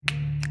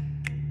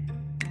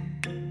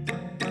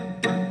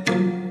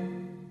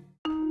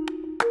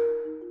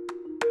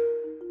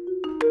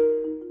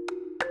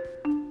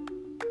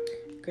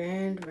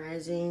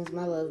Risings,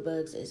 my love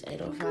bugs. It's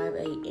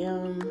 8:05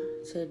 a.m.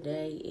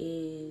 Today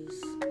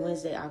is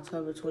Wednesday,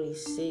 October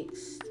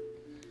 26th.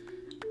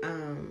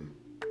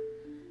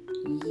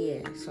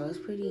 So it's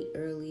pretty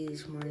early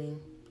this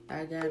morning.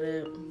 I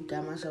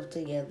got myself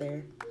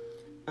together.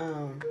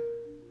 I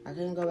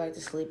couldn't go back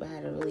to sleep. I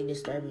had a really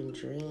disturbing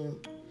dream,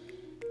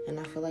 and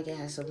I feel like it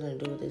has something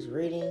to do with this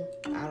reading.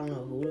 I don't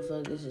know who the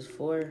fuck this is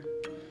for.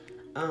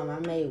 I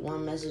made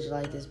one message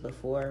like this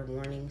before,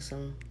 warning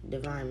some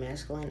divine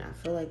masculine. I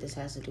feel like this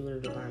has to do with a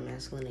divine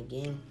masculine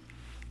again.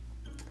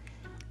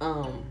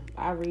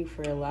 I read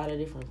for a lot of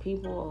different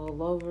people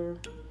all over.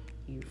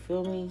 You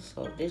feel me?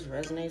 So if this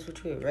resonates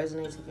with you, it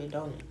resonates. If it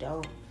don't, it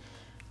don't.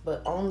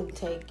 But only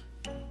take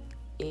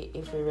it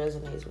if it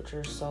resonates with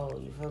your soul.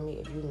 You feel me?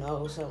 If you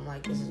know something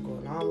like this is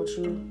going on with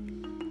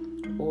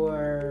you,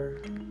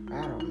 or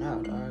I don't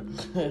know, dog.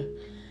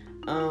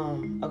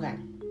 Okay.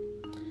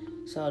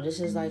 So this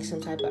is like some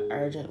type of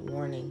urgent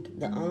warning.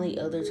 The only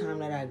other time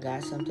that I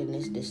got something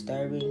this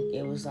disturbing,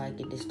 it was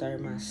like it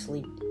disturbed my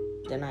sleep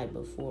the night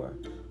before.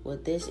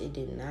 With this, it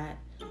did not.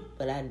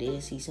 But I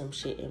did see some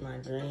shit in my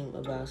dream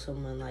about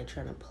someone like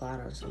trying to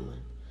plot on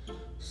someone.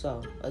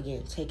 So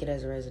again, take it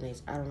as it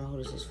resonates. I don't know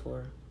who this is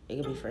for. It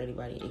could be for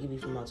anybody. It could be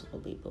for multiple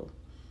people.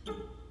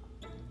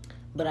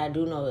 But I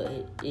do know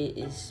it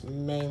is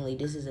mainly,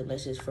 this is a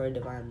message for a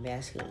divine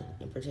masculine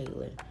in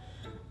particular.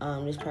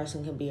 This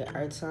person can be an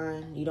earth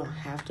sign. You don't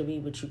have to be,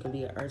 but you can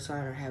be an earth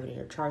sign or have it in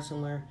your chart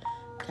somewhere.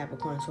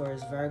 Capricorn,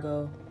 Taurus,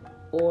 Virgo.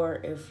 Or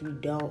if you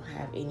don't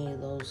have any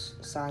of those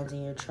signs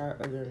in your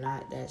chart or you're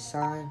not that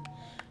sign,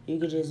 you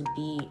could just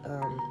be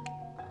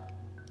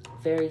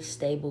very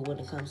stable when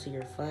it comes to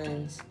your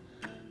funds.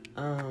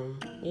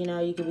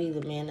 You could be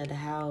the man of the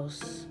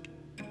house,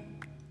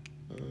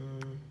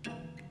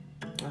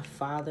 a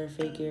father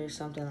figure,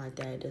 something like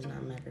that. It does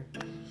not matter.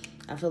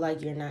 I feel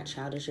like you're not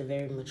childish. You're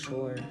very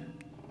mature,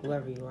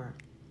 whoever you are.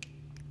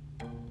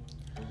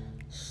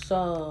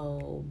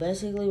 So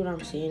basically what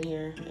I'm seeing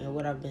here and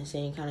what I've been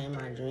seeing kind of in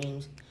my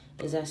dreams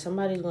is that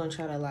somebody's going to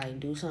try to like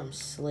do something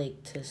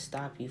slick to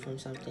stop you from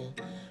something.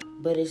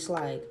 But it's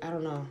like, I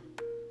don't know.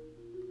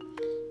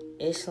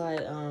 It's like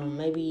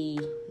maybe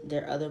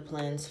their other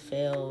plans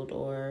failed,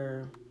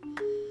 or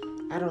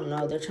I don't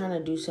know. They're trying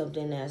to do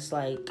something that's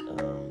like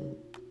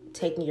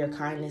taking your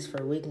kindness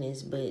for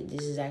weakness, but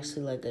this is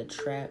actually like a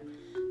trap.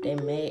 They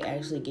may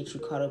actually get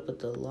you caught up with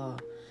the law.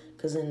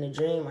 Because in the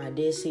dream, I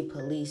did see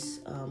police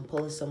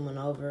pulling someone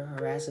over,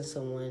 harassing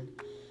someone,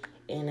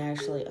 and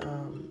actually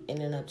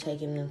ended up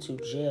taking them to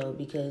jail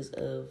because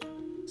of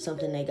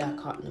something they got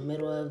caught in the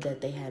middle of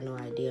that they had no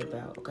idea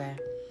about, okay?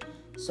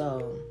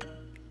 So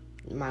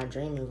my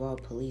dream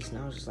involved police, and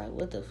I was just like,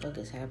 what the fuck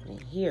is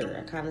happening here?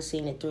 I kind of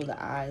seen it through the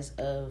eyes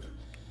of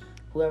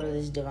whoever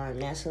this divine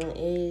masculine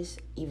is.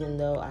 Even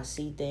though I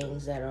see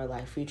things that are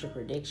like future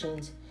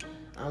predictions,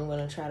 I'm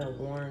going to try to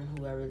warn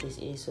whoever this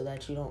is so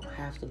that you don't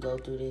have to go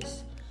through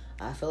this.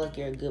 I feel like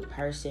you're a good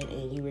person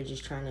and you were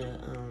just trying to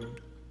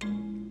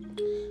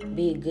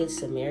be a good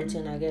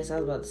Samaritan, I guess.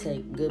 I was about to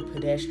say good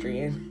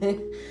pedestrian,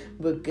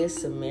 but good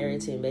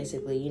Samaritan,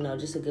 basically,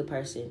 just a good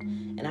person.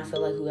 And I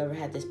feel like whoever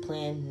had this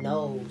plan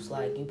knows,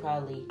 like, you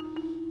probably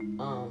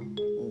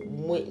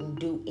wouldn't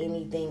do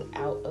anything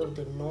out of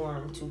the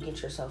norm to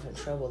get yourself in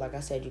trouble. Like I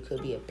said, you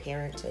could be a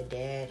parent, a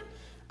dad,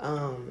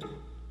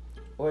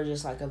 or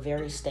just like a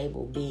very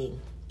stable being.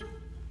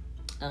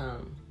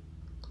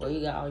 Or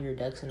you got all your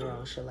ducks in a row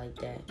and shit like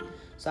that.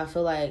 So I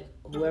feel like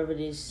whoever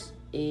this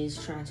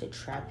is trying to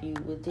trap you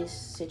with this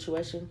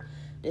situation,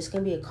 this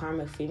can be a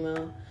karmic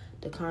female.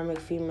 The karmic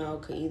female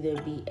could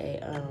either be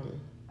a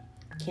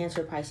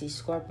Cancer, Pisces,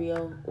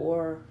 Scorpio,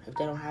 or if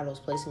they don't have those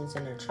placements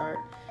in their chart,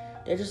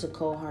 they're just a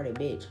cold-hearted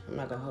bitch. I'm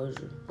not gonna hold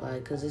you.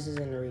 Like, because this is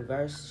in the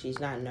reverse. She's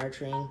not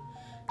nurturing.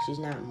 She's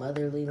not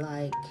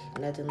motherly-like.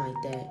 Nothing like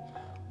that.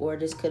 Or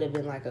this could have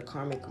been like a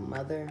karmic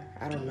mother.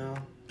 I don't know.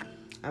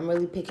 I'm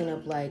really picking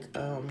up like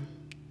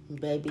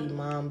baby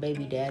mom,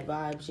 baby dad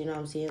vibes. You know what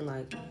I'm saying?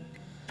 Like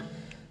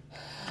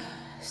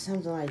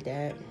something like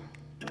that.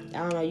 I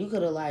don't know. You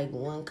could have like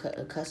won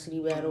a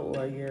custody battle,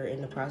 or you're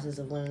in the process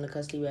of winning a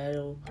custody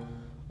battle,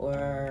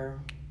 or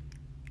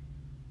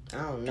I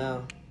don't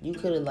know. You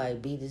could have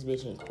like beat this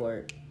bitch in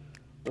court,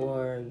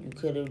 or you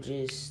could have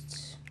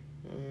just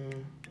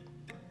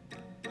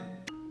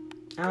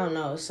I don't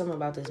know. It's something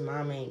about this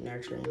mom ain't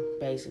nurturing,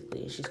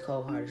 basically. She's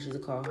cold-hearted. She's a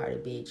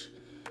cold-hearted bitch.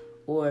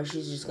 Or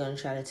she's just going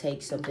to try to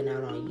take something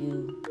out on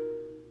you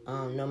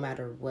no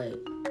matter what.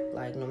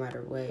 Like, no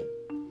matter what.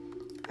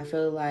 I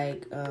feel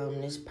like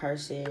this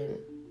person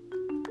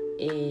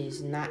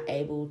is not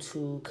able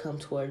to come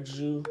towards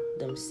you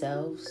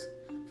themselves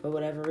for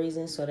whatever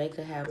reason. So they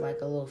could have, like,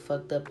 a little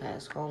fucked up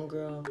past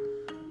homegirl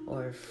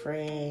or a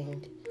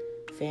friend,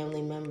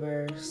 family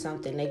member,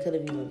 something. They could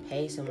have even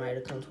paid somebody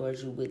to come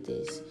towards you with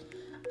this.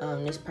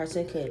 This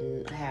person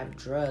could have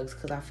drugs,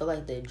 because I feel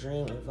like the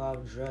dream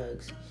involved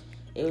drugs.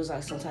 It was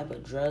like some type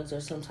of drugs or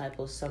some type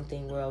of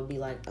something where it would be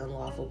like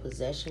unlawful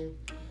possession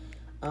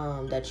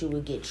that you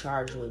would get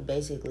charged with,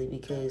 basically,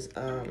 because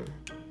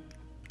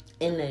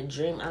in the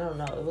dream, I don't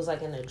know. It was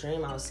like in a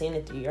dream, I was seeing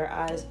it through your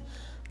eyes.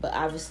 But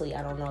obviously,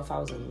 I don't know if I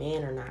was a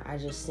man or not. I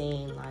just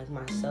seen, like,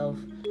 myself.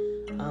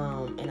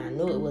 And I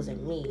knew it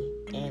wasn't me.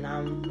 And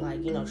I'm,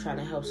 like, trying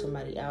to help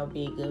somebody out,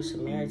 be a good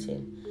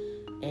Samaritan.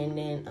 And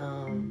then,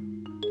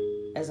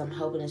 as I'm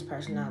helping this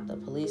person out, the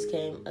police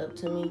came up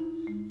to me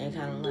and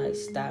kind of, like,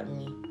 stopped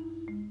me.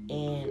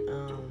 And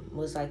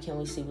was like, can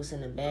we see what's in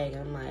the bag?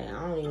 I'm like,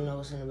 I don't even know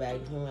what's in the bag.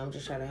 You feel me? I'm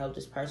just trying to help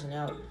this person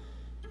out.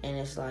 And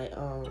it's like,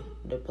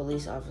 the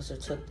police officer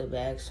took the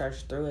bag,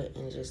 searched through it,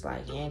 and just,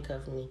 like,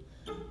 handcuffed me.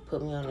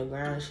 Put me on the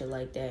ground and shit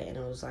like that. And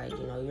it was like,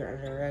 you're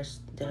under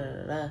arrest,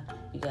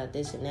 you got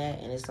this and that.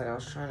 And it's like I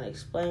was trying to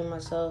explain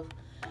myself,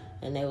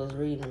 and they was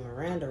reading the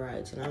Miranda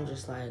rights, and I'm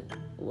just like,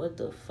 what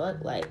the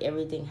fuck? Like,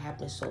 everything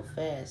happened so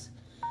fast.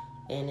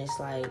 And it's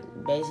like,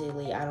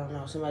 basically, I don't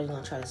know, somebody's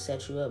gonna try to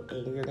set you up,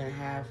 and you're gonna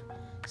have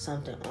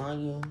something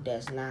on you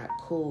that's not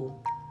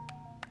cool.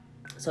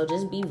 So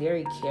just be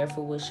very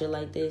careful with shit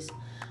like this.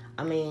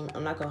 I mean,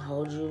 I'm not gonna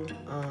hold you.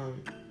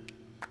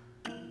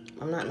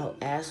 I'm not no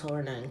asshole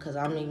or nothing, because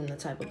I'm even the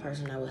type of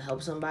person that would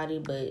help somebody.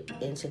 But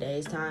in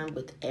today's time,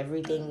 with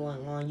everything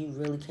going on, you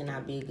really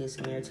cannot be a good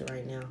Samaritan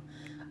right now.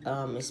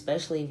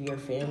 Especially if your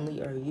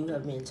family or you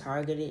have been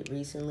targeted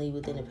recently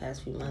within the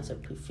past few months or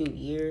few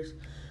years,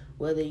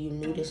 whether you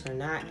knew this or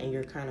not, and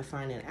you're kind of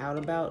finding out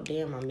about,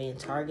 damn, I'm being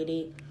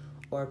targeted,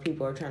 or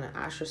people are trying to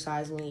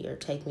ostracize me or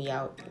take me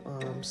out,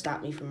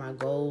 stop me from my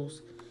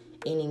goals,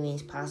 any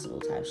means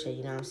possible type shit,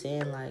 you know what I'm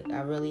saying? Like,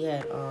 I really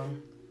had,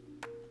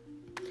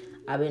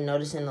 I've been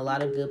noticing a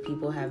lot of good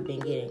people have been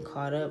getting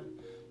caught up,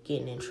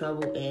 getting in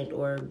trouble, and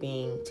or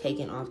being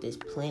taken off this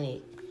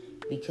planet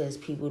because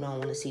people don't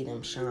want to see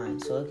them shine.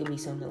 So it could be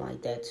something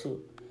like that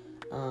too.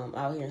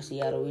 Out here in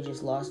Seattle, we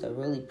just lost a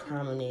really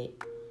prominent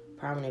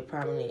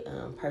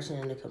person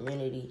in the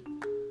community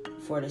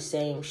for the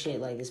same shit.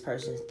 Like, this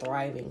person's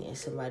thriving and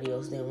somebody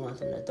else didn't want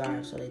them to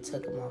thrive, so they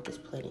took them off this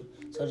planet.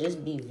 So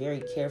just be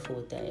very careful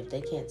with that. If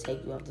they can't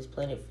take you off this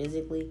planet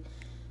physically,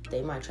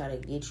 they might try to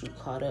get you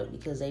caught up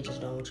because they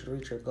just don't want you to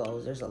reach your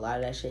goals. There's a lot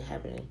of that shit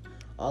happening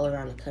all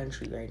around the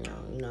country right now.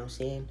 You know what I'm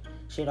saying?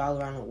 Shit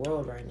all around the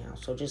world right now.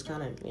 So just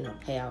kind of,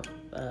 pay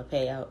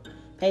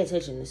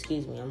attention.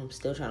 Excuse me. I'm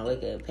still trying to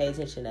wake up. Pay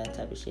attention to that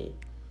type of shit.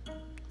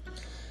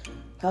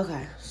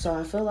 Okay. So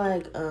I feel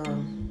like,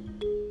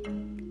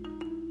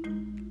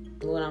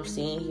 what I'm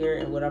seeing here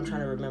and what I'm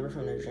trying to remember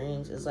from the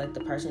dreams is like the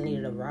person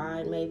needed a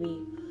ride,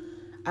 maybe.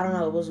 I don't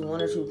know. It was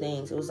one or two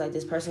things. It was like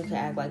this person could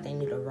act like they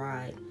need a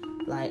ride.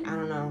 Like, I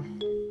don't know.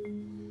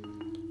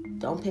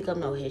 Don't pick up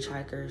no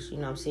hitchhikers, you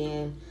know what I'm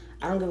saying?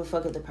 I don't give a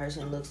fuck if the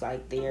person looks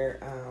like they're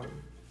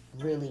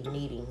really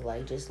needing.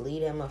 Like, just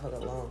leave that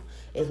motherfucker alone.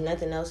 If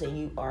nothing else and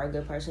you are a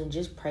good person,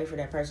 just pray for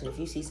that person. If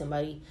you see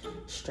somebody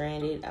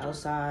stranded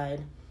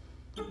outside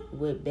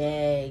with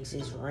bags,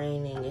 it's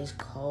raining, it's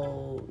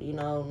cold,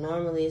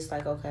 normally it's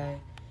like, okay,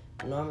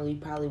 normally you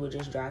probably would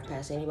just drive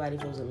past anybody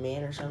if it was a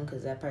man or something,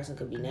 because that person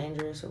could be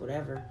dangerous or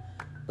whatever.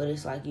 But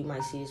it's like you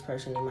might see this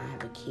person, they might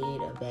have a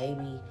kid, a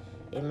baby.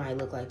 It might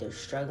look like they're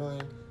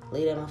struggling.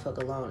 Leave that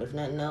motherfucker alone. If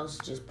nothing else,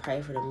 just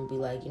pray for them and be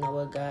like, you know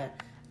what, God,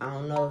 I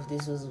don't know if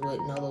this was what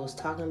Nola was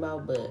talking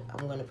about, but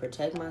I'm going to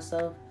protect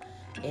myself.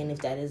 And if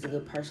that is a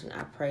good person,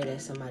 I pray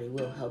that somebody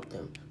will help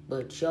them.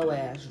 But your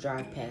ass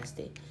drive past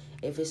it.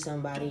 If it's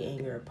somebody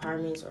in your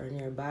apartments or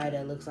nearby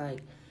that looks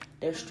like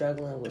they're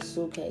struggling with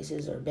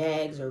suitcases or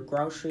bags or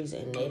groceries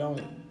and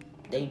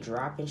they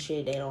dropping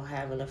shit, they don't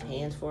have enough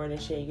hands for it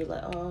and shit, you're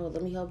like, oh,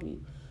 let me help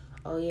you.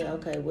 Oh, yeah,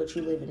 okay, what,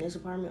 you live in this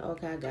apartment?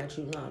 Okay, I got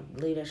you. No,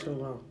 leave that shit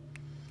alone.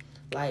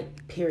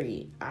 Like,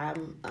 period.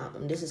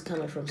 This is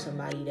coming from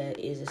somebody that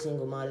is a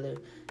single mother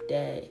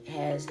that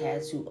has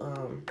had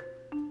to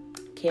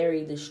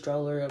carry the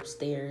stroller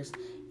upstairs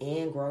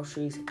and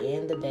groceries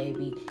and the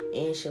baby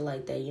and shit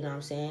like that, you know what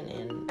I'm saying?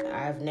 And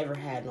I've never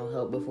had no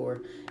help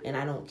before, and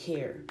I don't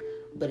care.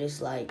 But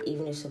it's like,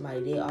 even if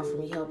somebody did offer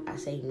me help, I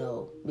say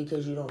no,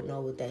 because you don't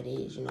know what that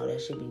is.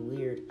 That should be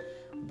weird.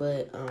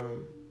 But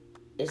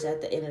it's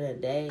at the end of the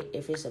day,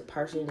 if it's a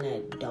person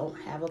that don't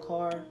have a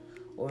car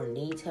or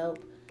needs help,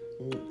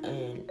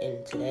 and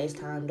in today's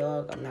time,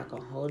 dog, I'm not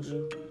gonna hold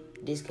you,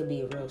 this could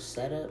be a real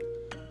setup.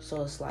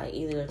 So it's like,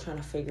 either they're trying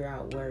to figure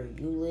out where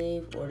you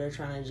live, or they're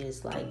trying to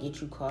just like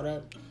get you caught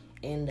up,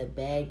 and the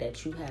bag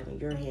that you have in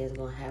your hands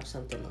gonna have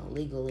something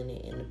illegal in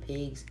it, and the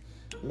pigs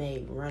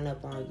may run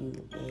up on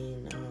you,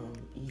 and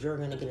you're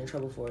gonna get in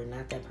trouble for it,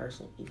 not that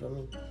person. You feel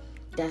me?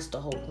 That's the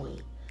whole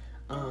point.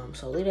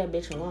 So leave that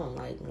bitch alone.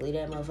 Like, leave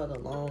that motherfucker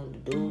alone.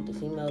 The dude, the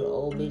female, the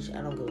old bitch,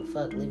 I don't give a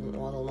fuck. Leave them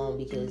all alone,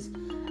 because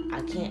I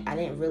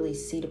didn't really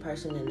see the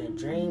person in the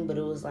dream, but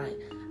it was like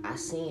I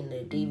seen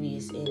the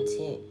devious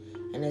intent.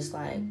 And it's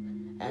like,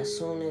 as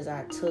soon as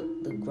I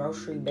took the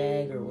grocery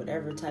bag or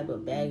whatever type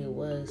of bag it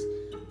was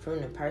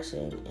from the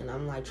person, and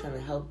I'm like trying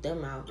to help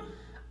them out,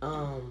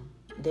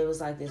 there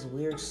was like this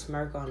weird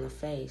smirk on the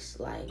face,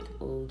 like,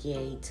 oh yeah,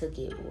 he took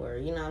it, or,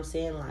 you know what I'm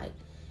saying, like,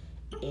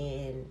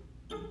 and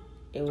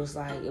it was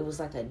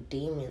like a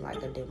demon,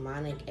 like a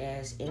demonic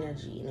ass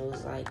energy, and it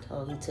was like,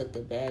 oh, he took the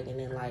bag, and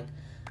then like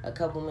a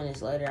couple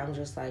minutes later, I'm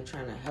just like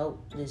trying to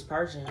help this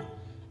person.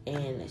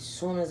 And as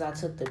soon as I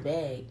took the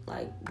bag,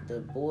 like the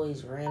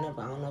boys ran up.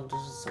 I don't know if this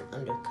was some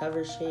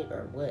undercover shit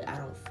or what. I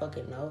don't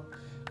fucking know.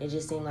 It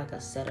just seemed like a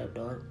setup,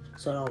 dog.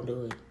 So don't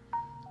do it.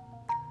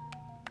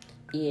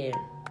 Yeah.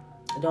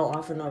 Don't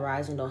offer no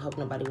rides and don't help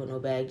nobody with no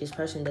bag. This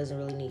person doesn't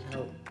really need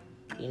help.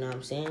 You know what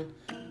I'm saying?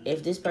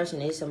 If this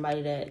person is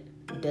somebody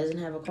that doesn't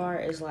have a car,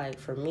 it's like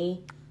for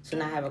me to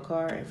not have a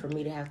car and for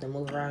me to have to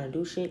move around and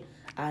do shit,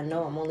 I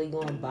know I'm only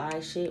going to buy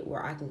shit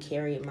where I can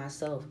carry it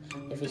myself.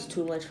 If it's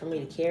too much for me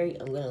to carry,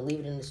 I'm going to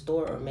leave it in the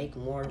store or make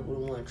more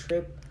with one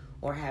trip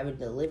or have it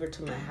delivered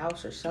to my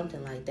house or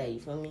something like that. You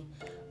feel me?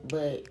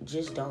 But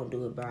just don't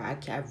do it, bro. I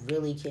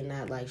really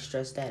cannot, like,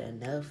 stress that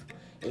enough.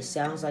 It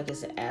sounds like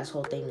it's an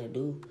asshole thing to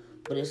do,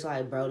 but it's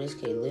like, bro, this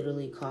could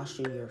literally cost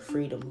you your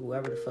freedom,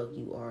 whoever the fuck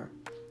you are.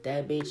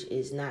 That bitch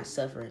is not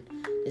suffering.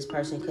 This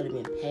person could have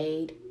been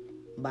paid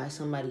by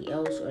somebody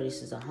else, or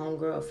this is a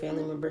homegirl, a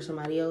family member,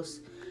 somebody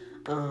else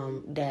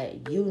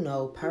that you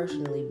know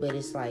personally. But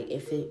it's like,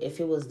 if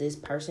it was this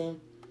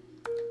person,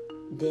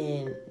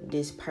 then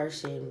this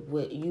person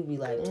would, you be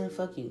like, man,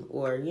 fuck you.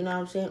 Or, you know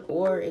what I'm saying?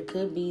 Or it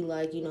could be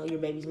like, you know, your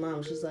baby's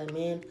mom. She's like,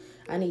 man,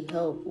 I need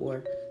help.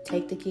 Or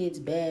take the kid's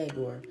bag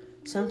or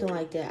something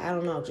like that. I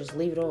don't know. Just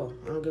leave it all.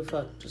 I don't give a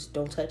fuck. Just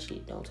don't touch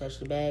it. Don't touch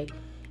the bag.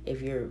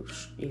 If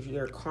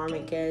your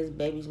karmic ass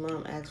baby's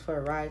mom asks for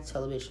a ride,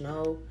 tell the bitch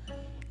no.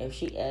 If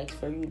she asks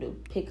for you to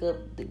pick up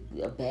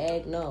a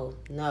bag, no,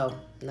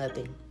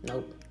 nothing.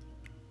 Nope.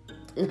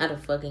 Not a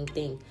fucking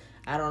thing.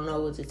 I don't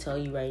know what to tell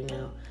you right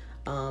now.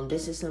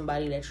 This is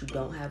somebody that you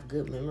don't have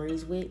good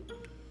memories with.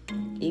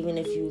 Even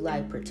if you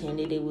like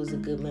pretended it was a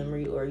good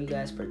memory or you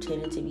guys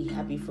pretended to be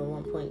happy for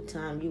one point in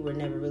time, you were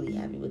never really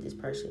happy with this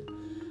person.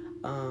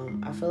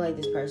 I feel like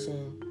this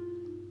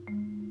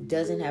person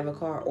doesn't have a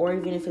car, or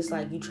even if it's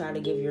like you try to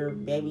give your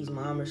baby's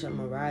mom or something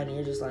a ride and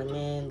you're just like,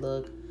 man,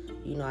 look,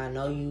 you know, I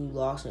know you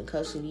lost in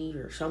custody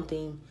or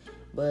something,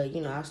 but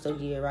you know, I'll still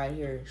give it right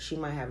here. She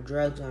might have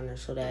drugs on her,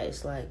 so that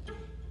it's like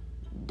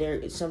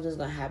something's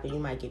gonna happen. You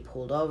might get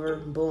pulled over,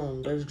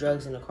 boom, there's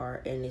drugs in the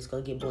car and it's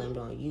gonna get blamed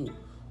on you.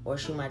 Or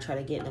she might try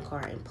to get in the car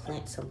and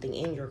plant something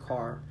in your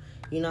car.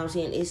 You know what I'm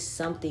saying? It's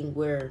something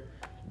where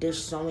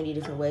there's so many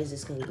different ways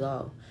this can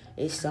go.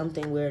 It's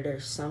something where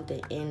there's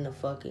something in the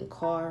fucking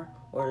car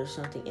or there's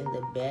something in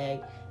the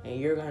bag and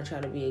you're gonna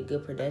try to be a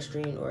good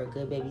pedestrian or a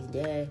good baby's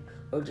dad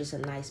or just a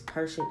nice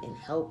person and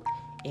help,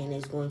 and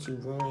it's going to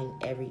ruin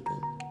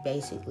everything,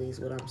 basically, is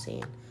what I'm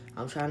saying.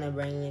 I'm trying to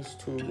bring this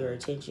to your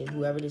attention.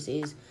 Whoever this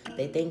is,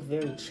 they think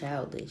very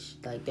childish.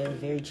 Like, they're a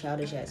very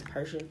childish ass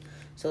person.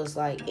 So it's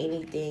like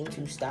anything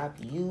to stop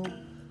you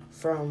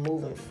from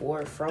moving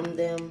forward from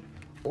them,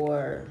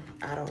 or,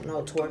 I don't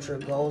know, towards your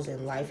goals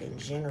in life in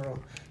general.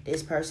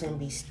 This person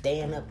be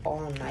staying up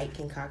all night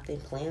concocting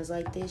plans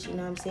like this, you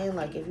know what I'm saying?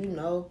 Like, if you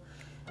know,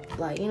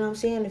 like, you know what I'm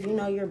saying? If you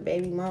know your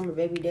baby mom or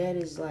baby dad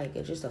is, like,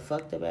 just a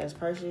fucked up ass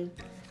person,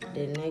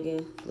 then,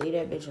 nigga, leave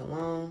that bitch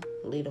alone.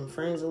 Leave them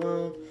friends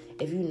alone.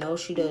 If you know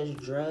she does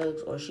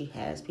drugs or she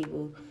has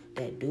people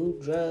that do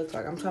drugs,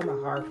 like, I'm talking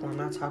about hardcore. I'm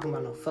not talking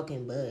about no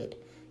fucking bud.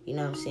 You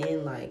know what I'm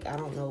saying? Like, I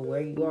don't know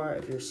where you are,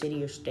 if you're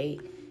city or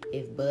state,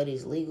 if bud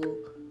is legal,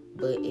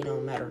 but it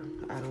don't matter.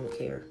 I don't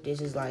care.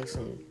 This is like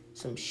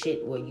some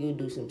shit where you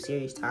do some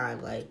serious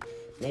time, like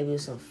maybe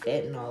with some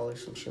fentanyl or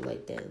some shit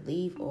like that.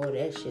 Leave all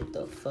that shit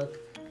the fuck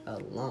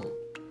alone.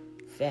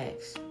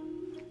 Facts.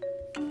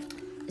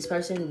 This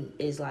person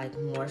is like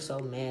more so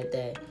mad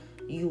that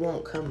you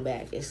won't come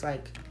back. It's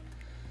like,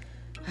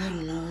 I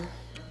don't know.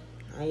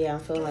 Yeah, I'm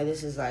feeling like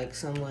this is like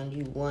someone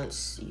you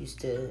once used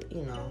to,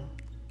 you know,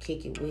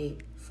 kick it with,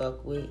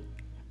 fuck with.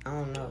 I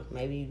don't know.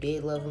 Maybe you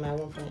did love them at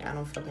one point. I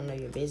don't fucking know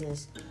your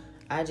business.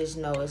 I just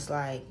know it's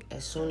like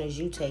as soon as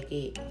you take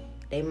it,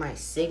 they might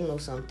signal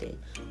something.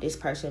 This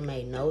person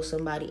may know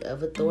somebody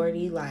of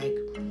authority. Like,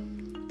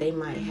 they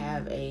might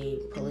have a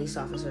police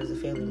officer as a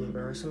family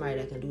member or somebody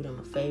that can do them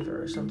a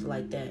favor or something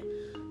like that.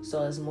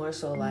 So it's more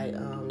so like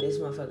this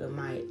motherfucker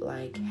might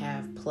like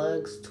have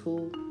plugs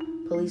to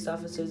police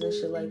officers and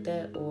shit like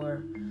that,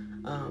 or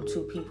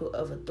to people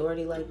of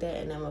authority like that,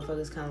 and that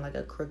motherfucker's kind of like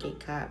a crooked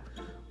cop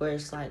where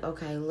it's like,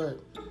 okay,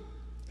 look,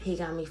 he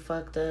got me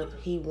fucked up,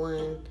 he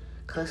won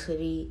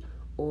custody,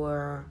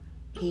 or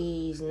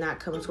he's not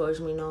coming towards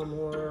me no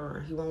more,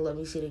 or he won't let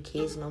me see the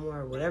kids no more,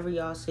 or whatever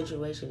y'all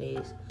situation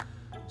is.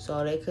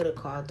 So they could have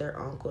called their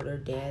uncle, their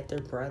dad,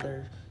 their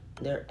brother,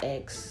 their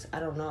ex, I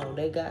don't know.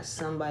 They got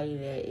somebody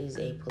that is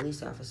a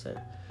police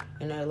officer,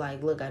 and they're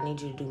like, look, I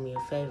need you to do me a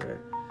favor.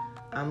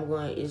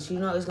 It's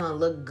going to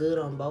look good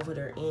on both of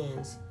their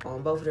ends.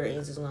 On both of their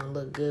ends, it's going to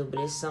look good, but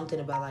it's something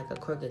about like a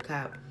crooked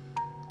cop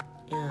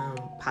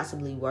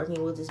possibly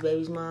working with this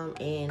baby's mom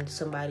and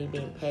somebody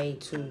being paid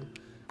to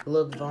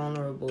look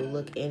vulnerable,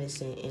 look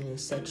innocent, and then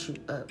set you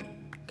up,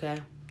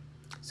 okay?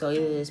 So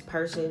either this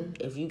person,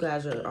 if you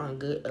guys are on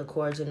good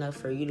accords enough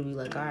for you to be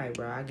like, all right,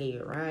 bro, I get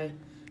you a ride,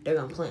 they're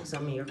going to plant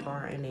something in your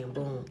car, and then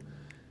boom.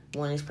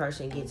 When this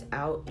person gets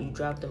out, you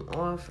drop them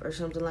off or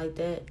something like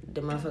that,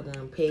 the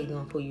motherfucking pig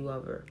gonna pull you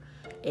over.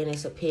 And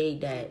it's a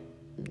pig that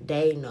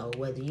they know,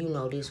 whether you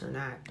know this or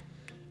not.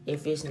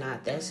 If it's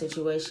not that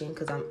situation,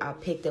 because I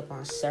picked up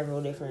on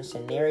several different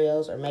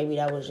scenarios, or maybe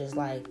that was just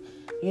like,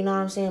 you know what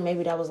I'm saying?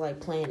 Maybe that was like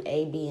plan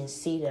A, B, and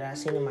C that I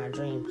seen in my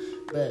dream.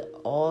 But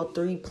all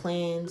three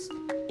plans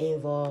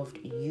involved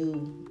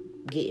you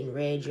getting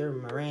read your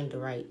Miranda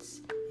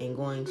rights and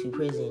going to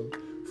prison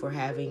for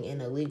having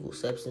an illegal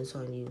substance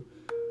on you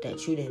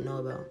that you didn't know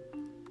about,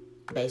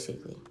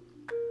 basically.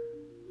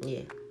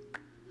 Yeah.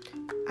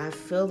 I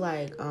feel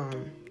like,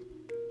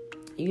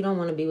 you don't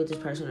want to be with this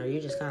person, or you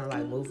just kind of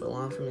like move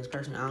along from this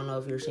person. I don't know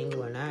if you're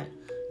single or not.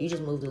 You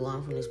just moved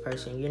along from this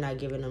person. You're not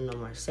giving them no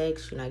more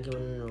sex. You're not giving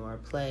them no more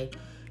play.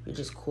 You're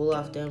just cool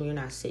off them. You're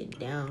not sitting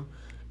down.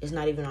 It's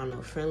not even on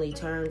no friendly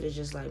terms. It's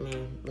just like,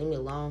 man, leave me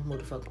alone. Move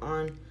the fuck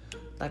on.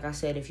 Like I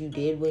said, if you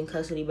did win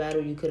custody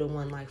battle, you could have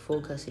won like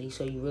full custody.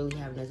 So you really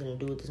have nothing to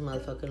do with this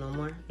motherfucker no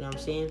more. You know what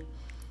I'm saying?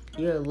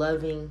 You're a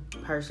loving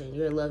person.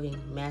 You're a loving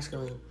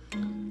masculine.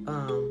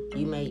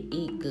 You may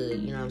eat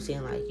good, you know what I'm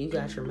saying? Like, you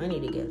got your money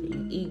together.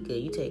 You eat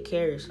good. You take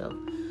care of yourself.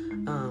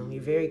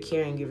 You're very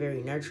caring. You're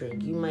very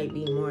nurturing. You might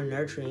be more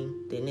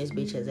nurturing than this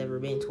bitch has ever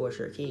been towards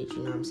your kids, you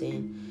know what I'm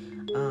saying?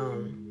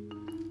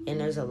 And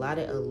there's a lot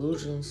of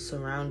illusions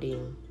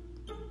surrounding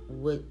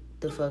what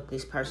the fuck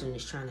this person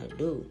is trying to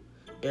do.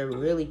 They're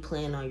really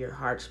playing on your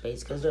heart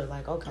space because they're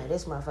like, okay,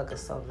 this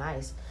motherfucker's so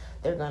nice.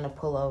 They're going to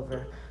pull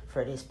over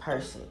for this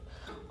person.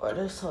 Or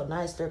they're so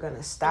nice, they're going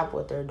to stop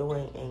what they're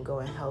doing and go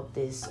and help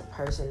this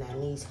person that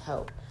needs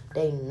help.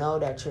 They know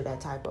that you're that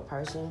type of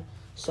person.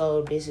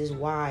 So this is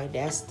why,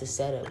 that's the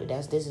setup.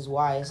 This is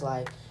why it's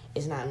like,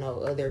 it's not no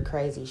other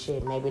crazy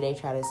shit. Maybe they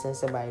try to send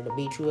somebody to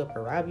beat you up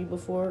or rob you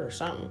before or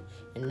something,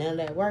 and none of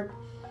that worked.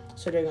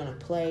 So they're going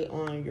to play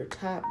on your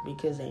top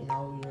because they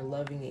know you're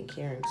loving and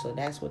caring. So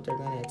that's what they're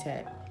going to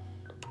attack.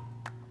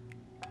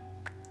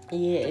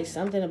 Yeah, it's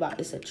something about,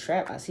 it's a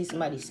trap. I see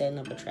somebody setting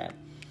up a trap.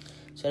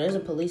 So there's a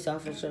police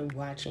officer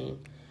watching.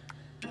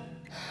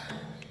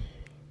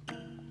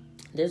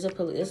 There's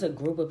a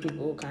group of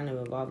people kind of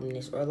involved in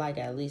this, or like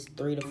at least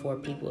 3 to 4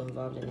 people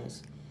involved in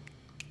this.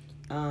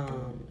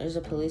 There's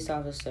a police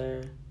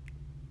officer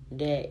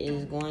that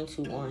is going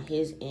to, on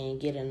his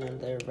end, get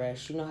another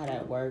arrest. You know how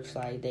that works.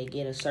 Like, they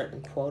get a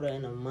certain quota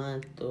in a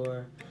month,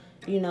 or,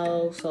 you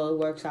know, so it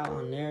works out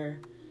on their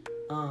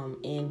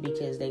end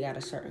because they got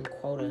a certain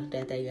quota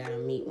that they gotta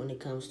meet when it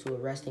comes to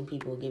arresting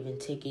people, giving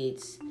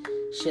tickets,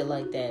 shit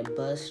like that,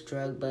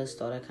 drug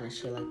bust, all that kind of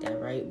shit like that,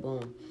 right?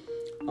 Boom.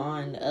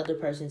 On the other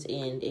person's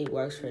end, it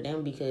works for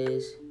them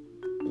because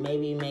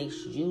maybe it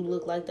makes you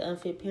look like the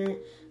unfit parent.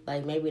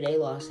 Like, maybe they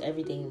lost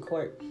everything in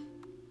court.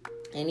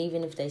 And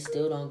even if they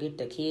still don't get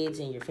the kids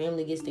and your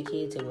family gets the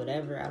kids or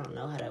whatever, I don't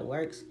know how that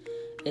works.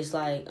 It's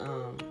like,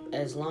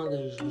 as long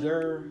as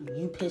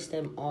you piss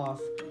them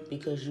off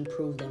because you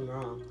prove them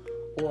wrong,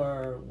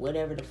 or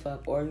whatever the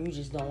fuck, or you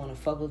just don't want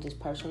to fuck with this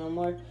person no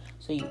more,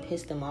 so you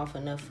piss them off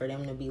enough for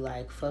them to be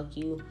like, fuck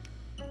you,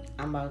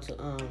 I'm about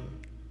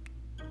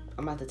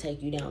to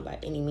take you down by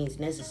any means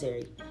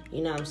necessary.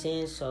 You know what I'm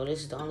saying? So this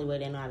is the only way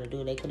they know how to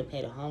do it. They could have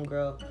paid a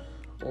homegirl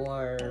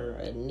or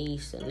a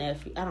niece, a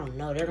nephew, I don't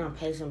know. They're gonna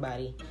pay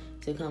somebody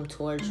to come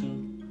towards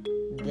you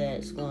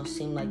that's gonna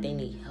seem like they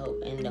need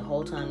help, and the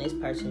whole time this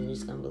person is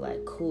just gonna be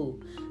like, cool.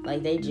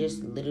 Like, they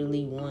just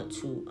literally want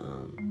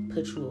to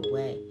put you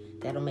away.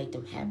 That'll make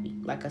them happy.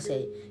 Like I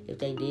said, if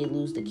they did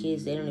lose the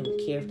kids, they don't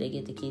even care if they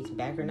get the kids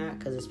back or not,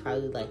 because it's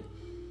probably like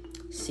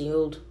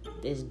sealed,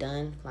 it's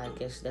done, like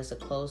that's a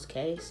closed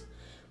case.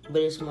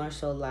 But it's more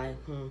so like,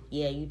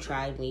 yeah, you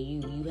tried me,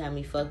 you had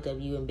me fucked up,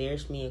 you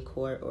embarrassed me in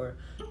court, or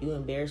you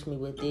embarrassed me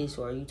with this,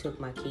 or you took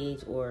my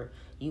kids, or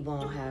you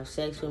won't have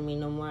sex with me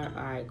no more.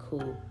 Alright,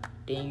 cool.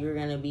 Then you're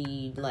gonna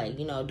be like,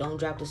 you know, don't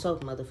drop the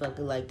soap, motherfucker.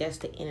 Like, that's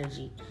the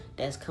energy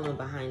that's coming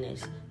behind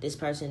this. This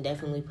person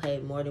definitely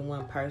paid more than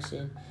one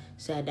person,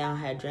 sat down,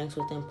 had drinks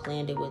with them,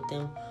 planned it with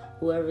them.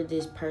 Whoever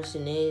this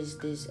person is,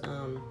 this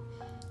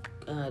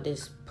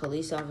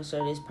police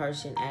officer, this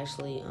person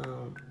actually,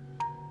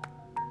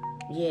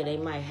 yeah, they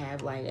might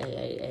have like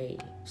a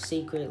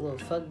secret little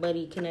fuck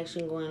buddy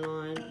connection going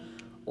on,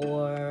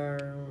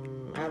 or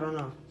I don't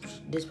know.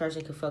 This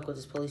person could fuck with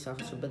this police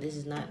officer, but this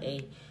is not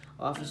a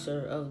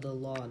officer of the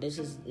law. This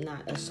is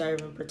not a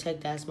servant,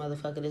 protect ass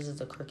motherfucker. This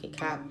is a crooked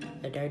cop,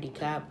 a dirty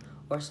cop,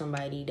 or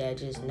somebody that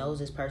just knows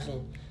this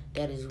person,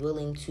 that is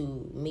willing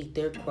to meet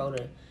their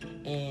quota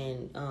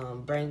and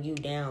bring you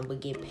down but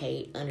get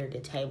paid under the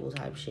table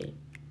type shit.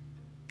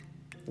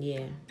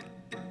 Yeah.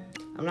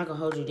 I'm not gonna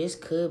hold you. This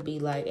could be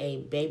like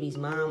a baby's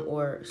mom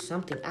or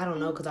something. I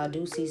don't know, because I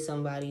do see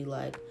somebody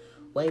like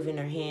waving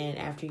their hand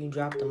after you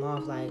drop them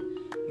off, like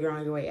you're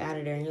on your way out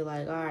of there and you're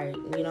like, all right,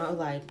 you know,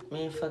 like,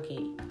 man, fuck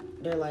it.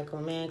 They're like, oh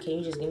man, can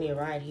you just give me a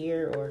ride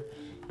here? Or,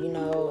 you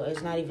know,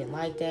 it's not even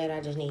like that. I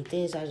just need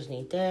this, I just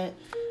need that.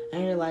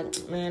 And you're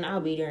like, man,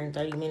 I'll be there in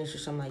 30 minutes or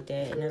something like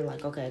that. And they're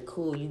like, okay,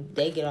 cool.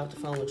 They get off the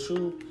phone with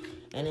you.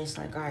 And it's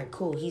like, all right,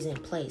 cool. He's in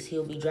place.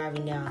 He'll be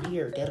driving down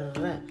here.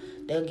 Da-da-da-da.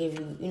 They'll give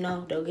you, you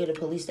know, they'll get the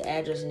police the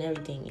address and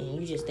everything. And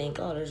you just think,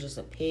 oh, there's just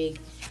a pig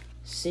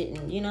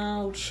sitting, you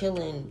know,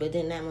 chilling. But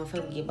then that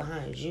motherfucker get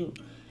behind you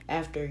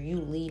after you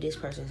leave this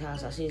person's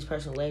house. I see this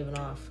person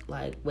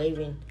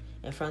waving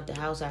in front of the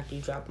house after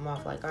you drop them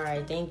off. Like, all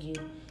right, thank you.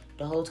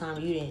 The whole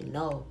time you didn't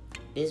know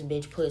this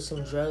bitch put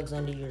some drugs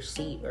under your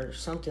seat or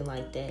something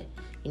like that.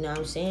 You know what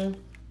I'm saying?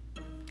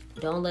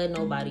 Don't let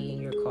nobody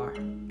in your car.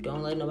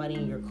 Don't let nobody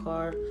in your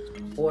car.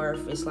 Or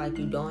if it's like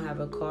you don't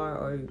have a car,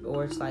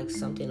 or it's like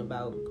something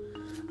about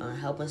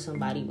helping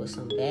somebody with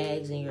some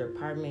bags in your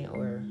apartment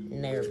or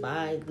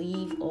nearby,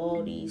 leave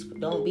all these.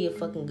 Don't be a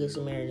fucking good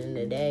Samaritan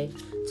today,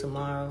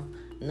 tomorrow,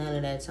 none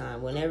of that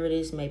time. Whenever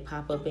this may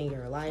pop up in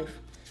your life,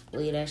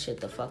 leave that shit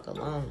the fuck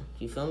alone.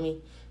 You feel me?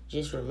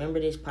 Just remember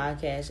this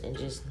podcast and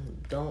just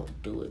don't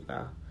do it,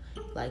 bro.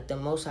 Like, the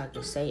most I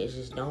can say is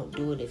just don't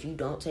do it. If you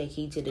don't take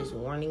heed to this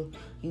warning,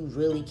 you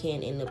really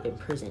can end up in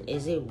prison.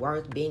 Is it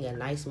worth being a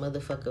nice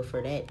motherfucker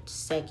for that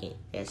second,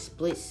 that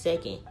split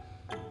second,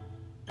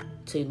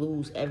 to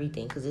lose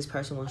everything? Because this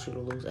person wants you to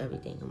lose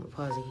everything. I'm going to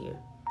pause it here.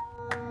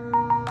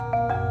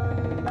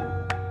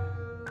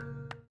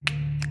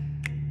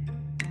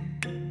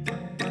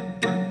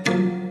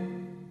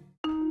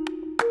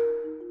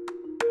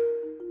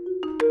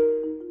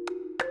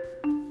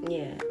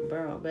 Yeah,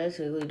 bro,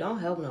 basically, don't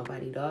help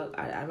nobody, dog.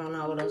 I don't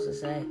know what else to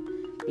say.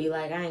 Be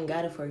like, I ain't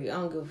got it for you. I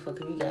don't give a fuck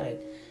if you got a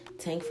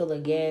tank full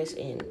of gas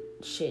and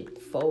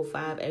shit,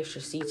 4-5 extra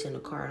seats in the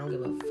car. I don't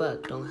give a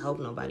fuck. Don't help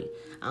nobody.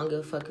 I don't give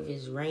a fuck if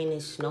it's raining,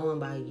 snowing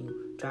by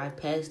you. Drive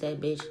past that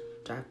bitch.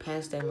 Drive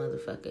past that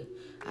motherfucker.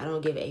 I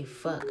don't give a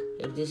fuck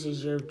if this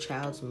is your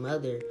child's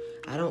mother.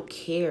 I don't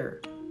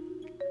care.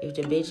 If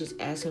the bitch is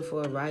asking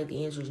for a ride,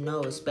 the answer is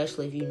no,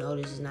 especially if you know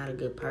this is not a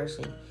good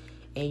person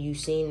and you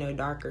seen their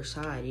darker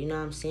side. You know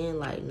what I'm saying?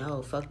 Like,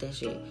 no, fuck that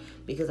shit.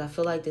 Because I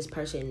feel like this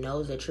person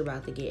knows that you're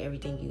about to get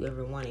everything you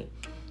ever wanted.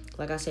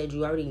 Like I said,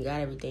 you already got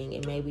everything,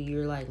 and maybe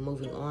you're like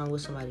moving on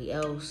with somebody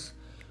else,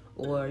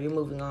 or you're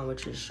moving on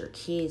with your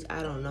kids.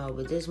 I don't know,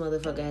 but this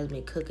motherfucker has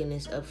been cooking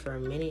this up for a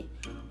minute,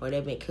 or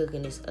they've been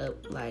cooking this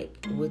up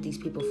like with these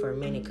people for a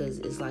minute, because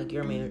it's like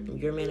your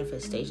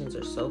manifestations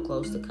are so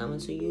close to coming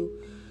to you.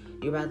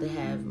 You're about to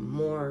have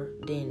more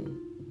than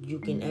you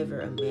can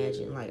ever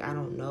imagine. Like, I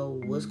don't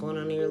know what's going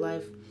on in your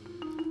life,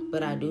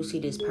 but I do see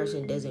this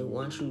person doesn't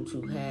want you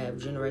to have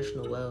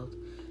generational wealth,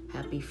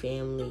 happy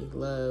family,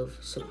 love,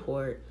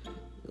 support,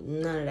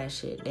 none of that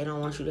shit. They don't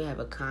want you to have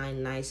a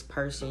kind, nice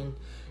person,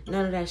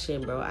 none of that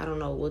shit, bro. I don't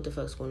know what the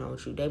fuck's going on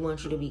with you. They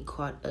want you to be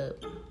caught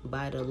up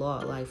by the law,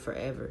 like,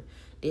 forever.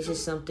 This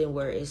is something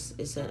where it's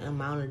an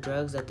amount of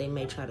drugs that they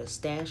may try to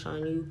stash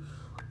on you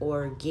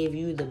or give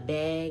you the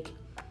bag.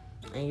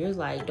 And you're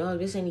like, dog,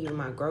 this ain't even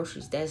my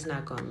groceries. That's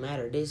not gonna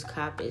matter. This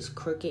cop is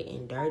crooked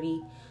and dirty,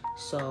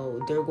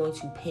 so they're going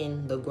to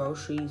pin the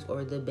groceries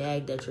or the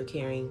bag that you're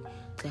carrying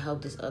to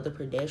help this other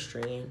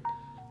pedestrian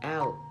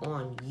out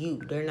on you.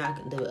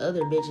 The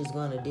other bitch is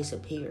gonna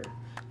disappear.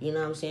 You know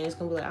what I'm saying? It's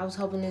gonna be like, I was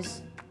hoping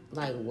this,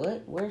 like,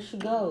 what? Where'd she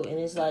go? And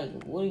it's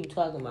like, what are you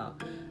talking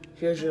about?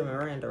 Here's your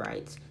Miranda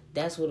rights.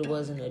 That's what it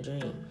was in a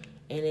dream.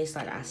 And it's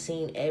like, I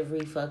seen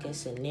every fucking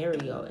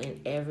scenario,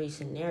 and every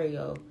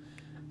scenario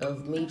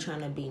of me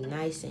trying to be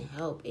nice and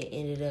help, it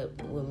ended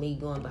up with me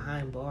going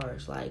behind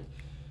bars. Like,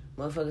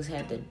 motherfuckers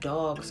had the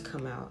dogs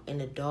come out,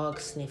 and the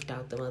dogs sniffed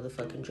out the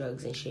motherfucking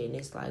drugs and shit. And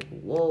it's like,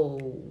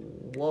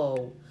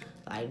 whoa.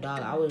 Like,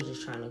 dog, I was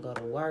just trying to go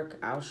to work.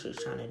 I was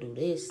just trying to do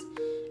this.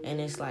 And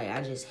it's like,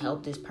 I just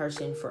helped this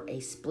person for a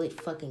split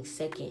fucking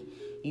second.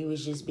 You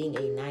was just being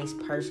a nice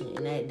person,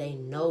 and that they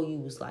know you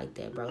was like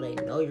that, bro. They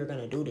know you're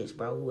gonna do this,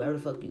 bro. Whoever the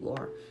fuck you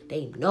are,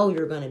 they know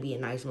you're gonna be a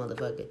nice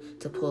motherfucker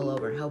to pull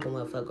over and help a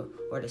motherfucker,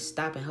 or to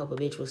stop and help a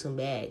bitch with some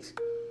bags.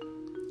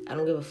 I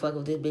don't give a fuck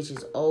if this bitch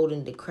is old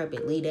and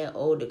decrepit. Leave that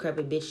old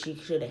decrepit bitch. She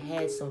should have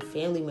had some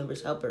family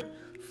members help her.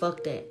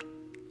 Fuck that,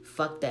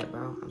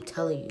 bro. I'm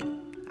telling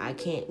you, I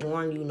can't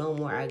warn you no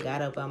more. I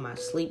got up on my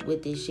sleep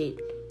with this shit,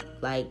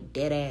 like,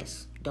 dead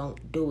ass.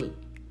 Don't do it.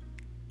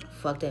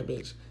 Fuck that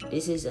bitch.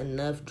 This is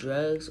enough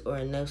drugs or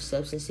enough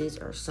substances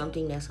or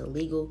something that's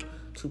illegal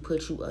to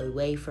put you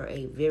away for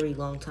a very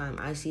long time.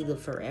 I see the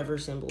forever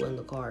symbol in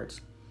the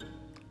cards.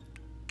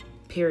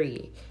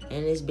 Period.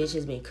 And this bitch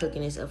has been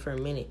cooking this up for a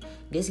minute.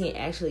 This can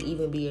actually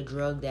even be a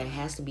drug that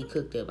has to be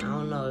cooked up. I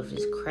don't know if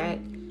it's crack.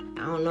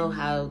 I don't know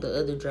how the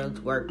other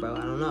drugs work, bro.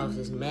 I don't know if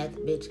it's meth,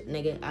 bitch,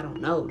 nigga. I don't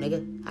know,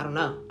 nigga. I don't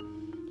know.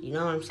 You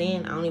know what I'm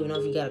saying? I don't even know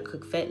if you gotta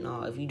cook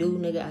fentanyl. If you do,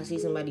 nigga, I see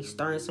somebody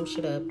starting some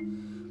shit up,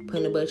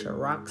 putting a bunch of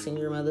rocks in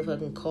your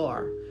motherfucking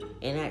car,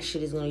 and that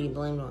shit is gonna be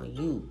blamed on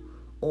you.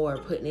 Or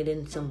putting it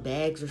in some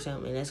bags or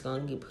something, and that's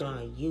gonna get put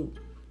on you.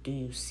 Do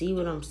you see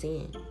what I'm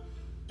saying?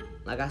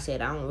 Like I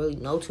said, I don't really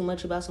know too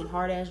much about some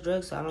hard-ass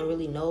drugs, so I don't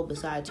really know,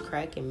 besides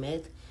crack and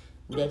meth,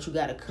 that you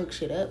gotta cook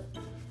shit up.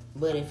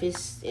 But if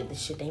the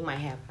shit, they might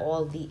have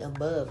all the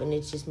above, and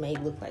it just may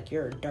look like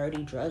you're a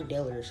dirty drug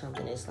dealer or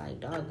something. It's like,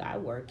 dog, I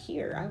work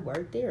here, I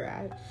work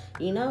there,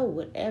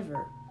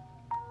 whatever.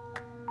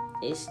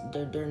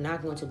 They're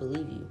not going to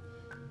believe you.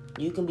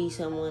 You can be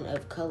someone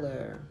of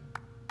color.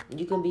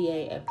 You can be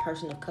a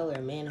person of color,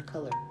 a man of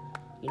color.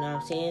 You know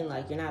what I'm saying?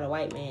 Like, you're not a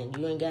white man.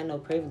 You ain't got no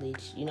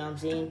privilege. You know what I'm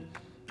saying?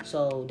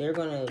 So they're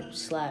gonna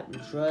slap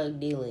drug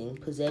dealing,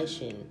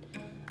 possession,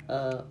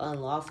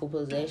 unlawful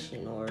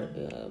possession, or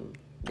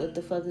what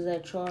the fuck is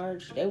that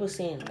charge? They was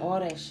saying all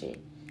that shit.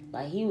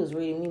 Like, he was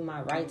reading me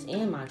my rights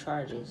and my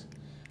charges.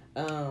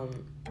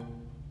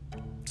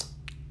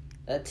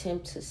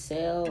 Attempt to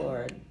sell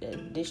or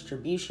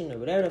distribution or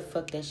whatever the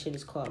fuck that shit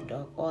is called,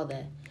 dog. All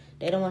that.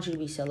 They don't want you to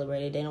be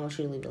celebrated. They don't want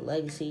you to leave a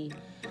legacy.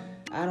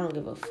 I don't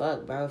give a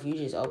fuck, bro. If you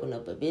just open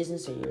up a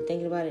business or you're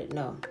thinking about it,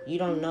 no. You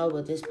don't know,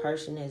 but this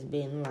person has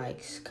been,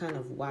 like, kind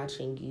of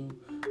watching you,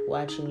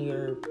 watching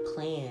your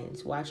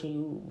plans, watching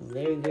you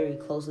very, very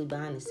closely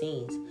behind the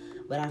scenes.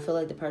 But I feel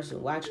like the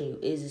person watching you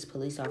is this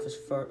police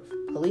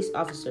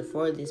officer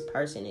for this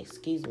person,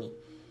 excuse me.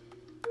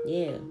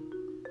 Yeah.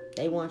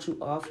 They want you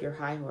off your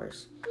high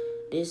horse.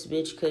 This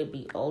bitch could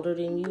be older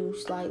than you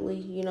slightly,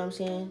 you know what I'm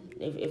saying?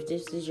 If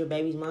this is your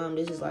baby's mom,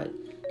 this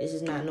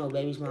is not no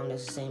baby's mom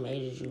that's the same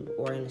age as you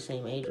or in the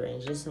same age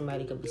range. Just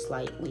somebody could be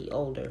slightly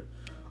older.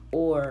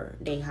 Or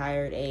they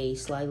hired a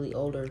slightly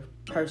older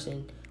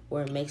person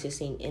where it makes it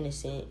seem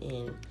innocent,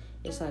 and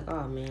it's like,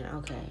 oh man,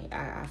 okay,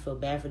 I feel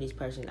bad for this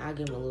person. I'll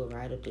give them a little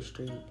ride up the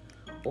street.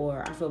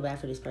 Or I feel bad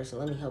for this person.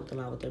 Let me help them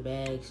out with their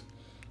bags.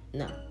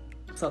 No.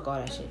 Fuck all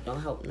that shit.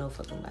 Don't help no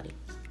fucking body.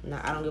 No,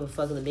 I don't give a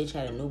fuck if the bitch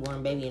had a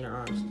newborn baby in her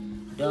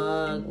arms.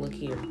 Dog, look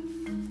here.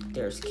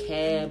 There's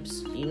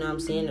cabs, you know what I'm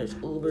saying? There's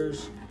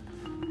Ubers.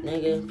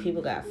 Nigga,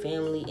 people got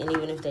family, and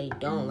even if they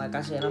don't, like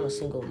I said, I'm a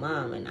single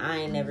mom, and I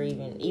ain't never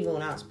even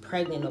when I was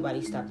pregnant,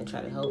 nobody stopped and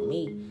tried to help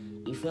me.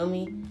 You feel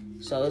me?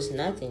 So it's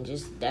nothing.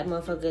 Just that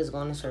motherfucker is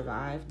going to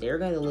survive. They're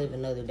going to live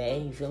another day.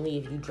 You feel me?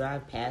 If you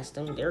drive past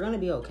them, they're going to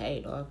be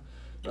okay, dog.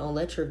 Don't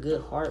let your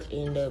good heart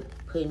end up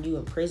putting you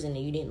in prison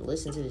and you didn't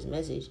listen to this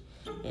message.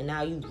 And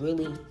now you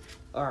really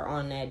are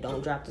on that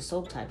don't drop the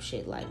soap type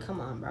shit. Like,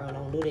 come on, bro.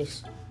 Don't do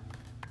this.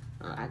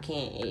 I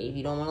can't. If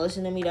you don't want to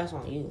listen to me, that's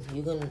on you.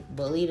 You can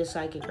believe the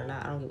psychic or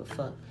not. I don't give a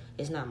fuck.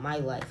 It's not my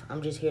life.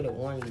 I'm just here to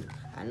warn you.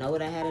 I know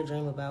what I had a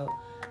dream about.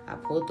 I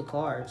pulled the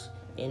cards.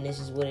 And this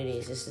is what it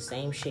is. It's the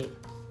same shit.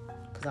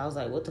 Because I was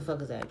like, what the fuck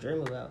is that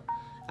dream about?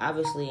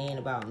 Obviously, it ain't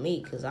about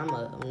me. Because I'm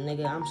a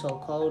nigga. I'm so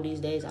cold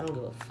these days. I don't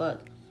give a fuck.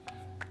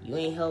 You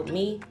ain't helped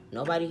me.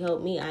 Nobody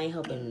helped me. I ain't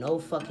helping no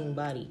fucking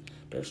body.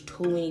 There's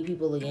too many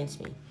people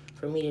against me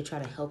for me to try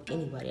to help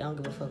anybody. I don't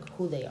give a fuck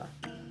who they are.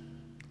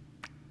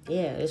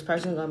 Yeah, this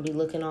person's gonna be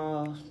looking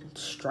all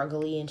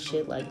struggly and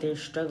shit, like they're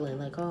struggling.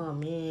 Like, oh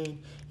man,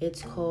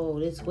 it's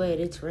cold, it's wet,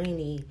 it's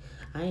rainy,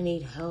 I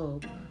need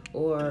help.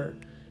 Or,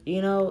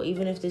 you know,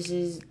 even if this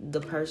is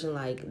the person,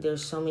 like,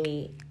 there's so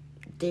many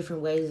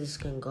different ways this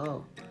can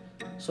go.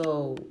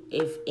 So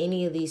if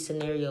any of these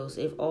scenarios,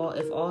 if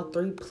all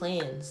three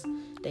plans,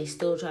 they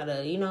still try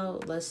to, you know,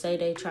 let's say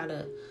they try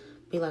to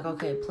be like,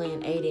 okay,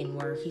 plan A didn't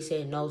work. He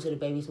said no to the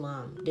baby's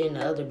mom. Then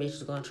the other bitch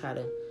is going to try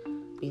to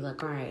be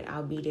like, all right,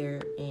 I'll be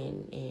there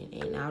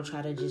and I'll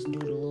try to just do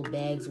the little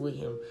bags with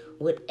him.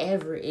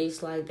 Whatever.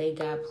 It's like they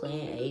got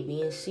plan A,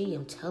 B, and C.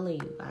 I'm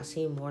telling you, I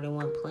seen more than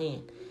one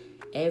plan.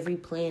 Every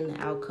plan,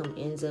 the outcome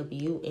ends up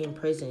you in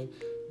prison.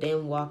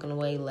 Them walking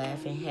away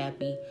laughing,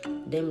 happy.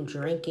 Them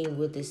drinking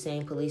with the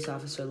same police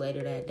officer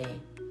later that day.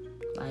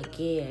 Like,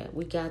 yeah,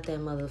 we got that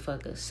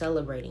motherfucker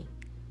celebrating.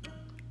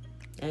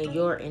 And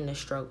you're in the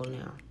struggle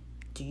now.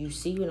 Do you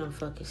see what I'm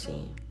fucking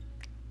saying?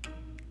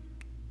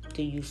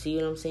 Do you see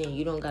what I'm saying?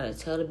 You don't gotta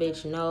tell the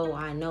bitch, no,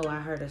 I know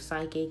I heard a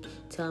psychic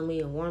tell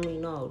me and warn me.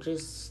 No,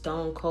 just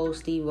Stone Cold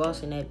Steve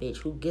Austin that bitch.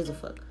 Who gives a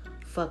fuck?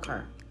 Fuck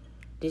her.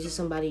 This is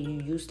somebody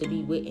you used to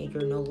be with and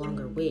you're no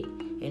longer with.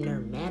 And they're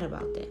mad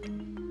about that.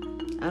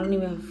 I don't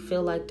even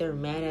feel like they're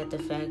mad at the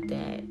fact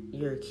that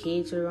your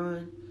kids are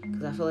gone.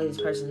 Because I feel like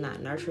this person's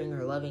not nurturing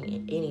or loving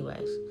it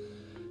anyways.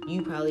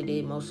 You probably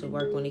did most of the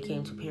work when it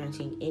came to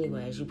parenting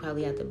anyways. You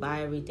probably had to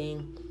buy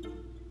everything,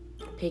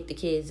 pick the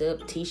kids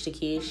up, teach the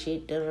kids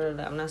shit. Da, da,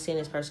 da. I'm not saying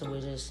this person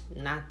was just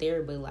not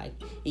there, but like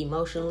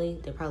emotionally,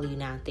 they're probably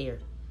not there.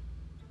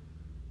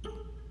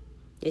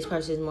 This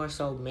person is more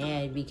so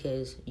mad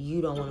because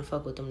you don't want to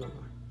fuck with them no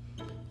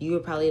more. You were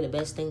probably the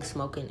best thing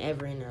smoking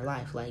ever in their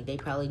life. Like, they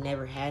probably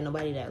never had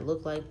nobody that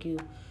looked like you,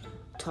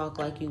 talk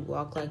like you,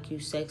 walk like you,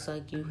 sex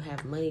like you,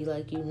 have money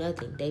like you,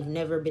 nothing. They've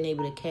never been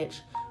able to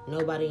catch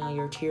nobody on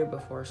your tier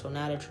before. So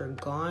now that you're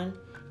gone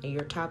and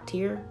you're top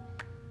tier,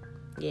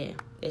 yeah,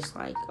 it's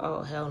like,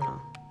 oh, hell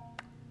no.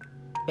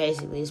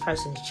 Basically, this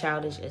person is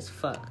childish as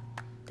fuck.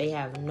 They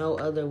have no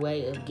other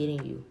way of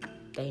getting you.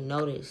 They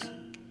know this.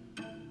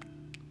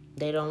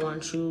 They don't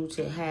want you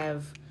to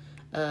have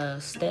a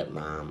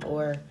stepmom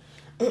or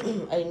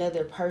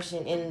another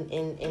person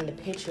in the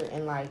picture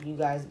and like you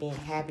guys being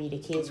happy, the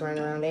kids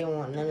running around. They don't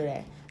want none of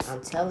that.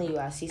 I'm telling you,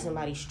 I see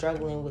somebody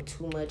struggling with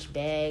too much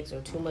bags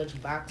or too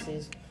much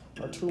boxes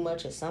or too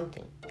much of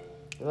something.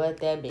 Let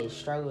that bitch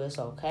struggle. It's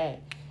okay.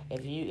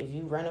 If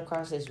you run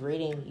across this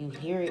reading, you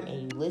hear it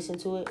and you listen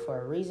to it for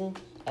a reason,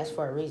 that's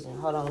for a reason.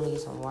 Hold on, let me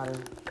get some water.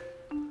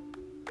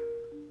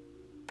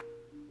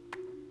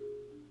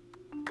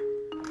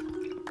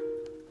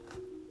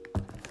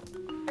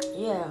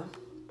 Yeah,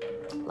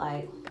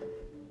 like,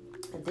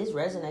 this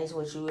resonates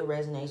with you, it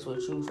resonates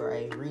with you for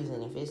a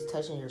reason. If it's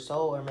touching your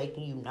soul or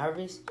making you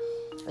nervous,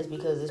 it's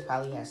because this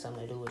probably has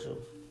something to do with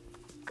you.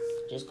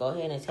 Just go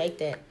ahead and take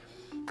that.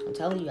 I'm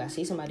telling you, I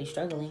see somebody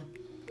struggling.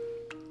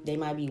 They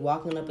might be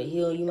walking up a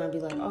hill. You might be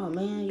like, oh,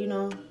 man, you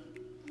know,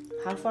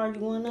 how far are you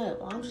going up?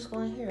 Oh, I'm just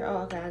going here.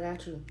 Oh, okay, I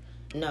got you.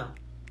 No.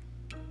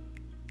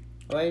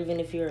 Or even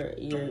if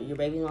your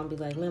baby mom be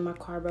like, man, my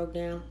car broke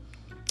down.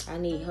 I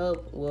need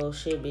help. Well,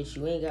 shit, bitch,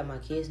 you ain't got my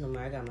kids no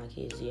more. I got my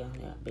kids. Yeah,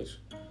 bitch.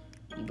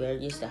 You better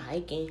get to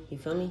hiking. You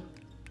feel me?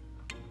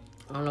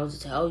 I don't know what to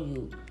tell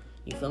you.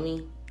 You feel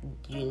me?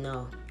 You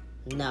know.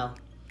 No.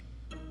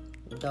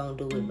 Don't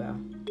do it, bro.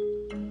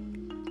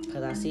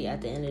 Because I see at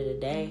the end of the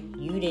day,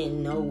 you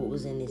didn't know what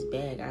was in this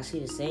bag. I see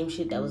the same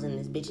shit that was in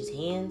this bitch's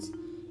hands.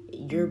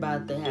 You're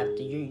about to have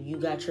to, you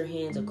got your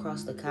hands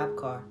across the cop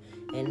car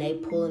and they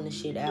pulling the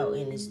shit out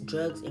and it's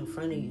drugs in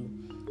front of you.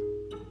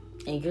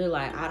 And you're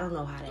like, I don't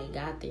know how they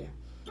got there.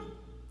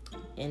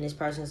 And this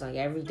person's like,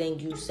 everything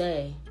you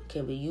say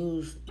can be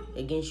used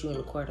against you in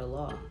the court of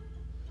law.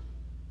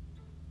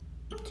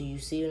 Do you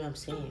see what I'm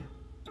saying?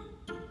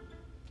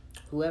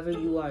 Whoever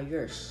you are,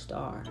 you're a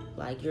star.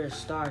 Like, you're a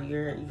star.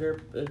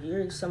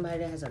 You're somebody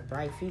that has a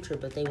bright future,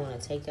 but they want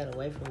to take that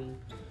away from you.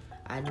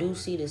 I do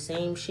see the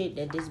same shit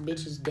that this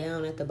bitch is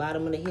down at the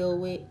bottom of the hill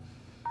with.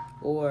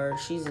 Or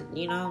she's,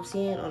 you know what I'm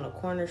saying, on a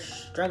corner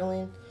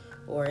struggling.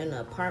 Or in an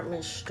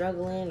apartment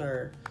struggling.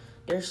 Or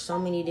there's so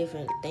many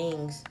different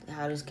things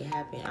how this could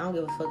happen. I don't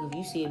give a fuck if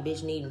you see a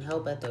bitch needing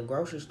help at the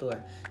grocery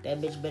store.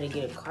 That bitch better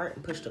get a cart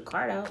and push the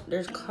cart out.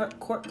 There's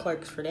court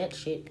clerks for that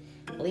shit.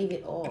 Leave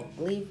it all.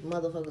 Leave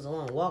motherfuckers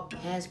alone. Walk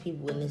past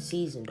people in this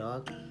season,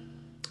 dog.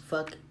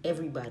 Fuck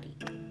everybody.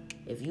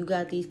 If you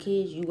got these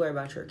kids, you worry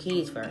about your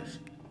kids first.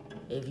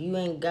 If you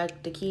ain't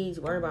got the kids,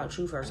 worry about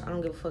you first. I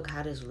don't give a fuck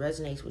how this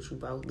resonates with you,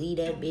 bro. Leave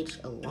that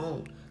bitch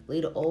alone.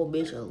 Leave the old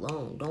bitch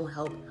alone. Don't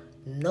help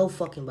no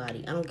fucking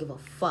body. I don't give a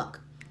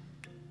fuck.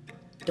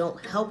 Don't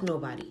help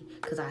nobody.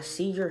 Because I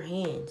see your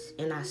hands.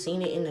 And I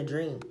seen it in the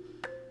dream.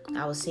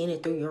 I was seeing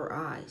it through your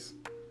eyes.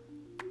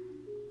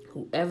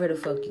 Whoever the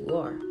fuck you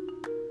are.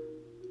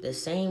 The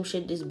same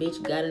shit this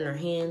bitch got in her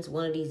hands,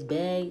 one of these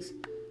bags,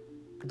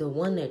 the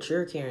one that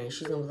you're carrying,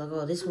 she's gonna be like,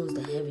 oh, this one's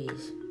the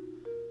heaviest.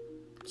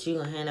 She's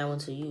gonna hand that one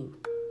to you.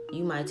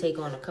 You might take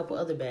on a couple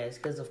other bags,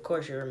 because of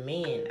course you're a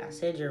man. I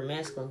said you're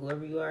masculine.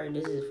 Whoever you are,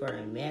 this is for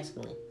a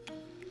masculine.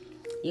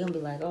 You're gonna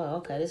be like, oh,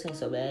 okay, this ain't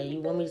so bad.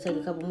 You want me to take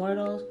a couple more of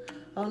those?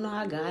 Oh, no,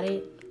 I got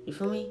it. You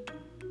feel me?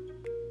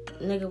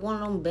 Nigga,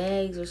 one of them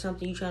bags or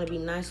something you trying to be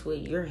nice with,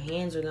 your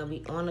hands are gonna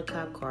be on the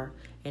cop car.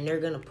 And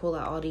they're going to pull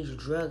out all these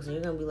drugs. And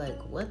you're going to be like,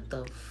 what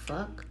the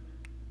fuck?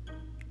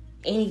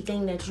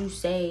 Anything that you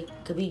say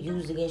could be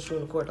used against you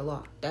in the court of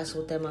law. That's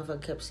what that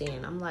motherfucker kept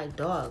saying. I'm like,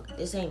 dog,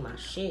 this ain't my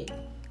shit.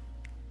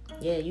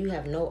 Yeah, you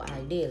have no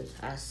idea.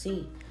 I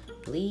see.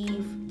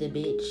 Leave the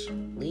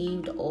bitch.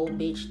 Leave the old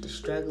bitch, the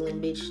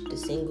struggling bitch, the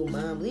single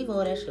mom. Leave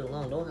all that shit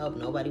alone. Don't help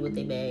nobody with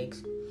their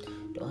bags.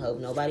 Don't help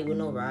nobody with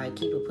no ride.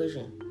 Keep it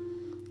pushing.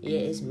 Yeah,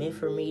 it's meant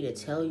for me to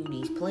tell you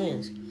these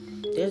plans.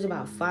 There's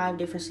about 5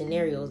 different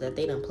scenarios that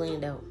they done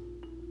planned out.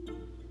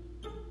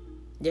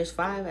 There's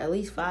at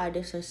least 5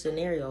 different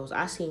scenarios.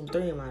 I seen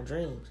 3 in my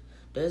dreams.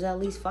 There's at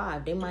least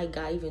 5. They might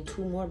got even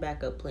 2 more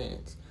backup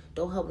plans.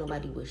 Don't help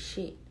nobody with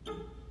shit.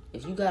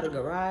 If you got a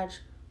garage,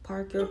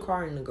 park your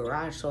car in the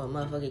garage so a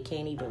motherfucker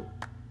can't even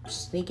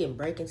sneak and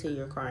break into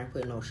your car and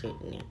put no shit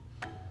in there.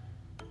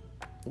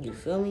 You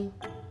feel me?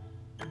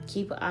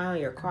 Keep an eye on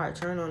your car.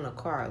 Turn on the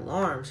car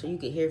alarm so you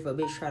can hear if a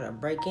bitch try to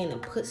break in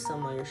and put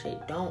some on your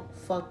shit. Don't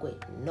fuck with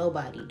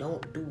nobody.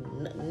 Don't do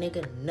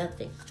nigga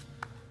nothing.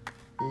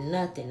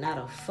 Nothing. Not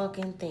a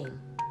fucking thing.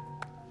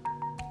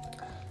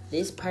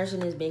 This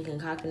person has been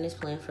concocting this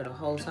plan for the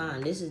whole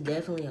time. This is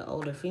definitely an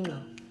older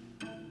female.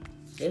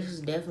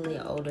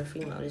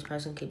 This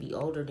person could be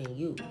older than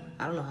you.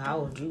 I don't know how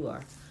old you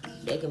are.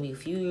 They can be a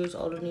few years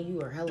older than you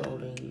or hella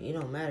older than you. It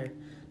don't matter.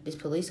 This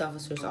police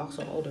officer is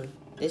also older.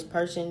 This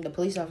person, the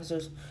police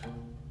officer's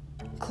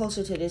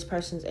closer to this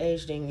person's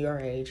age than your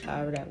age,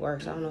 however that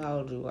works. I don't know how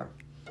old you are.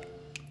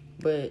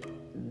 But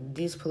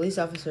this police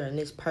officer and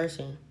this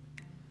person,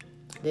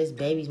 this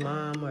baby's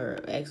mom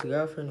or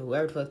ex-girlfriend,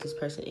 whoever the fuck this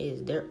person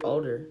is, they're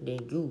older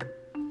than you.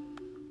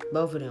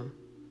 Both of them.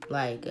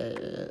 Like,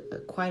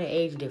 quite an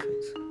age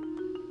difference.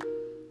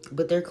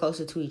 But they're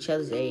closer to each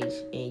other's age,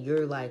 and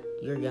you're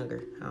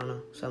younger. I don't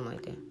know, something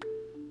like that.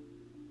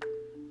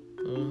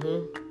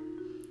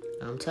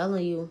 I'm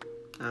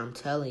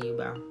telling you,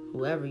 bro.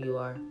 Whoever you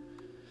are.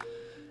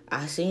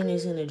 I seen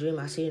this in the dream.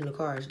 I seen it in the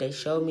cards. They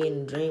showed me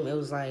in the dream. It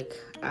was like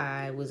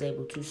I was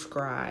able to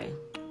scry.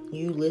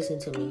 You listen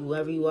to me.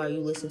 Whoever you are, you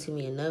listen to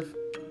me enough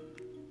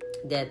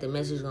that the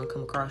message is going to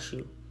come across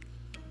you.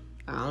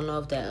 I don't know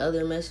if that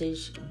other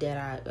message,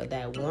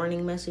 that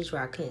warning message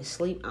where I couldn't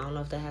sleep, I don't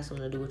know if that has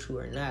something to do with you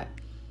or not.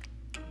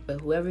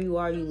 But whoever you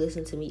are, you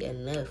listen to me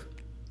enough.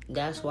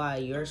 That's why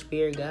your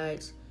spirit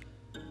guides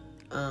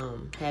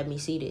had me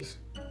see this.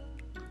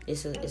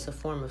 It's a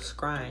form of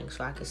scrying,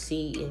 so I could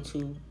see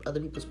into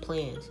other people's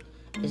plans.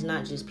 It's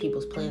not just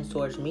people's plans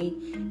towards me.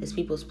 It's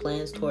people's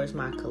plans towards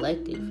my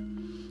collective.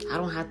 I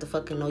don't have to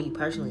fucking know you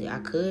personally. I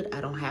could.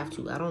 I don't have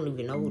to. I don't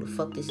even know who the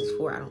fuck this is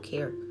for. I don't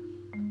care.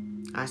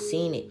 I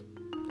seen it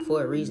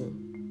for a reason.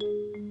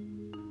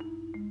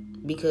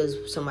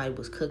 Because somebody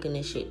was cooking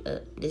this shit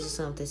up. This is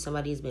something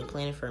somebody's been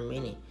planning for a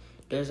minute.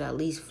 There's at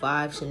least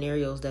 5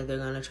 scenarios that they're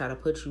going to try to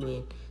put you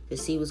in to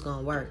see what's going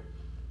to work.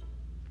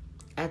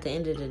 At the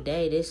end of the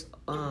day, this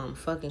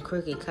fucking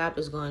crooked cop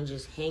is going to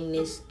just hang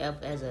this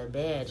up as a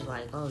badge.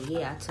 Like, oh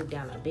yeah, I took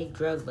down a big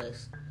drug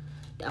bust.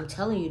 I'm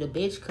telling you, the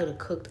bitch could have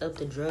cooked up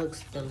the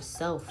drugs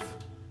themselves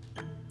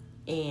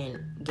and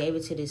gave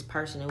it to this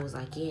person. It was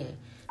like, yeah,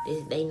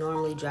 they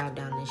normally drive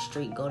down this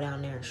street, go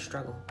down there and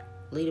struggle.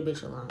 Leave the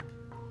bitch alone.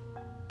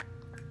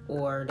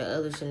 Or the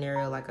other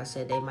scenario, like I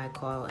said, they might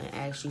call and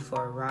ask you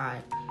for a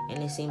ride,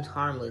 and it seems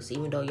harmless.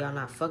 Even though y'all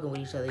not fucking with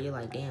each other, you're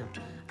like, damn,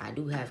 I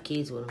do have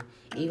kids with them.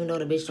 Even though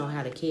the bitch don't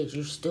have the kids,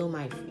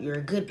 you're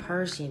a good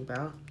person,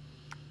 bro.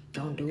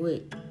 Don't do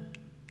it.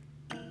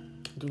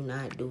 Do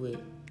not do it.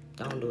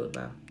 Don't do it,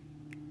 bro.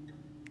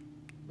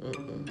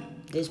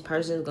 This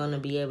person's gonna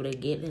be able to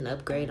get an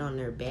upgrade on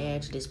their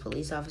badge. This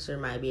police officer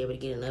might be able to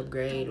get an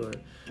upgrade or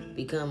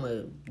become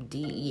a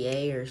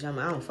DEA or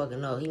something. I don't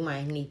fucking know. He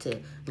might need to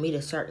meet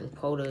a certain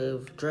quota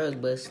of drug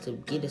busts to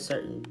get a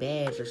certain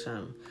badge or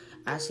something.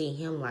 I see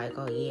him like,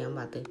 oh yeah, I'm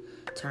about to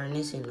turn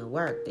this into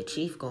work. The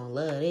chief gonna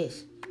love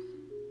this.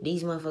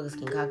 These motherfuckers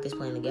can cock this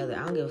plan together.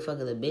 I don't give a fuck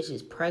if the bitch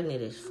is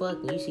pregnant as fuck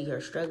and you see her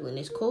struggling.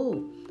 It's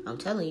cool. I'm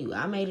telling you,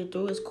 I made it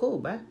through. It's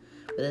cool, bruh.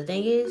 But the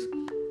thing is,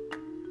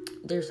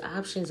 there's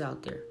options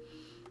out there.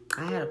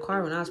 I had a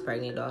car when I was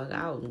pregnant, dog.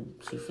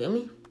 You feel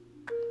me?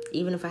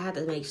 Even if I had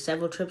to make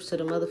several trips to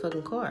the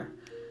motherfucking car.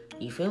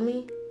 You feel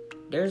me?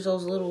 There's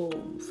those little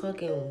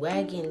fucking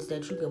wagons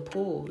that you can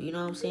pull. You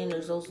know what I'm saying?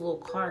 There's those little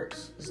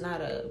carts. It's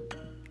not a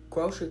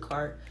grocery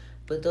cart,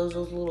 but those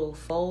little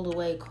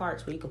fold-away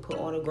carts where you can put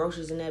all the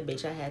groceries in that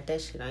bitch. I had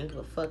that shit. I ain't give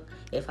a fuck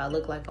if I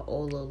look like an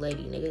old little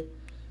lady, nigga.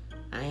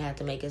 I ain't have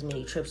to make as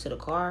many trips to the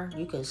car.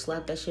 You can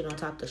slap that shit on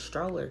top of the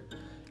stroller.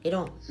 It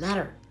don't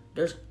matter.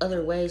 There's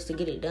other ways to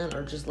get it done,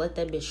 or just let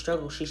that bitch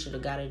struggle. She should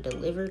have got it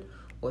delivered,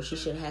 or she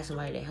should have had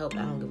somebody to help.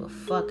 I don't give a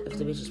fuck if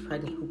the bitch is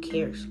pregnant. Who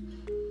cares?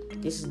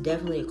 This is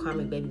definitely a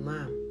karmic baby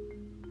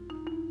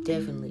mom.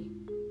 Definitely.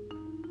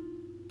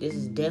 This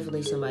is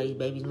definitely somebody's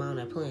baby's mom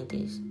that planned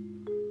this.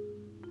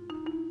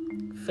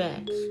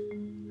 Facts.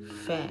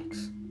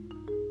 Facts.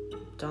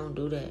 Don't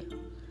do that.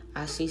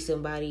 I see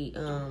somebody,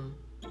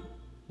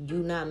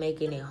 you not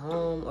making it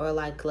home, or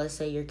like, let's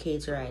say your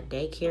kids are at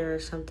daycare or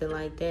something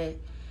like that.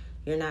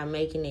 You're not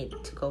making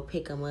it to go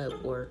pick them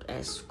up or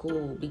at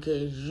school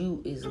because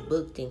you is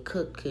booked and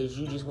cooked because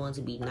you just want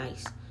to be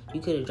nice.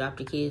 You could have dropped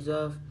the kids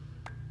off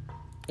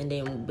and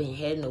then been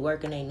heading to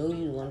work and they knew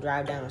you was going to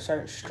drive down a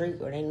certain street,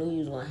 or they knew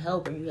you was going to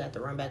help, or you had to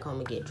run back home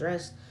and get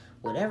dressed.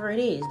 Whatever it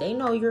is, they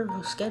know your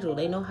schedule.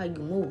 They know how you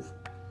move,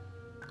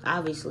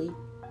 obviously.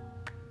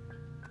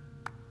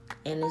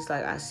 And it's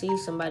like, I see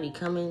somebody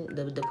coming,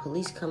 the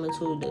police coming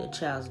to the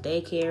child's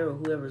daycare or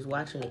whoever's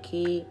watching the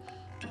kid,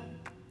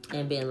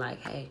 and being like,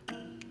 hey,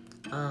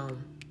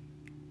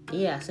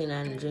 yeah, I seen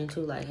that in the dream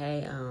too. Like,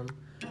 hey,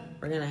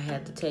 we're gonna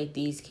have to take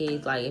these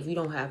kids. Like, if you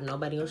don't have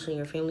nobody else in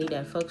your family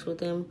that fucks with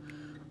them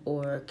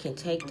or can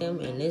take them,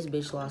 and this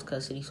bitch lost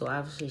custody, so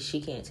obviously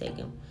she can't take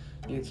them.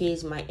 Your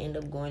kids might end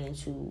up going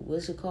into,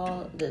 what's it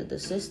called? The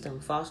system,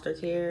 foster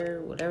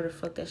care, whatever the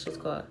fuck that shit's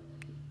called.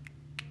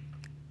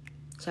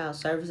 Child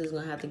services is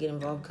gonna have to get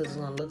involved because it's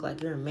gonna look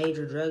like you're a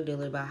major drug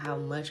dealer by how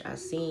much I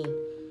seen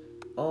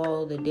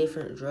all the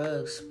different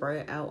drugs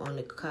spread out on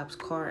the cop's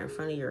car in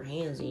front of your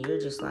hands, and you're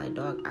just like,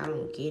 dog, I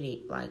don't get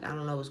it. Like, I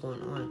don't know what's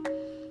going on.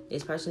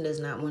 This person does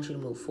not want you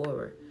to move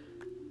forward.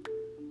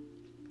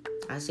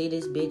 I see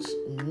this bitch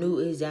knew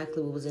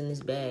exactly what was in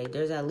this bag.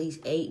 There's at least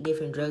 8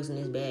 different drugs in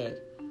this bag,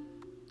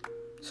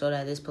 so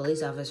that this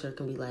police officer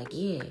can be like,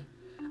 yeah,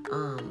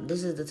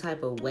 this is the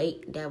type of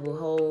weight that will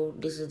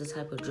hold. This is the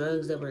type of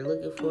drugs that we're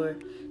looking for.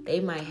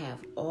 They might have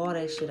all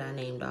that shit I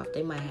named off.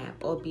 They might have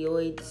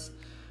opioids,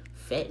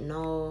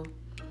 fentanyl,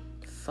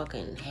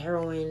 fucking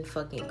heroin,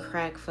 fucking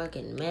crack,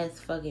 fucking meth,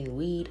 fucking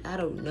weed. I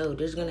don't know.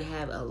 There's gonna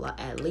have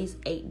at least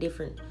 8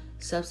 different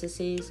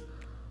substances,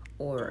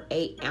 or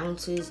 8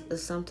 ounces of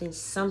something.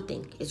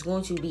 It's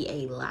going to be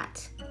a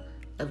lot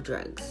of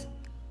drugs.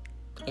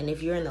 And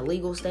if you're in a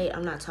legal state,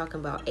 I'm not talking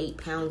about 8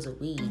 pounds of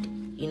weed.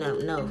 You know,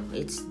 no,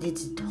 it's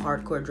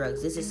hardcore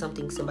drugs. This is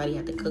something somebody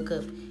had to cook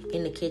up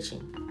in the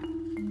kitchen.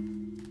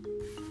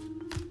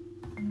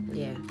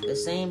 Yeah, the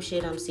same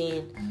shit I'm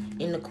seeing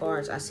in the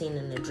cards I seen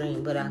in the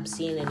dream, but I'm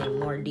seeing it in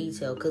more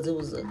detail because it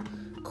was a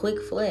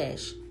quick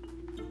flash.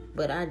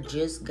 But I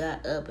just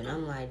got up and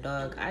I'm like,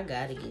 dog, I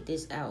gotta get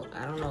this out.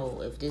 I don't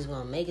know if this is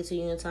gonna make it to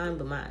you in time,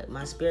 but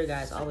my spirit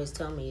guides always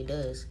tell me it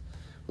does.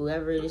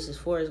 Whoever this is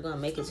for is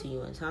gonna make it to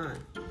you in time.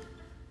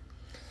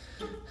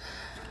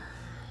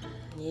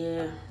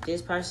 Yeah,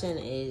 this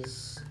person's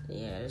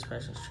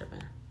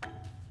tripping.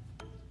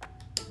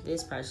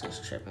 This person's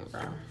tripping,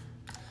 bro.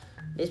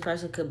 This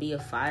person could be a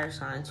fire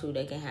sign too.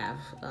 They can have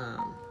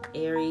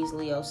Aries,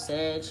 Leo,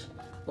 Sag,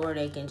 or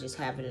they can just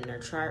have it in their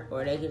chart,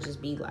 or they can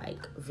just be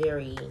like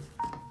very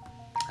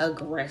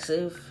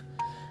aggressive.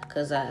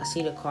 Because I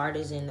see the card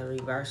is in the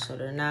reverse, so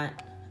they're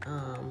not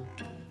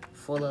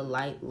full of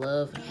light,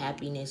 love,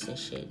 happiness, and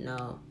shit.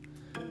 No,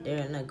 they're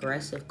an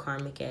aggressive,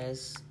 karmic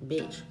ass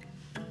bitch.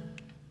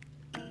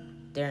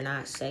 They're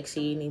not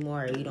sexy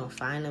anymore, or you don't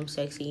find them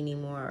sexy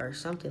anymore, or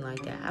something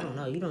like that. I don't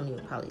know. You don't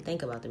even probably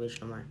think about the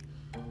bitch no more.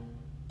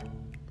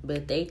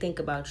 But they think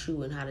about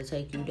you and how to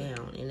take you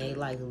down. And they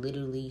like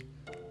literally,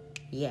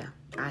 yeah,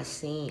 I'm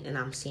seeing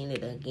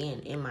it again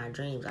in my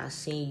dreams. I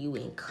seen you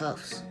in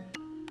cuffs.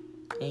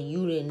 And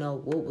you didn't know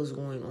what was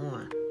going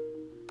on.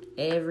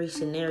 Every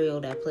scenario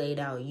that played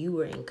out, you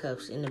were in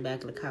cuffs in the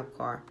back of the cop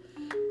car.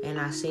 And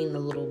I seen the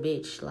little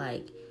bitch,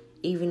 like,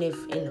 even if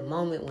in the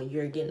moment when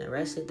you're getting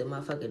arrested, the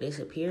motherfucker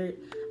disappeared,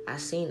 I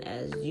seen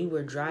as you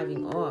were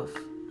driving off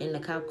in the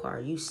cop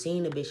car, you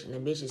seen the bitch, and the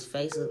bitch's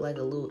face looked like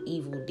a little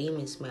evil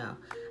demon smile,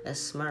 a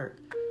smirk.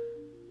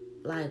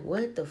 Like,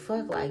 what the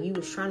fuck? Like, you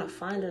was trying to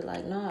find her,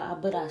 like, no,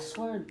 but I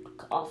swear,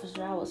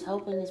 officer, I was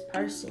helping this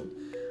person.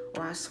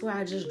 Or I swear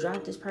I just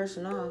dropped this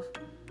person off.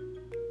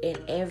 In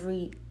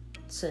every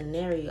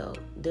scenario,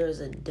 there's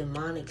a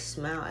demonic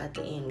smile at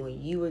the end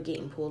when you were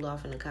getting pulled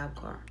off in a cop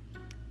car.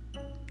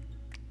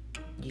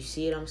 You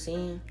see what I'm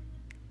saying?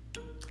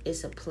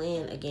 It's a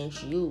plan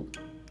against you.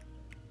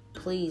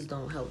 Please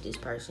don't help this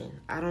person.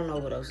 I don't know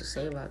what else to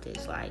say about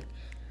this. Like,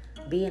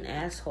 be an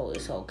asshole.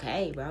 It's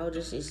okay, bro.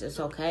 It's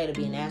okay to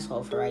be an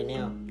asshole for right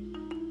now.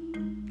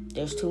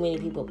 There's too many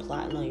people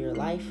plotting on your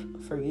life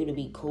for you to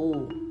be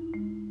cool.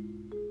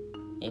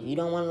 If you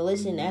don't want to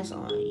listen, that's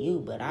on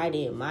you. But I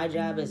did my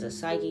job as a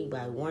psychic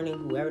by warning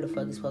whoever the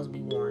fuck is supposed to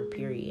be warned,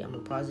 period. I'm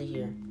going to pause it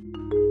here.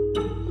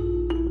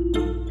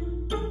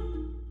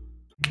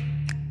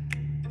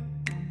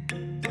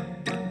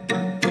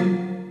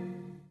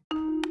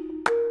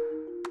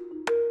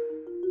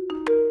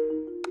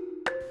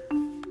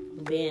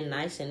 Being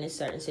nice in this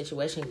certain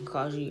situation can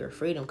cause you your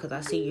freedom. Because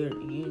I see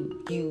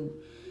you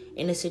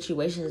in the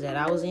situations that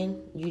I was in,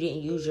 you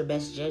didn't use your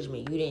best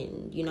judgment. You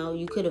didn't,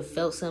 you could have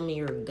felt something in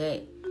your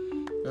gut.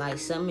 Like,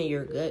 something in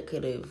your gut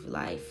could have,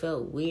 like,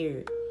 felt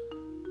weird.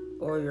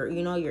 Or, your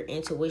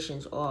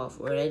intuition's off.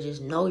 Or they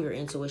just know your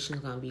intuition's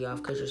going to be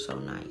off because you're so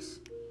nice.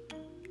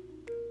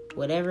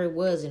 Whatever it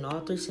was, in all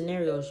three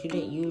scenarios, you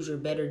didn't use your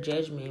better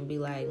judgment and be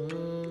like,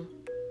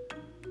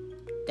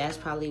 that's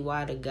probably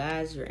why the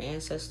guys, your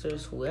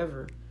ancestors,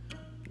 whoever,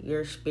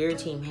 your spirit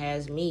team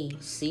has me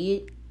see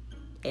it.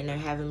 And they're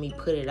having me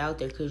put it out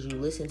there because you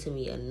listen to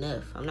me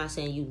enough. I'm not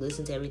saying you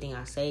listen to everything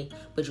I say,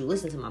 but you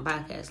listen to my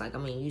podcast. Like,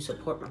 you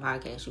support my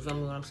podcast. You feel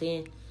me what I'm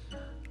saying?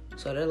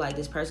 So they're like,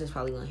 this person's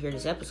probably going to hear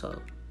this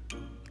episode.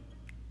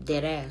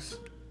 Dead ass.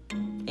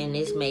 And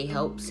this may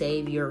help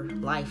save your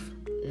life.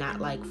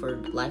 Not like for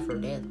life or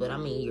death, but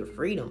your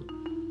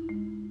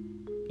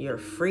freedom. Your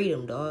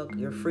freedom, dog.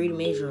 Your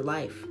freedom is your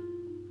life.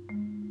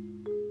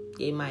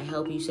 It might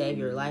help you save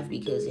your life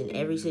because in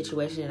every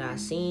situation that I've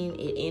seen,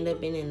 it ended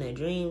up in the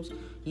dreams,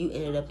 you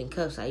ended up in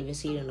cuffs. I even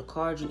see it in the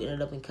cards, you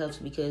ended up in cuffs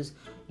because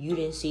you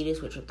didn't see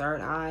this with your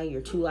third eye, your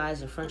two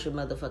eyes in front of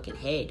your motherfucking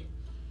head.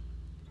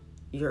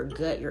 Your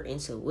gut, your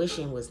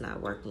intuition was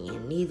not working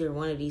in neither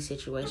one of these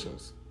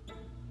situations.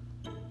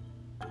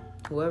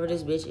 Whoever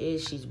this bitch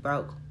is, she's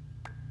broke.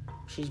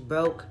 She's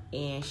broke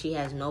and she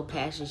has no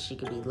passion. She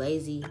could be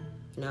lazy, you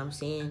know what I'm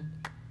saying?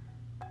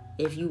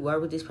 If you were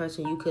with this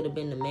person, you could have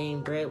been the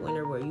main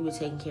breadwinner where you were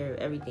taking care of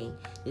everything.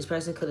 This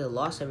person could have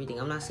lost everything.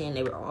 I'm not saying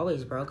they were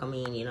always broke. You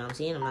know what I'm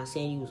saying? I'm not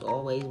saying you was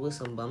always with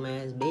some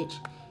bum-ass bitch.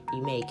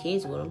 You made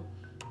kids with them.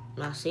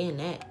 I'm not saying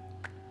that.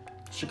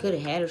 She could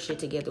have had her shit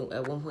together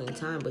at one point in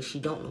time, but she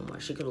don't no more.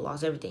 She could have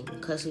lost everything.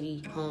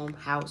 Custody, home,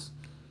 house,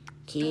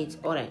 kids,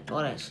 all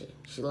that shit.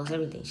 She lost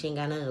everything. She ain't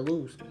got nothing to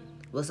lose.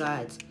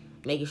 Besides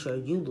making sure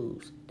you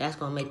lose. That's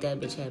going to make that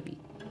bitch happy.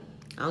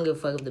 I don't give a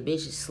fuck if the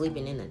bitch is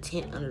sleeping in a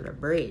tent under the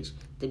bridge.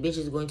 The bitch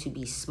is going to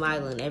be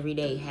smiling every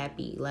day,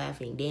 happy,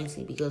 laughing,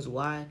 dancing. Because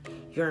why?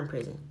 You're in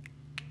prison.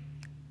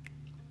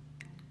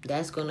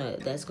 That's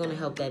gonna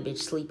help that bitch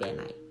sleep at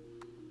night.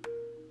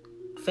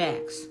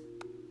 Facts.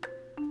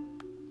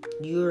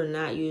 You're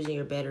not using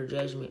your better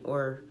judgment,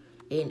 or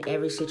in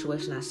every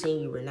situation I've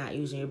seen, you were not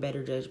using your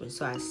better judgment.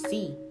 So I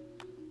see,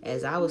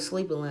 as I was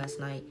sleeping last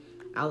night,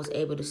 I was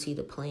able to see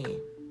the plan.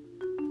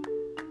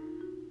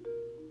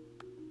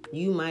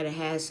 You might have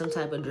had some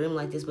type of dream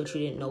like this, but you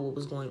didn't know what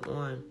was going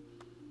on.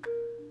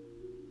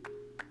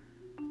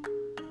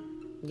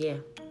 Yeah.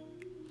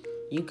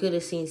 You could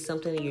have seen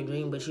something in your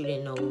dream, but you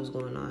didn't know what was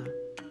going on.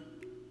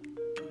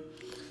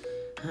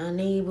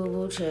 Honey,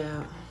 boo-boo,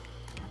 child.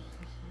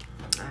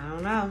 I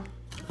don't know.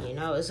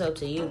 It's up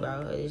to you,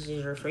 bro. This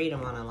is your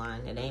freedom on the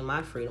line. It ain't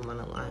my freedom on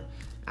the line.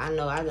 I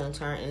know I done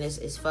turned, and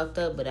it's fucked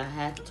up, but I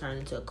had to turn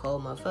into a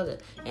cold motherfucker.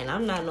 And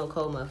I'm not no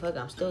cold motherfucker.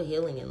 I'm still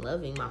healing and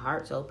loving. My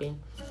heart's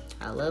open.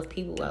 I love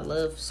people. I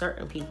love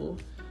certain people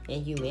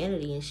and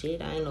humanity and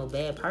shit. I ain't no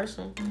bad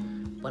person.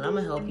 But I'm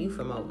going to help you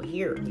from over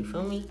here. You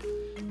feel me?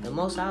 The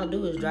most I'll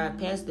do is drive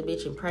past the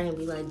bitch and pray and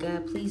be like,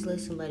 God, please let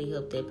somebody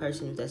help that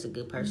person. If that's a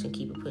good person,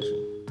 keep it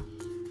pushing.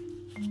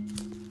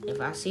 If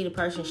I see the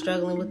person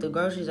struggling with the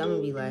groceries, I'm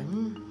gonna be like,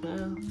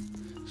 well,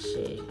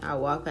 shit.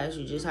 I'll walk past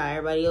you just how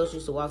everybody else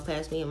used to walk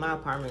past me in my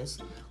apartments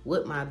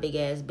with my big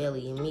ass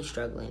belly and me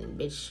struggling.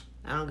 Bitch,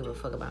 I don't give a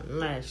fuck about none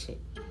of that shit.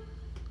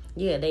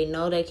 Yeah, they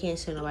know they can't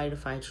send nobody to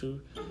fight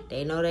you.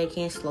 They know they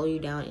can't slow you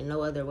down in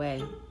no other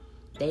way.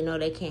 They know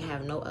they can't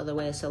have no other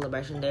way of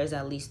celebration. There's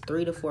at least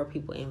 3 to 4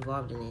 people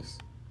involved in this.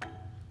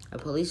 A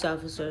police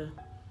officer,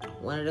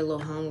 one of the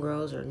little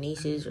homegirls or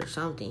nieces or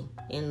something,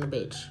 and the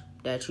bitch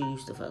that you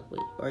used to fuck with,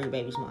 or your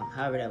baby's mom,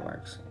 however that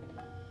works.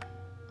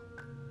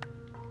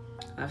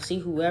 I see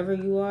whoever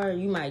you are,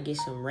 you might get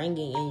some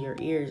ringing in your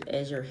ears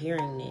as you're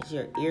hearing this.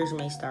 Your ears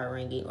may start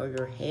ringing, or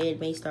your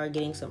head may start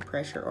getting some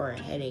pressure or a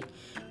headache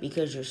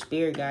because your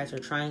spirit guides are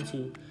trying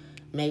to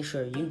make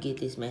sure you get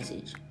this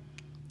message.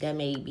 That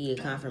may be a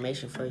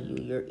confirmation for you.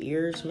 Your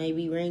ears may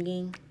be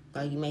ringing,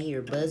 like you may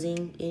hear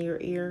buzzing in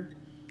your ear.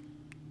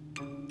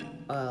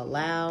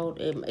 Loud,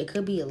 it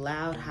could be a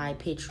loud,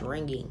 high-pitched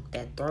ringing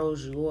that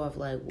throws you off,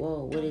 like,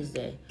 whoa, what is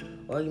that?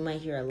 Or you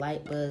might hear a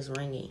light buzz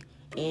ringing,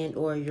 and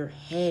or your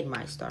head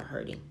might start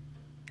hurting.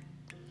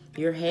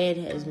 Your head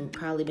has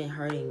probably been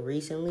hurting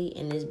recently,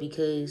 and it's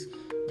because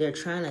they're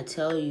trying to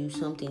tell you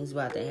something's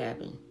about to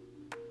happen.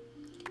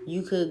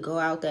 You could go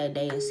out that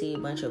day and see a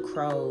bunch of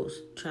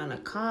crows trying to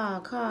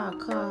caw,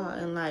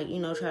 and like,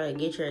 try to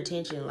get your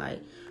attention.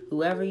 Like,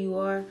 whoever you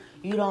are,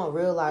 you don't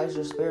realize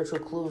your spiritual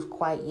clues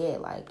quite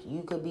yet. Like,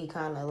 you could be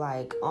kind of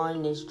like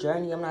on this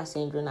journey. I'm not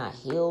saying you're not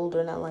healed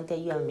or nothing like that.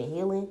 You haven't been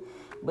healing.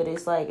 But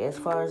it's like, as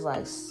far as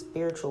like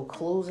spiritual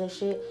clues and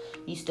shit,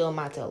 you still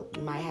might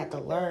have to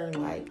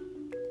learn, like,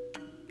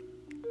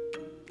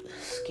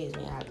 excuse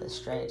me, I have to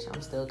stretch.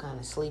 I'm still kind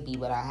of sleepy,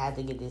 but I had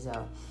to get this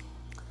out.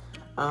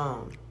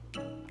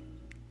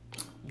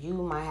 You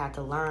might have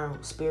to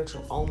learn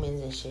spiritual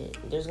omens and shit.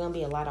 There's gonna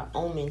be a lot of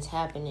omens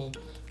happening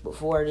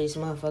before this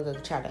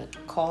motherfucker try to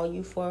call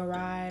you for a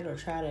ride or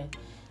try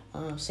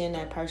to send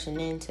that person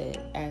in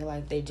to act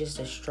like they just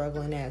a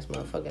struggling ass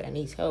motherfucker that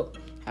needs help.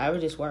 However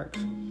this works.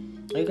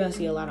 You're gonna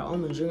see a lot of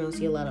omens. You're gonna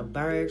see a lot of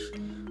birds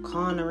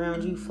cawing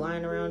around you,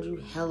 flying around you,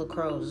 hella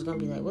crows. It's gonna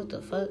be like, what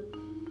the fuck?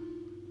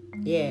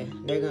 Yeah,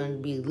 they're gonna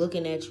be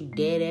looking at you,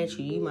 dead at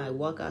you. You might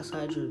walk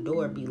outside your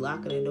door, be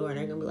locking the door, and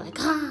they're gonna be like,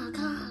 caw,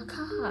 caw,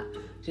 caw.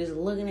 Just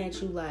looking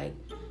at you like,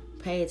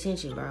 pay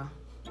attention, bro.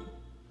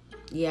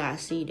 Yeah, I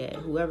see that.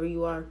 Whoever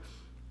you are,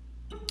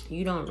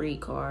 you don't read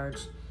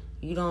cards.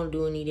 You don't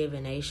do any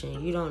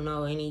divination. You don't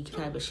know any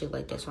type of shit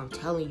like that. So I'm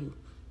telling you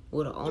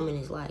what an omen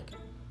is like.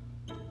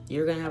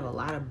 You're going to have a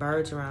lot of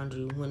birds around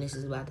you when this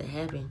is about to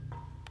happen.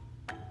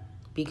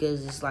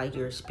 Because it's like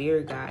your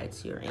spirit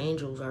guides, your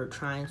angels are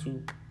trying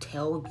to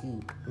tell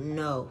you,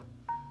 no,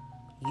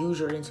 use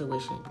your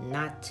intuition,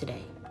 not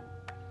today.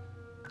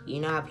 You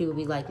know how people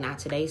be like, not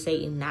today,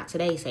 Satan, not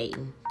today,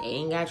 Satan. They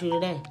ain't got you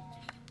today.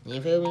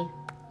 You feel me?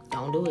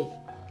 Don't do it.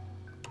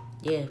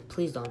 Yeah,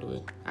 please don't do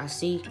it. I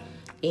see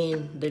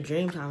in the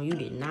dream time, you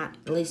did not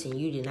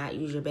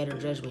use your better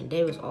judgment.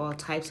 There was all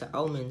types of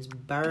omens,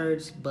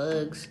 birds,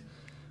 bugs,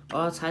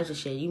 all types of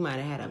shit. You might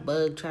have had a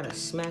bug try to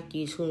smack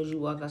you as soon as you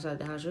walk outside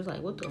the house. You're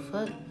like, what the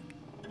fuck?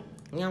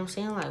 You know what I'm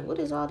saying? Like, what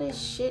is all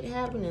this shit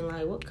happening?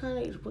 Like, what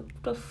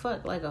the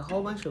fuck? Like, a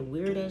whole bunch of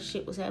weird ass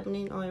shit was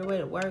happening on your way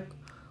to work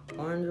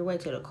or on your way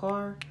to the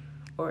car.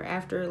 Or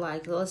after,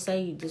 like, let's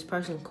say this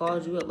person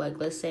called you up. Like,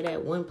 let's say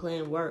that one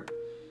plan worked.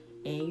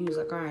 And you was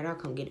like, all right, I'll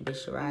come get a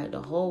bitch to ride.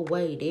 The whole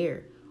way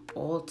there,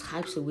 all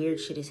types of weird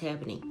shit is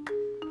happening.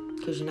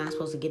 Because you're not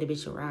supposed to get a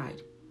bitch to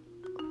ride.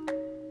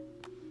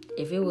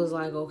 If it was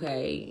like,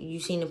 okay, you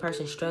seen the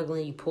person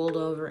struggling, you pulled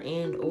over,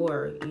 and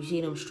or you see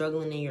them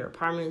struggling in your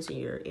apartments, in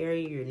your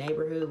area, your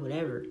neighborhood,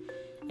 whatever,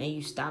 and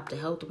you stop to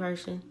help the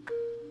person,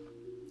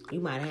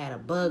 you might have had a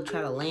bug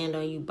try to land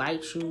on you,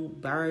 bite you,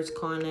 birds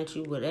calling at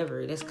you,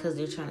 whatever. That's because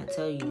they're trying to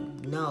tell you,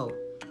 no,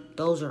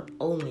 those are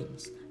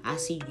omens. I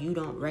see you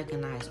don't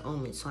recognize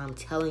omens, so I'm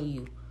telling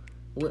you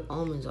what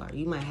omens are.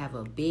 You might have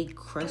a big,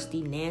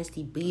 crusty,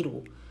 nasty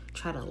beetle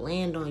try to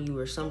land on you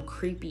or some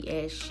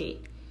creepy ass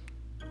shit.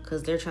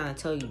 Because they're trying to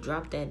tell you,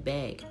 drop that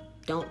bag.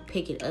 Don't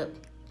pick it up.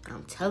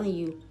 I'm telling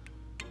you,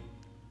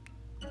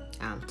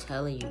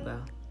 bro.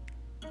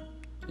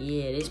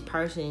 Yeah, this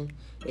person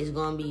is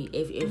going to be,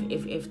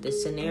 if the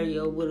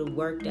scenario would have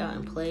worked out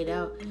and played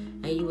out,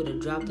 and you would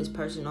have dropped this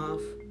person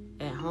off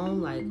at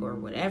home, like, or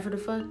whatever the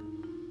fuck.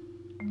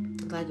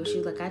 Like, if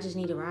she's like, I just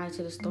need a ride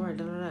to the store,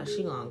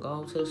 she going to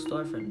go to the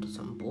store for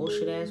some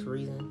bullshit ass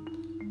reason.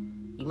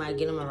 You might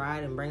get them a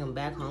ride and bring them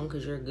back home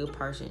because you're a good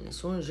person. As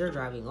soon as you're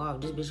driving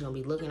off, this bitch going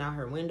to be looking out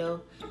her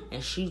window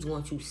and she's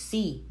going to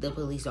see the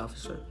police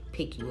officer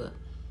pick you up.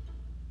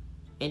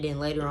 And then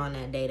later on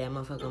that day, that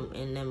motherfucker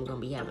and them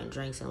going to be having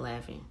drinks and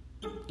laughing.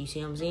 You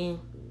see what I'm saying?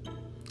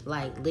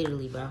 Like,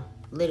 literally, bro.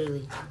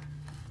 Literally.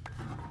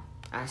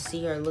 I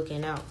see her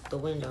looking out the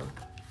window.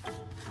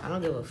 I don't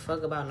give a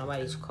fuck about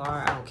nobody's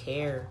car. I don't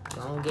care.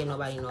 Don't get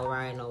nobody no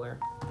ride nowhere.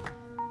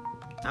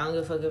 I don't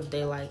give a fuck if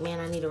they like, man,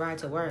 I need a ride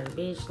to work.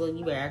 Bitch, look,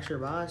 you better ask your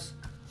boss.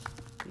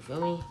 You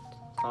feel me?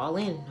 Call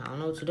in. I don't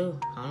know what to do.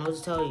 I don't know what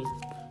to tell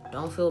you.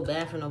 Don't feel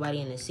bad for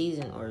nobody in the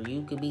season, or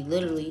you could be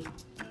literally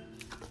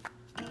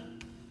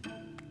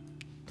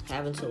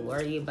having to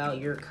worry about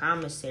your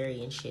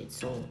commissary and shit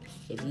soon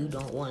if you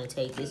don't want to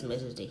take this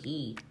message to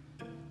heed.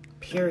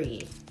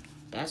 Period.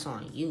 That's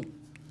on you.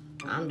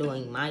 I'm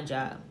doing my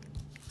job.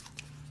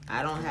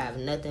 I don't have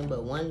nothing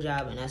but one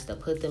job, and that's to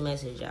put the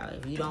message out.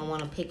 If you don't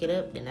want to pick it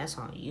up, then that's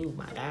on you,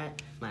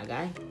 my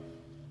guy.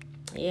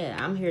 Yeah,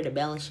 I'm here to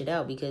balance shit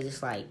out, because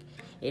it's like,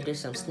 if there's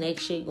some snake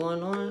shit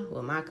going on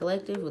with my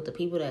collective, with the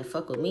people that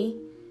fuck with me,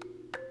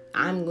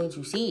 I'm going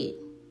to see it.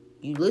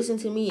 You listen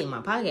to me in my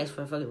podcast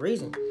for a fucking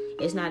reason.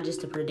 It's not just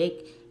to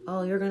predict,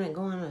 oh, you're going to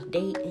go on a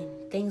date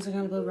and things are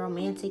going to go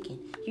romantic and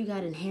you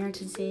got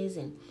inheritances.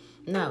 And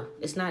no,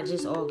 it's not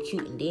just all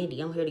cute and dandy.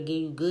 I'm here to give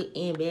you good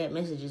and bad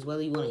messages,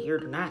 whether you want to hear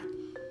it or not.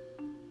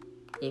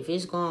 If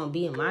it's going to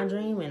be in my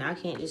dream and I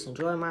can't just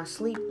enjoy my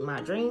sleep,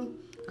 my dream,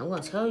 I'm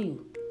going to tell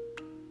you.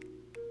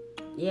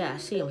 Yeah, I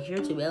see, I'm here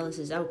to balance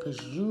this out,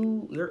 because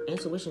your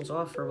intuition's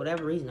off for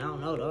whatever reason. I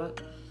don't know,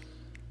 dog.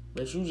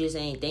 But you just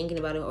ain't thinking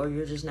about it, or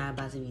you're just not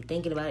about to be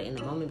thinking about it in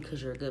the moment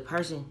because you're a good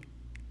person.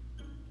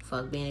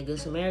 Fuck being a good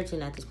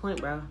Samaritan at this point,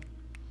 bro.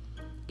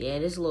 Yeah,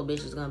 this little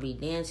bitch is gonna be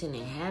dancing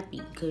and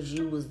happy because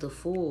you was the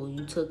fool.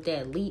 You took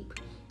that leap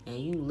and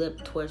you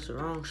leapt towards the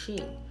wrong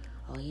shit.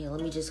 Oh yeah,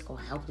 let me just go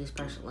help this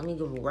person. Let me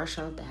go rush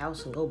out the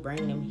house and go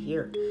bring them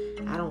here.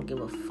 I don't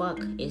give a fuck.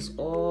 It's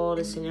all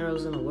the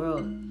scenarios in the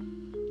world.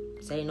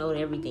 Say no to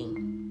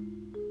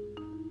everything.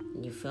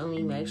 You feel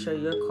me? Make sure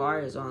your car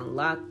is on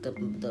lock.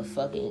 The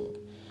fucking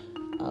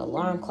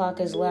alarm clock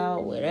is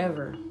loud.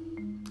 Whatever.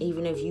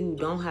 Even if you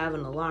don't have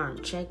an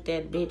alarm, check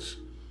that bitch.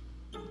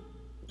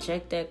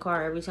 Check that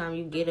car every time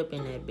you get up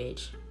in that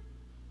bitch.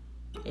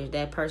 If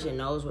that person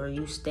knows where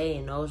you stay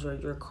and knows where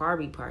your car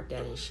be parked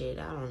at and shit,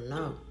 I don't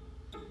know.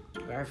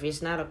 Or if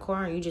it's not a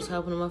car and you just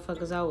helping the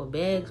motherfuckers out with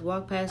bags,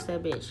 walk past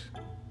that bitch.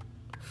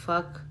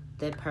 Fuck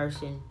that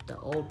person, the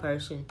old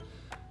person,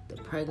 the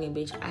pregnant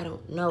bitch. I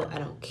don't know. I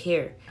don't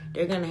care.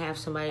 They're going to have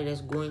somebody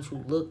that's going to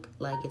look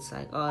like it's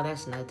like, oh,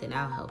 that's nothing.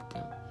 I'll help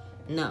them.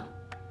 No.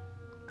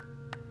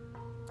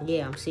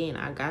 Yeah, I'm seeing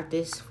I got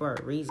this for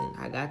a reason.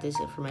 I got this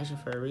information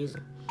for a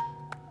reason.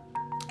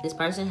 This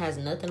person has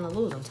nothing to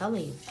lose. I'm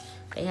telling you.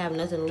 They have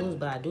nothing to lose.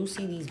 But I do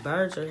see these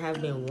birds or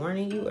have been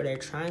warning you, or they're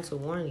trying to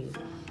warn you.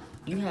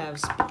 You have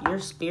your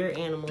spirit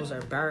animals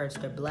are birds.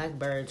 They're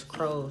blackbirds,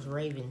 crows,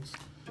 ravens.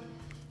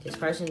 This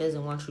person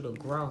doesn't want you to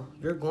grow.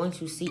 You're going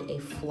to see a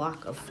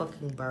flock of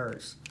fucking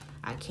birds.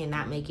 I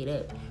cannot make it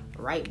up.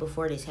 Right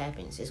before this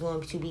happens, it's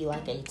going to be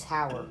like a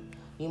tower.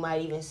 You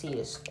might even see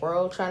a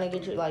squirrel trying to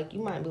get you. Like,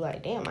 you might be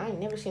like, damn, I ain't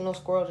never seen no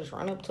squirrel just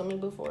run up to me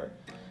before.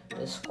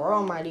 The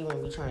squirrel might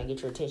even be trying to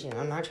get your attention.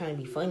 I'm not trying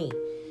to be funny.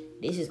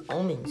 This is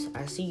omens.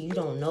 I see you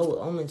don't know what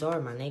omens are,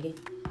 my nigga.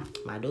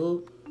 My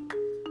dude.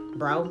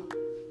 Bro.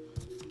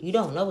 You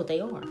don't know what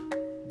they are.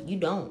 You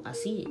don't. I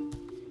see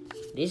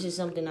it. This is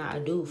something that I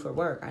do for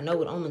work. I know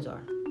what omens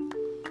are.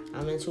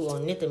 I'm into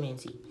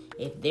ornithomancy.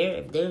 If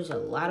there's a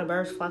lot of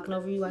birds flocking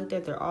over you like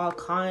that, they're all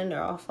cawing,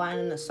 they're all flying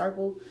in a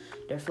circle,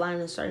 they're flying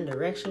in a certain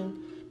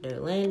direction, they're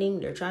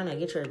landing, they're trying to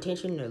get your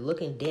attention, they're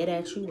looking dead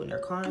at you when they're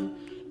cawing,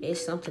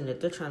 it's something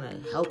that they're trying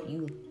to help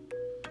you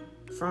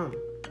from,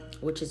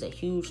 which is a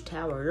huge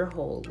tower. Your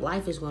whole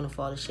life is going to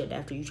fall to shit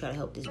after you try to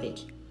help this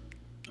bitch.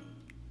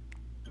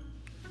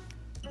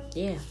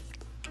 Yeah.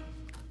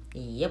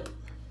 Yep.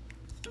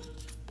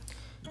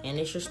 And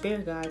it's your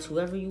spirit guides.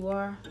 Whoever you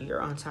are,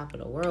 you're on top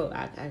of the world.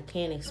 I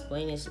can't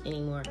explain this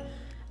anymore.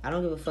 I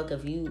don't give a fuck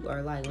if you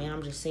are like, man,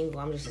 I'm just single.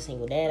 I'm just a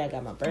single dad. I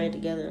got my bread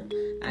together.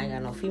 I ain't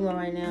got no female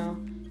right now.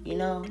 You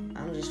know,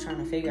 I'm just trying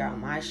to figure out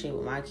my shit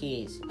with my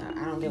kids.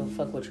 I don't give a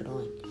fuck what you're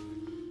doing.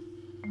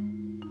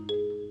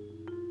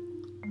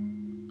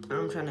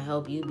 I'm trying to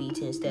help you be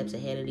 10 steps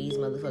ahead of these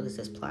motherfuckers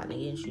that's plotting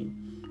against you.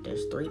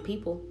 There's 3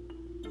 people.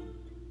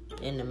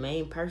 And the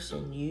main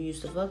person, you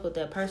used to fuck with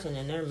that person,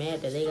 and they're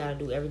mad that they gotta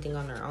do everything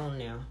on their own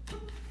now.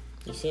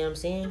 You see what I'm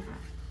saying?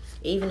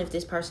 Even if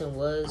this person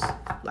was,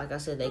 like I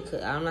said, they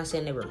could, I'm not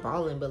saying they were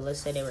balling, but let's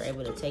say they were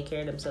able to take care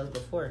of themselves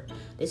before.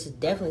 This is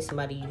definitely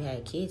somebody you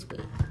had kids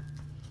with.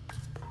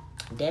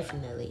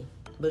 Definitely.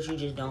 But you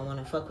just don't want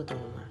to fuck with them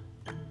no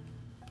more.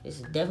 This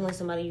is definitely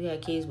somebody you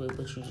had kids with,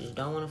 but you just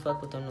don't want to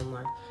fuck with them no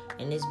more.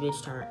 And this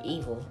bitch turned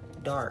evil,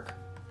 dark,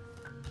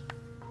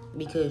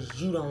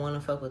 because you don't want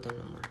to fuck with them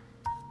no more.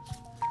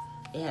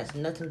 It has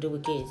nothing to do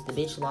with kids. The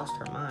bitch lost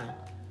her mind.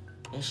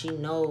 And she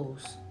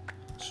knows.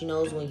 She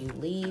knows when you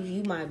leave,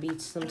 you might be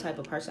some type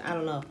of person. I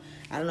don't know.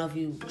 I don't know if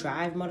you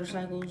drive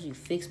motorcycles, you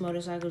fix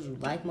motorcycles, you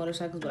like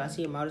motorcycles, but I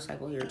see a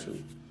motorcycle here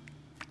too.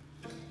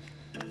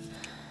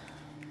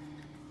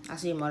 I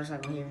see a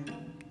motorcycle here.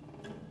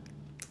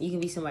 You can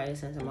be somebody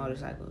that's into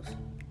motorcycles.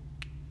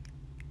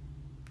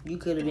 You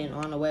could have been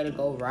on the way to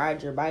go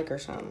ride your bike or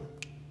something.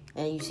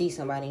 And you see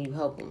somebody and you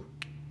help them.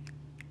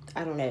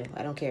 I don't know.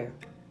 I don't care.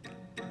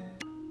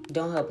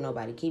 Don't help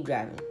nobody. Keep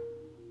driving.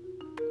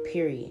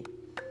 Period.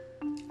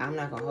 I'm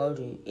not gonna hold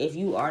you. If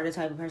you are the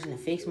type of person to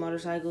fix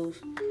motorcycles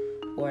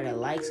or that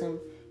likes them,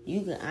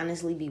 you can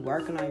honestly be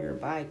working on your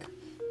bike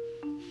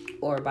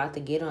or about to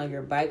get on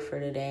your bike for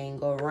the day and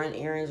go run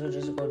errands or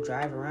just go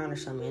drive around or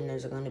something, and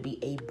there's going to be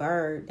a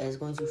bird that's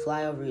going to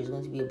fly over you. It's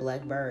going to be a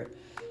black bird.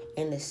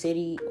 In the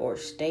city or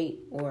state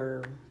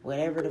or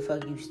whatever the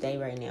fuck you stay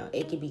right now,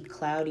 it could be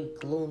cloudy,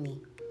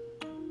 gloomy,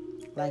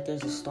 like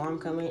there's a storm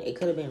coming. It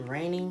could have been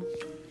raining.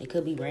 It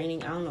could be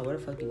raining. I don't know where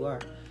the fuck you are.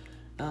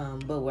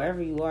 But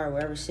wherever you are,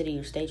 wherever city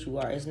or state you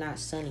are, it's not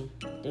sunny.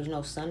 There's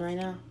no sun right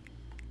now.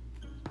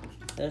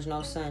 There's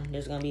no sun.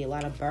 There's going to be a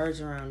lot of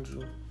birds around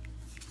you.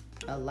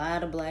 A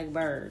lot of black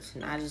birds.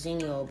 Not just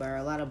any old bird.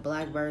 A lot of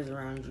black birds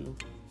around you.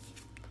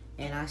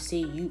 And I see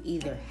you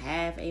either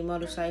have a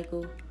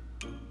motorcycle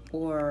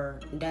or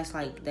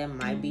that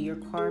might be your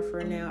car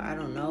for now. I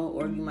don't know.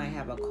 Or you might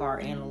have a car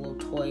and a little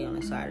toy on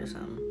the side or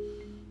something.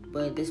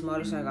 But this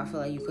motorcycle, I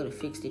feel like you could have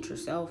fixed it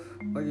yourself.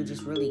 Or you're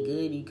just really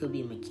good. You could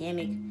be a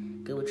mechanic.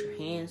 Good with your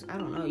hands. I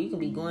don't know. You could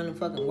be going to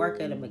fucking work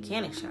at a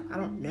mechanic shop. I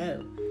don't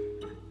know.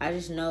 I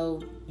just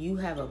know you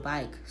have a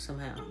bike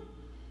somehow.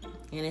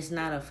 And it's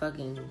not a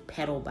fucking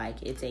pedal bike.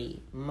 It's a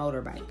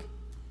motorbike.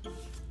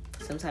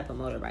 Some type of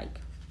motorbike.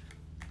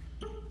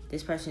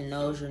 This person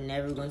knows you're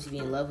never going to be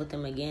in love with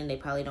them again. They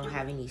probably don't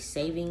have any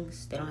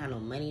savings. They don't have no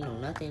money, no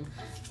nothing.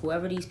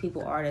 Whoever these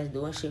people are that's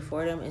doing shit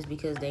for them is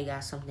because they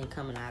got something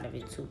coming out of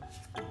it too.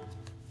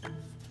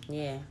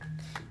 Yeah.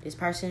 This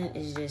person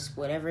is just,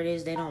 whatever it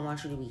is, they don't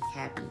want you to be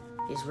happy.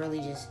 It's really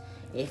just,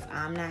 if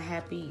I'm not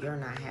happy, you're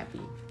not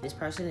happy. This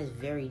person is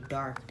very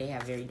dark. They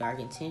have very dark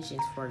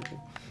intentions for you.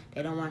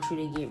 They don't want you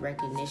to get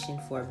recognition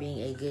for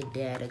being a good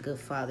dad, a good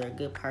father, a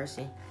good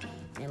person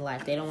in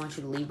life. They don't want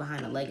you to leave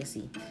behind a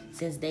legacy.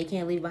 Since they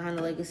can't leave behind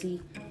a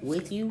legacy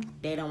with you,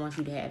 they don't want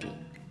you to have it.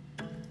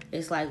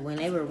 It's like when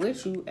they were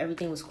with you,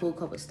 everything was cool,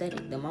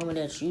 copacetic. The moment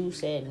that you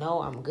said,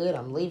 no, I'm good,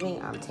 I'm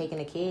leaving, I'm taking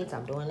the kids,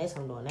 I'm doing this,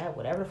 I'm doing that,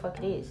 whatever the fuck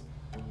it is.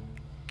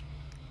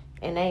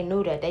 And they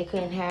knew that they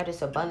couldn't have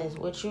this abundance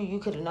with you. You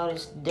could have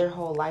noticed their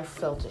whole life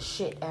fell to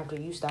shit after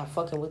you stopped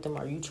fucking with them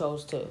or you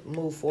chose to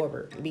move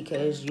forward.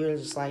 Because you're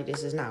just like,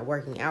 this is not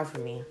working out for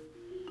me.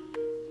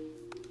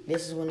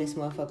 This is when this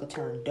motherfucker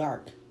turned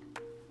dark.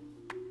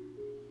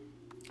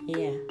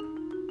 Yeah.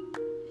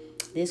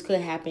 This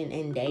could happen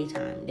in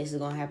daytime. This is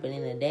going to happen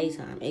in the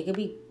daytime. It could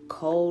be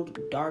cold,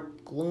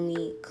 dark,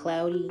 gloomy,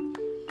 cloudy.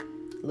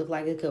 Look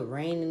like it could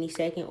rain any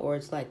second, or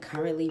it's like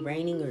currently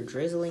raining or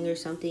drizzling or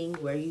something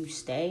where you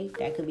stay.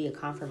 That could be a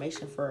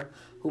confirmation for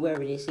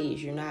whoever this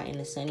is. You're not in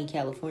a sunny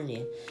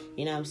California.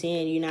 You know what I'm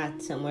saying? You're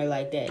not somewhere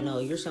like that. No,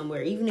 you're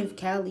somewhere. Even if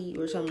Cali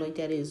or something like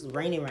that is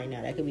raining right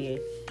now, that could be a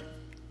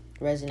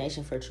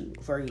resignation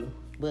for you.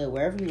 But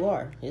wherever you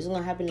are, it's going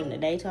to happen in the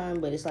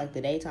daytime, but it's like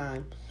the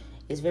daytime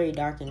is very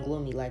dark and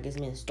gloomy, like it's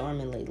been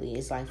storming lately.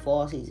 It's like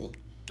fall season.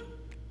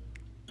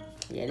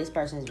 Yeah, this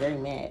person is very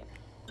mad.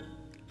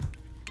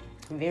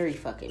 Very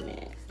fucking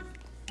mad.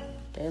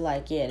 They're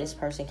like, yeah, this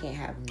person can't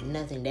have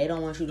nothing. They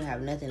don't want you to have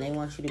nothing. They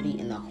want you to be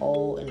in the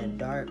hole, in the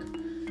dark.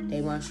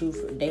 They want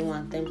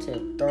them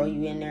to throw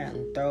you in there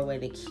and throw away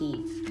the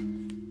key.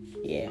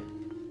 Yeah.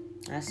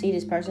 I see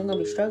this person gonna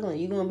be struggling.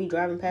 You're gonna be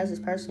driving past this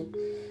person,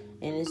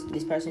 and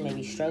this person may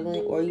be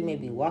struggling, or you may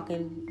be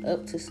walking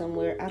up to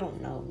somewhere. I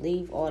don't know.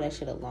 Leave all that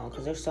shit alone,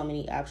 because there's so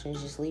many options.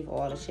 Just leave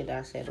all the shit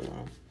I said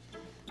alone.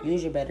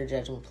 Use your better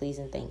judgment, please,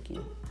 and thank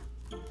you.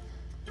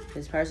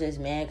 This person is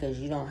mad because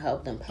you don't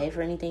help them pay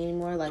for anything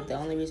anymore. Like, the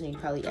only reason you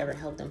probably ever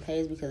help them pay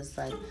is because it's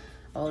like,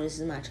 oh, this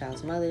is my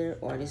child's mother,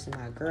 or this is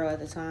my girl at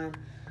the time.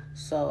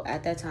 So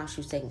at that time, she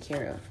was taken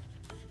care of.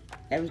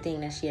 Everything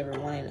that she ever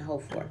wanted and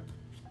hoped for.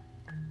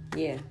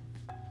 Yeah.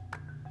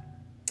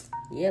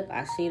 Yep,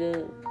 I see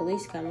the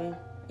police coming,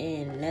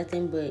 and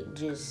nothing but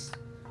just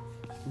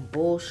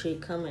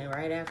bullshit coming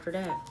right after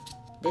that.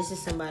 This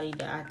is somebody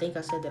that, I think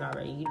I said that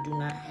already, you do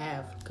not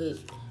have good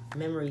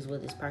memories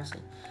with this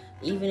person.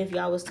 Even if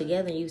y'all was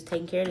together and you was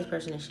taking care of this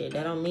person and shit,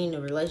 that don't mean the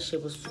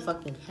relationship was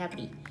fucking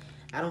happy.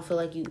 I don't feel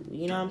like you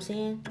know what I'm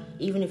saying?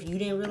 Even if you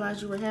didn't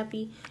realize you were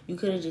happy, you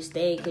could have just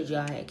stayed because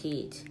y'all had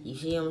kids. You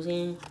see what I'm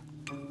saying?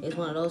 It's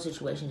one of those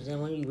situations.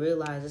 And when you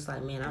realize, it's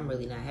like, man, I'm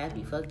really not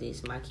happy. Fuck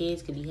this. My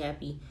kids could be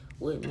happy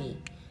with me.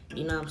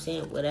 You know what I'm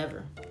saying?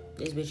 Whatever.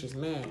 This bitch is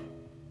mad.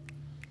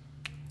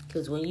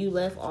 Because when you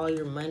left all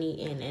your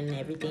money and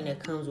everything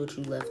that comes with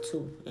you left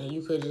too. And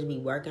you could just be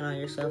working on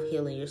yourself,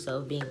 healing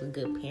yourself, being a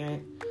good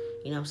parent.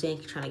 You know what I'm saying?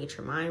 Trying to get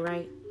your mind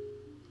right.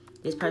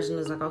 This person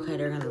is like, okay,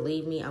 they're going to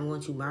leave me. I'm going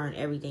to burn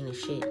everything to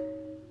shit.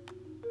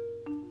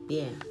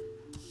 Yeah.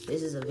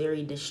 This is a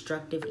very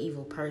destructive,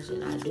 evil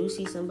person. I do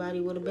see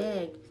somebody with a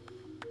bag.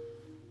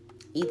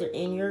 Either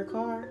in your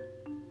car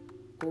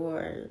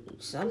or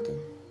something.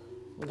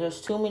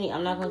 There's too many.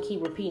 I'm not going to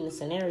keep repeating the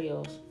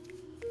scenarios.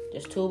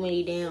 There's too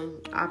many damn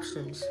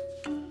options.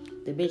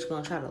 The bitch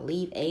going to try to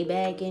leave a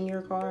bag in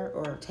your car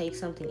or take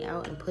something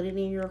out and put it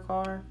in your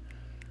car.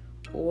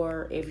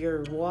 Or if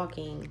you're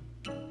walking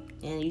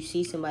and you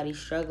see somebody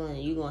struggling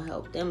and you going to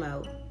help them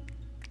out,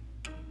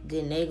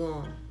 then they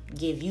going to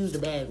give you the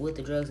bag with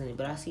the drugs in it.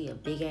 But I see a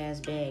big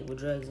ass bag with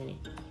drugs in it.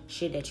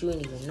 shit that you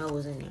didn't even know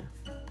was in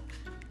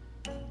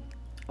there.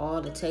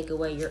 All to take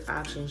away your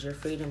options, your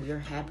freedom, your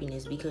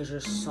happiness, because you're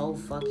so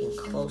fucking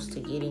close to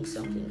getting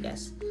something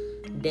that's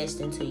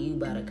destined to you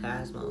by the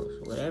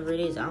cosmos. Whatever it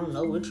is, I don't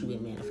know what you've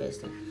been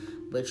manifesting,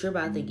 but you're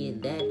about to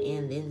get that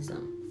and then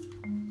some.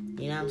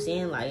 You know what I'm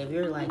saying? Like, if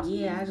you're like,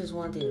 yeah, I just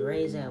want this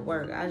raise at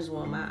work. I just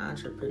want my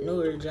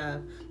entrepreneur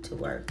job to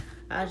work.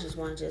 I just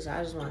want this.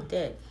 I just want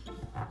that.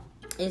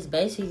 It's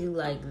basically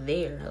like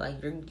there.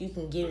 Like, you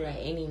can get it at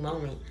any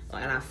moment.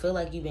 And I feel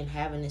like you've been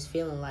having this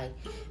feeling like,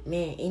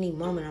 man, any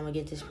moment I'm going to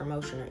get this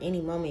promotion. Or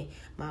any moment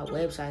my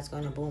website's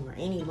going to boom. Or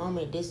any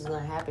moment this is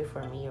going to happen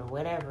for me or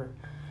whatever.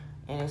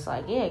 And it's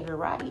like, yeah, you're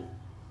right.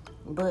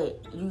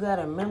 But you got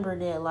to remember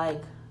that,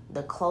 like,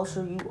 the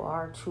closer you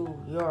are to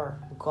your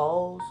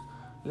goals,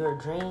 your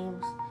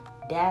dreams,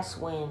 that's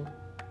when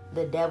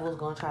the devil's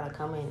gonna try to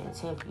come in and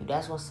tempt you.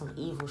 That's when some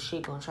evil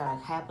shit gonna try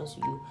to happen to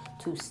you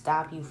to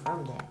stop you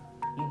from that.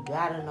 You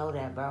gotta know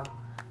that, bro.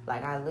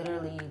 Like, I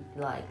literally,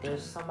 like,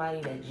 there's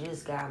somebody that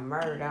just got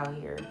murdered out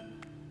here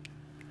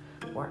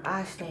where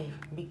I stay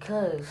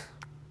because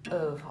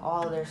of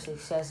all their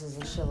successes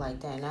and shit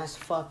like that. And that's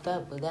fucked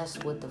up, but that's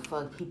what the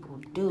fuck people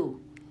do.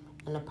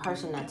 And the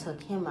person that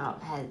took him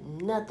out had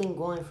nothing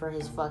going for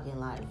his fucking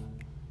life.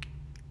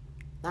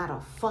 Not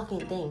a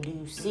fucking thing. Do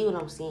you see what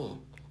I'm saying?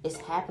 It's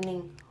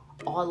happening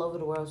all over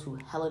the world to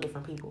hella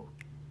different people.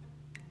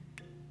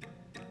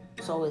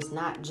 So it's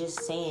not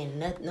just saying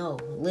nothing. No,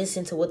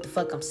 listen to what the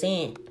fuck I'm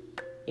saying.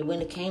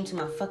 When it came to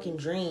my fucking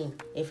dream,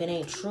 if it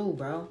ain't true,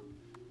 bro.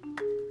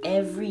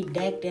 Every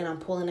deck that I'm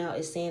pulling out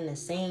is saying the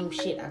same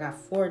shit. I got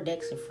 4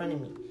 decks in front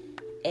of me.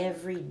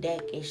 Every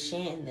deck is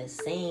saying the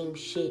same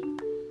shit.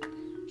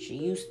 She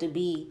used to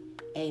be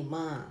a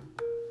mom.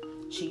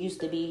 She used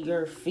to be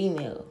your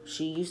female.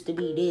 She used to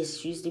be this.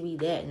 She used to be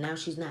that. Now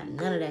she's not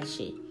none of that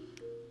shit.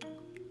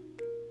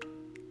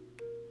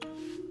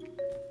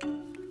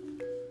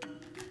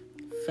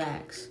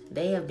 Facts.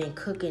 They have been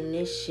cooking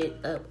this shit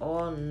up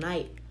all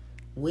night.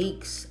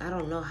 Weeks. I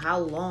don't know how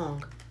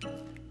long.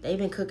 They've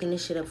been cooking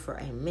this shit up for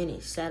a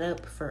minute. Sat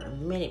up for a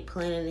minute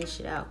planning this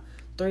shit out.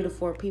 3 to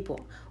 4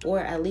 people. Or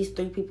at least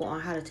 3 people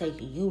on how to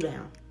take you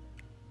down.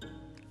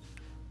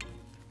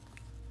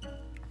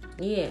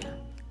 Yeah.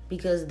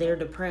 Because they're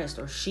depressed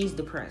or she's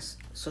depressed.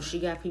 So she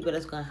got people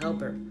that's going to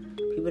help her.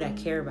 People that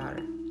care about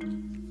her.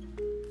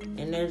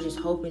 And they're just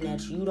hoping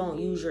that you don't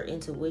use your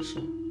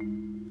intuition.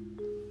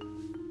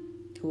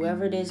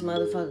 Whoever this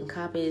motherfucking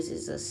cop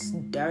is a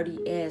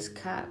dirty ass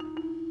cop.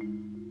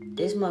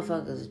 This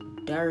motherfucker's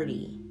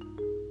dirty.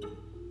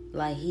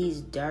 Like,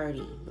 he's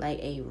dirty. Like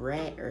a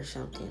rat or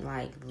something.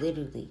 Like,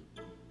 literally.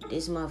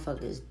 This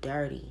motherfucker's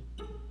dirty.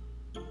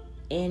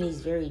 And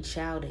he's very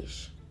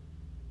childish.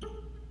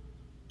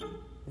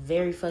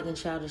 Very fucking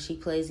childish. He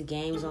plays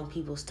games on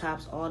people's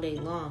tops all day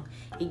long.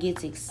 He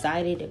gets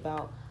excited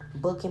about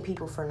booking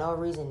people for no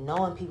reason,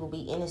 knowing people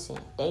be innocent.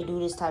 They do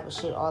this type of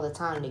shit all the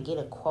time to get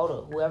a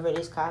quota, whoever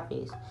this cop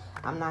is.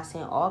 I'm not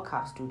saying all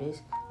cops do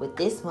this, but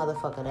this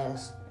motherfucker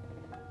does.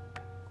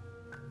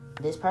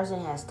 This person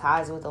has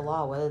ties with the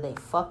law, whether they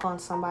fuck on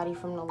somebody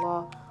from the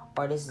law,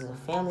 or this is a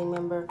family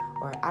member,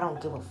 or I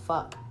don't give a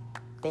fuck.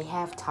 They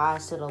have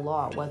ties to the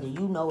law, whether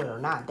you know it or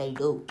not, they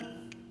do.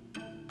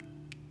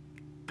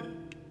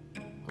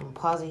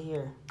 Pause it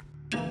here.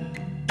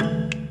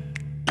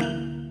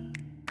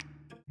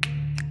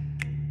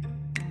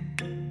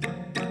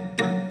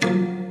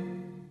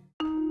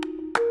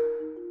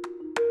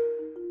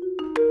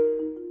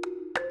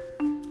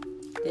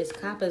 This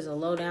cop is a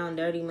low down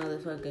dirty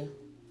motherfucker.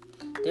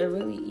 They're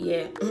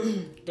really,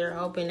 they're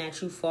hoping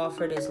that you fall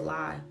for this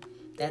lie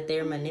that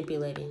they're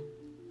manipulating.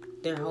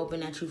 They're hoping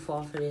that you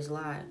fall for this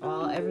lie.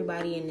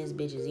 Everybody in this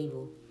bitch is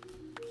evil.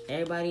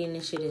 Everybody in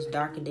this shit is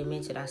dark and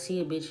demented. I see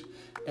a bitch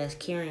that's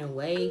carrying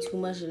way too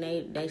much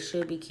than they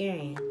should be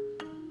carrying.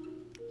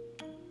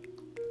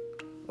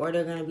 Or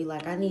they're gonna be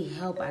like, I need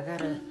help. I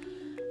gotta,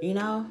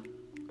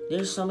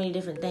 there's so many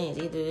different things.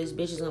 Either this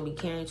bitch is gonna be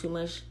carrying too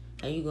much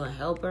and you gonna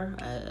help her.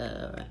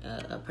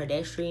 A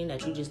pedestrian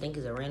that you just think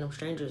is a random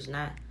stranger is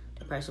not.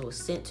 The person was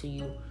sent to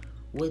you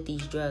with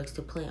these drugs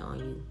to plant on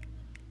you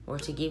or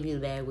to give you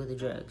the bag with the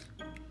drugs.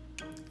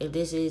 If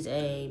this is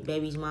a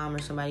baby's mom or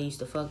somebody you used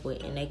to fuck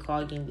with and they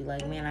call you and be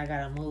like, man, I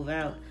gotta move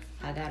out.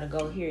 I gotta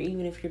go here.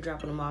 Even if you're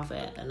dropping them off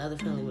at another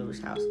family member's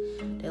house.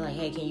 They're like,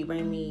 hey, can you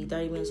bring me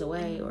 30 minutes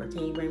away? Or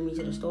can you bring me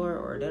to the store?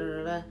 Or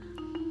da-da-da-da.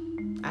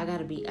 I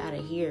gotta be out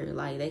of here.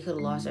 Like, they could have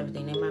lost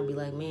everything. They might be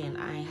like, man,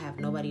 I ain't have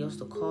nobody else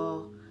to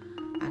call.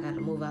 I gotta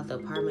move out the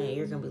apartment. And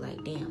you're gonna be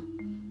like,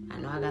 damn, I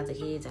know I got the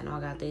kids. I know I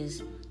got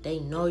this. They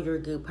know you're a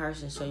good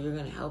person, so you're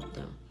gonna help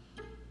them.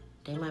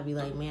 They might be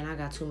like, man, I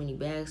got too many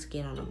bags to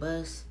get on the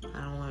bus.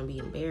 I don't want to be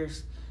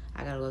embarrassed.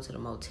 I got to go to the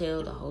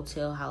motel, the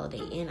hotel, Holiday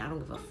Inn. I don't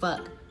give a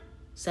fuck.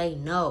 Say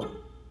no.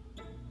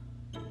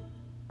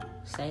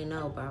 Say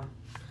no, bro.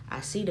 I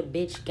see the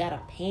bitch got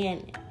a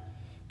pan.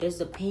 There's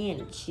a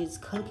pan. She's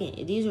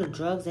cooking. These are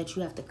drugs that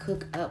you have to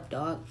cook up,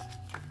 dog.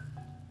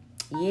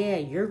 Yeah,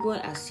 you're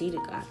going. I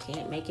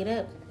can't make it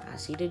up. I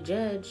see the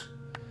judge.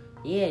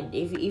 Yeah,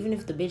 even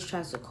if the bitch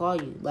tries to call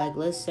you, like,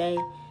 let's say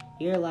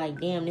you're like,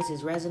 damn, this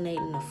is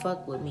resonating the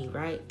fuck with me,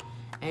 right?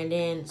 And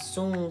then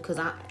soon, because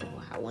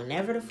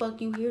whenever the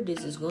fuck you hear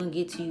this, it's going to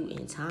get to you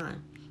in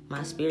time.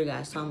 My spirit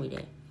guys told me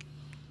that.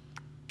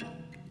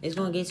 It's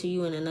going to get to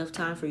you in enough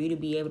time for you to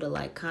be able to,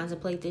 like,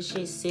 contemplate this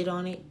shit, sit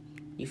on it.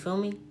 You feel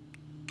me?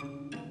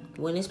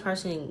 When this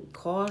person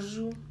calls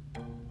you,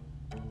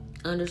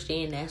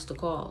 understand that's the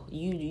call.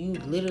 You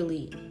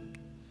literally,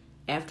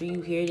 after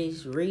you hear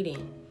this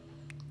reading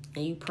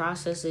and you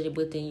process it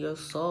within your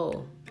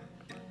soul,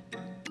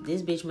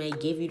 this bitch may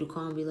give you the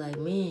call and be like,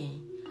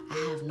 man,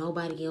 I have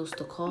nobody else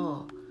to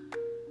call.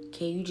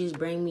 Can you just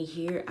bring me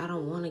here? I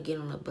don't want to get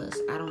on a bus.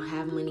 I don't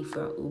have money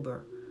for an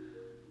Uber.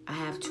 I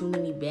have too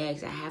many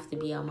bags. I have to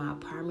be out my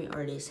apartment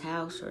or this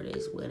house or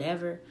this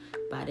whatever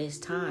by this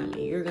time.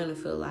 And you're going to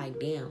feel like,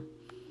 damn.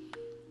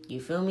 You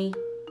feel me?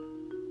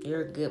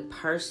 You're a good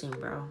person,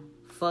 bro.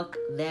 Fuck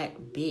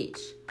that bitch.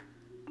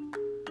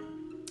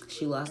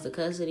 She lost the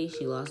custody.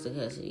 She lost the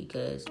custody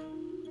because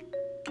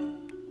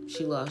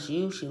she lost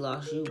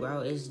you,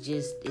 bro. It's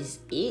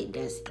it.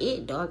 That's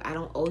it, dog. I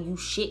don't owe you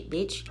shit,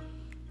 bitch.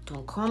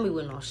 Don't call me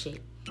with no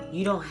shit.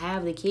 You don't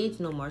have the kids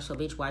no more, so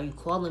bitch, why are you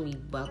calling me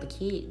about the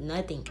kid?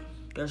 Nothing.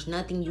 There's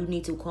nothing you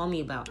need to call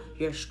me about.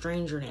 You're a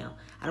stranger now.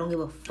 I don't give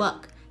a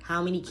fuck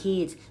how many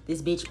kids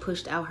this bitch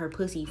pushed out her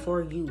pussy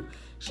for you.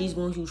 She's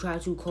going to try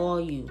to call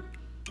you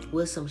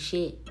with some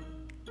shit.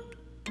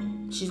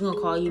 She's going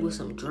to call you with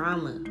some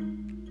drama.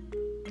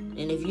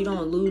 And if you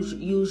don't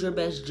use your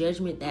best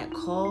judgment, that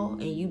call,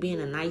 and you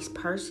being a nice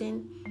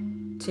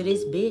person to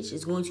this bitch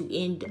is going to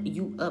end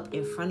you up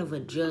in front of a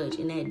judge.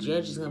 And that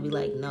judge is going to be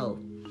like, no.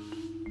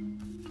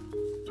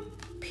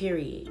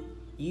 Period.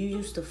 You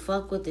used to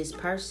fuck with this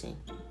person.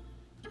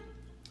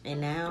 And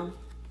now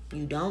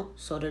you don't.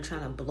 So they're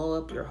trying to blow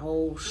up your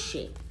whole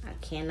shit. I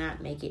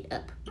cannot make it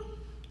up.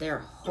 They're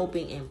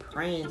hoping and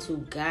praying to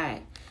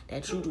God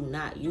that you do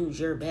not use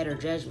your better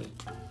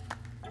judgment.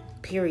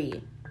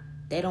 Period.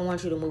 They don't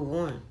want you to move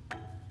on.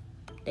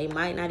 They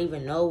might not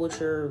even know what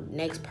your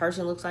next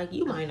person looks like.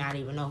 You might not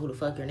even know who the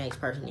fuck your next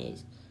person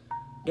is.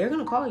 They're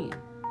going to call you.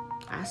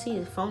 I see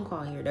a phone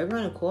call here. They're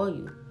going to call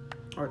you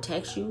or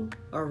text you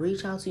or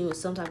reach out to you in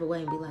some type of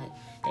way and be like,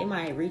 they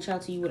might reach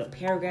out to you with a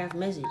paragraph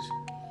message.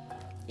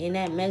 In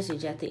that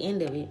message, at the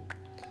end of it,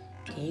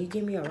 can you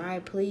give me a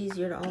ride, please?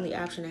 You're the only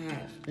option I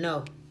have.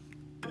 No.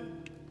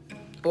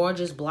 Or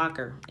just block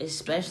her.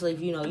 Especially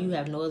if you know you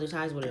have no other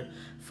ties with her.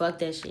 Fuck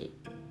that shit.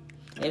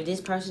 If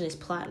this person is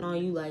plotting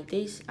on you like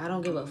this, I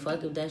don't give a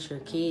fuck if that's your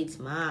kid's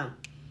mom.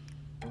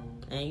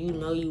 And you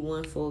know you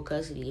want full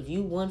custody. If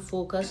you want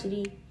full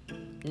custody,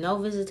 no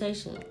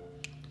visitation.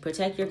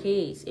 Protect your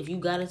kids. If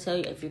your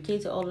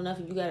kids are old enough,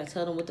 if you gotta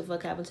tell them what the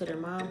fuck happened to their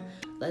mom,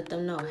 let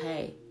them know,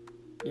 hey,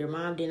 your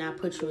mom did not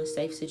put you in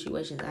safe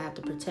situations. I have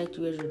to protect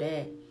you as your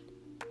dad.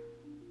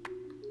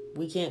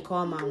 We can't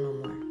call mom no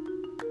more.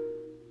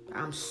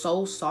 I'm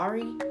so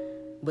sorry,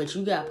 but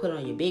you got put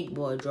on your big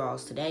boy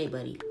drawers today,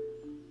 buddy.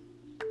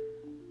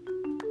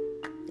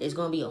 It's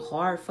going to be a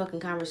hard fucking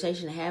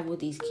conversation to have with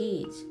these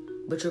kids,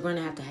 but you're going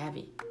to have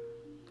it.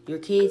 Your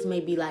kids may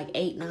be like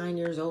 8, 9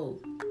 years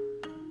old.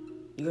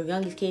 Your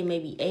youngest kid may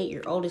be 8.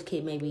 Your oldest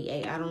kid may be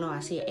 8. I don't know. I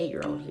see an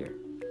 8-year-old here.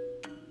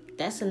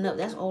 That's enough.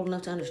 That's old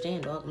enough to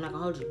understand, dog. I'm not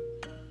going to hold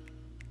you.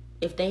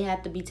 If they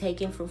have to be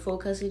taken from full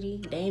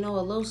custody, they know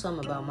a little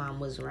something about mom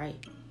wasn't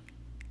right.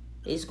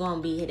 It's going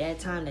to be that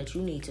time that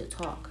you need to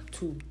talk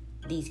to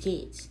these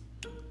kids.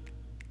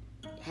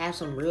 Have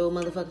some real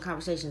motherfucking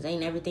conversations.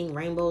 Ain't everything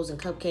rainbows and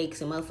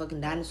cupcakes and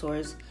motherfucking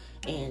dinosaurs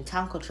and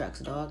Tonka trucks,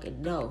 dog.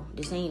 No,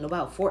 this ain't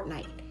about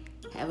Fortnite.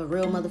 Have a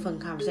real motherfucking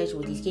conversation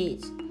with these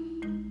kids.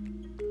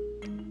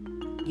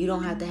 You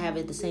don't have to have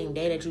it the same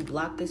day that you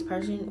block this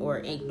person or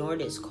ignore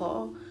this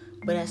call.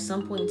 But at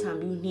some point in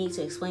time, you need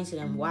to explain to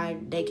them why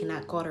they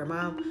cannot call their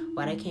mom,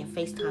 why they can't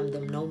FaceTime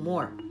them no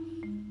more.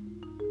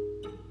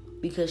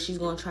 Because she's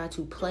going to try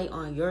to play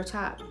on your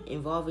top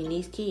involving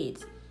these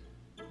kids.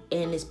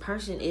 And this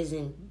person is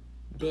in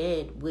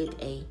bed with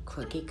a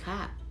crooked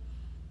cop.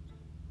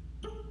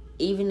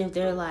 Even if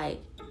they're like,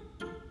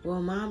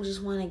 well, mom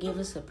just want to give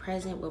us a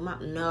present. Well,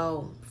 mom,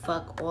 no,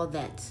 fuck all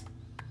that.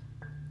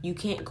 You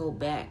can't go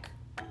back.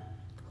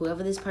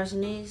 Whoever this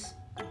person is,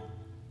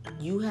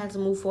 you had to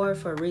move forward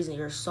for a reason.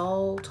 Your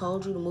soul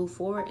told you to move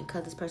forward and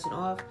cut this person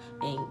off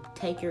and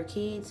take your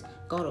kids,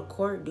 go to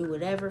court, do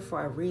whatever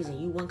for a reason.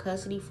 You want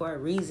custody for a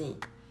reason.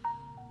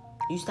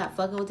 You stop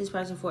fucking with this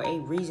person for a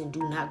reason.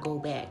 Do not go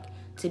back.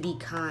 To be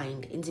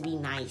kind and to be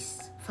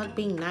nice. Fuck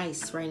being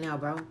nice right now,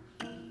 bro.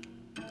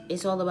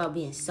 It's all about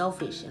being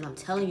selfish. And I'm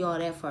telling you all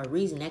that for a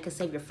reason. That could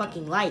save your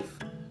fucking life.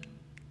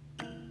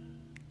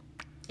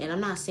 And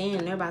I'm not saying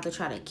they're about to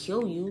try to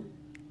kill you.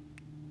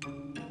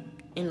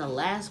 And the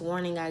last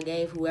warning I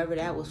gave, whoever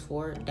that was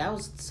for, that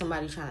was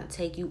somebody trying to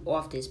take you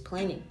off this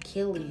planet,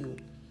 kill you,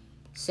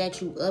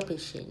 set you up and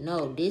shit.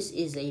 No, this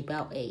is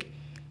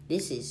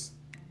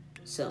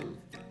some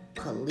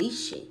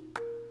police shit.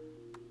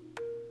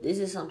 This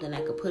is something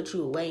that could put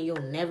you away and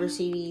you'll never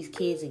see these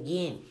kids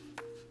again.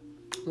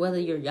 Whether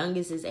your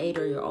youngest is 8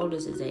 or your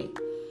oldest is 8.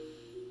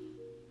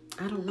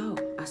 I don't know.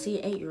 I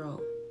see an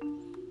 8-year-old.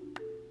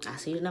 I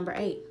see the number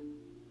 8.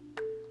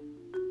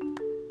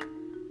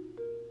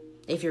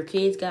 If your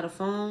kids got a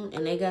phone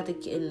and they got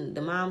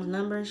the mom's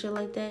number and shit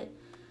like that,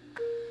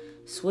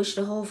 switch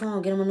the whole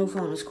phone. Get them a new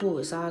phone. It's cool.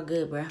 It's all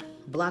good, bruh.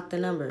 Block the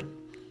number.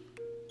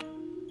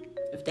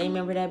 If they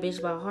remember that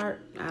bitch by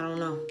heart, I don't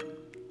know.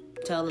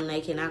 Tell them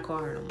they cannot call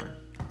her no more.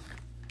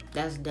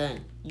 That's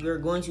done. You're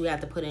going to have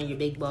to put in your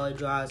big boy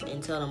drawers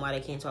and tell them why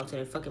they can't talk to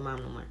their fucking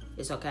mom no more.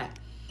 It's okay.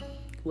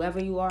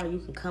 Whoever you are, you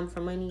can come for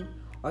money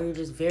or you're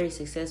just very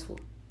successful.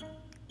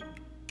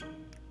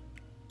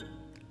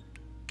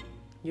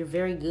 You're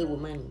very good with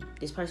money.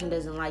 This person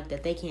doesn't like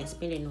that they can't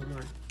spend it no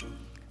more.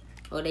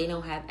 Or they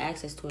don't have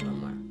access to it no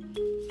more.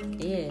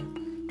 Yeah.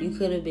 You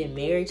could have been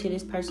married to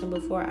this person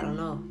before. I don't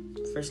know.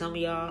 For some of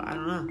y'all, I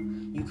don't know.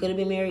 You could have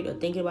been married or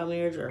thinking about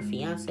marriage or a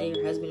fiance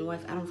or husband and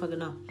wife. I don't fucking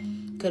know.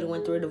 Could have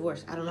went through a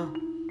divorce. I don't know.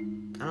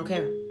 I don't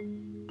care.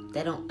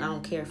 I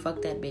don't care.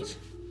 Fuck that bitch.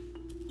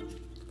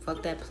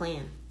 Fuck that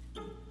plan.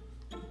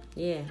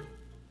 Yeah.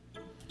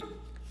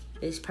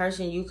 This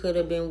person you could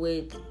have been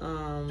with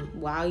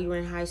while you were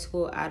in high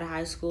school, out of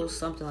high school,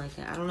 something like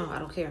that. I don't know. I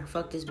don't care.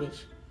 Fuck this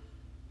bitch.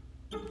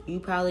 You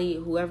probably,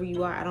 whoever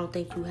you are, I don't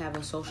think you have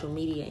a social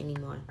media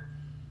anymore.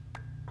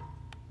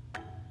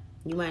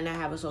 You might not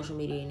have a social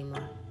media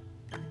anymore.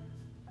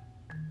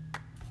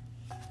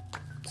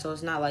 So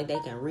it's not like they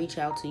can reach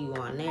out to you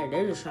on there.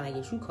 They're just trying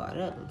to get you caught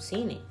up. I'm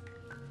seeing it.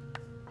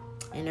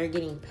 And they're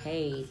getting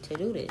paid to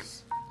do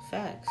this.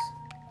 Facts.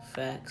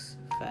 Facts.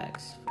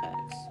 Facts.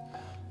 Facts.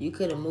 You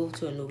could have moved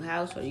to a new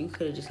house or you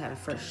could have just had a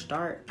fresh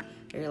start.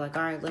 They're like,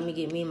 all right, let me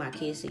get me and my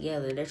kids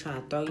together. They're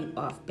trying to throw you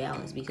off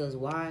balance because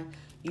why?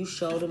 You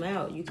showed them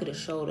out. You could have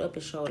showed up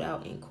and showed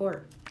out in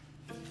court.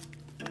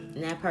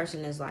 And that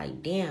person is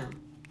like, damn,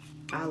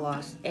 I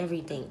lost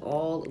everything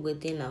all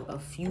within a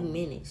few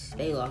minutes.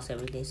 They lost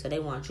everything. So they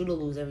want you to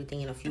lose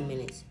everything in a few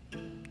minutes.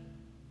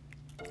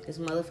 This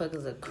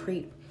motherfucker's a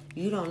creep.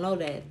 You don't know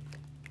that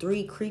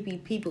 3 creepy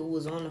people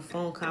was on the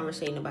phone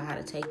conversating about how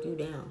to take you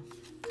down.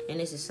 And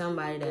this is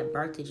somebody that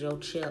birthed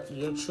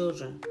your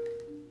children.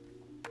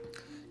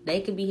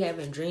 They could be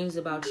having dreams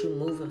about you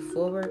moving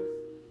forward,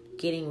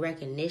 getting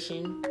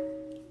recognition,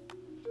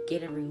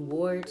 getting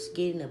rewards,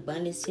 getting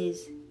abundances,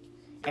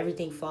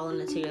 everything falling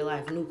into your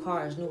life. New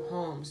cars, new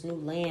homes, new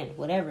land,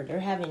 whatever. They're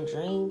having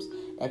dreams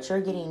that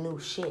you're getting new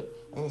shit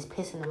and it's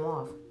pissing them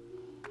off.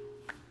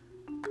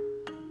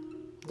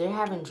 They're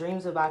having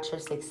dreams about your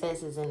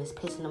successes and it's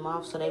pissing them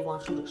off, so they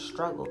want you to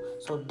struggle.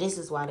 So this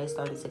is why they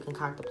started to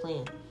concoct a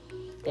plan.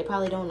 They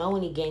probably don't know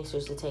any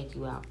gangsters to take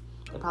you out.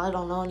 They probably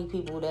don't know any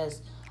people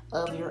that's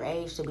of your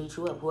age to beat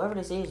you up. Whoever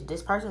this is,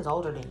 this person's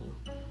older than you.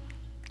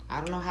 I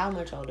don't know how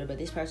much older, but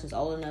this person's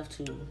old enough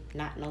to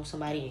not know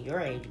somebody in your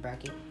age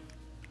bracket.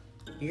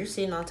 You're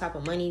sitting on top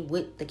of money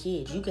with the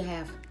kids. You could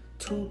have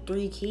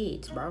 2-3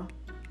 kids, bro.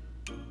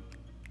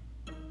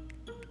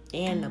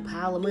 And a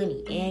pile of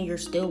money. And you're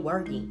still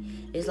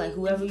working. It's like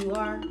whoever you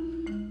are,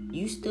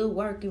 you still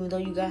work even though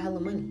you got hella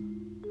money.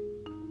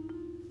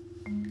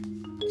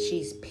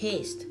 She's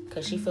pissed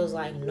because she feels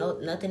like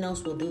nothing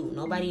else will do.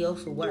 Nobody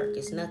else will work.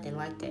 It's nothing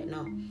like that.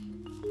 No.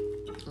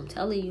 I'm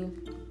telling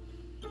you.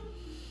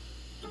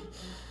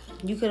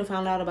 You could have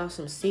found out about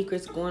some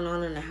secrets going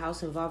on in the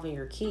house involving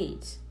your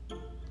kids.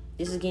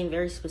 This is getting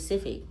very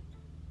specific.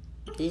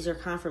 These are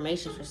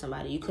confirmations for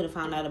somebody. You could have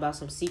found out about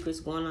some secrets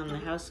going on in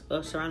the house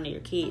surrounding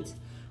your kids,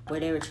 where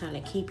they were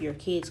trying to keep your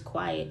kids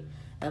quiet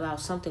about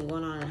something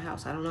going on in the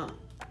house. I don't know.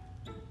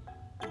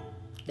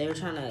 They were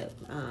trying to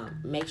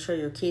make sure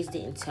your kids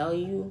didn't tell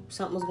you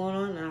something was going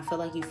on, and I feel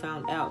like you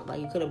found out. Like,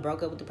 you could have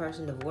broke up with the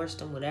person, divorced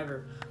them,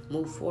 whatever,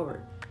 moved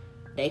forward.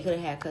 They could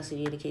have had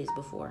custody of the kids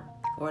before,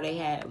 or they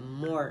had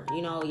more.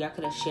 You know, y'all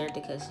could have shared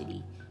the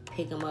custody,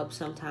 pick them up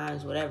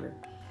sometimes, whatever.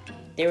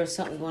 There was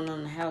something going on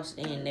in the house,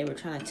 and they were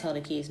trying to tell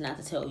the kids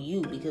not to tell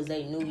you because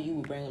they knew you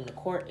would bring them to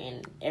court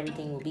and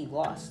everything would be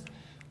lost.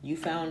 You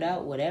found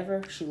out,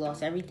 whatever, she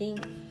lost everything.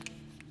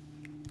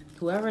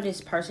 Whoever this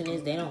person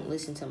is, they don't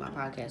listen to my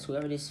podcast.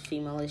 Whoever this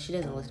female is, she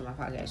doesn't listen to my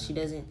podcast. She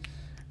doesn't,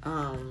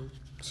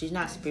 she's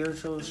not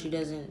spiritual. She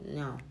doesn't,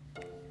 no,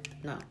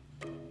 none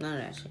of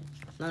that shit.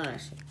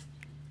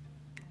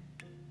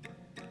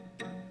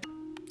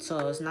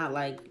 So it's not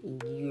like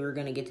you're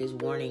going to get this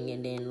warning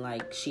and then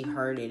like she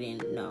heard it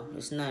and no,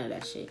 it's none of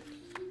that shit.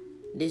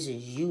 This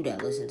is you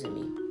that listen to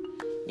me.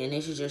 And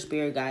this is your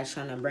spirit guides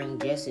trying to bring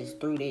justice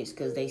through this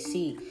because they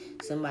see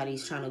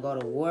somebody's trying to go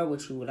to war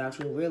with you without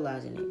you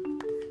realizing it.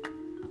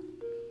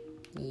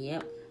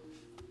 Yep.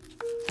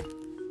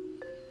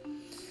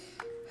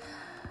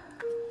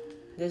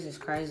 This is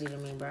crazy to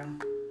me, bro.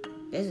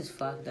 This is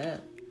fucked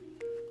up.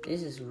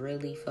 This is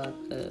really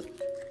fucked up.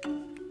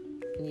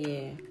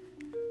 Yeah.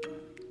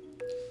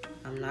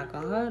 I'm not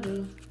gonna hold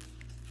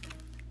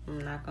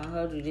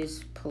you.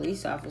 This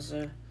police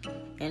officer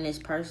and this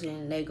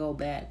person, they go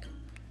back.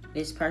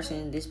 This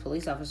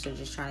police officer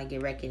just trying to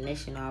get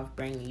recognition off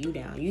bringing you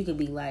down. You could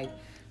be like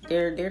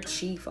Their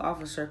chief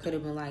officer could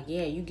have been like,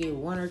 yeah, you get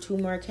 1 or 2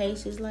 more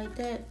cases like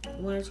that,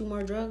 1 or 2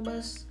 more drug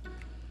busts,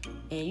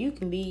 and you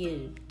can be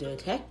a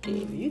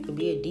detective, you can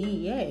be a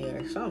DEA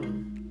or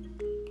something.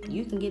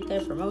 You can get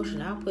that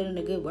promotion. I'll put in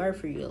a good word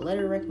for you, a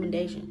letter of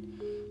recommendation.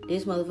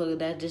 This motherfucker,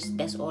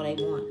 that's all they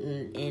want.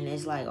 And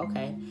it's like,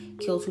 okay,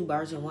 kill 2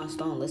 birds in 1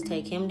 stone. Let's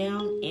take him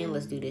down and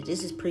let's do this.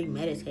 This is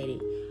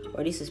premeditated,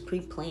 or this is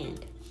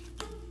pre-planned.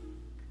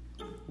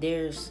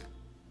 There's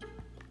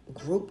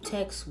group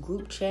texts,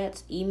 group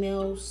chats,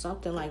 emails,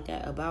 something like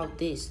that about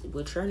this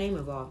with your name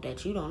involved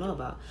that you don't know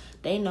about.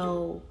 They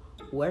know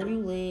where you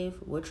live,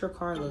 what your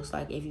car looks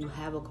like, if you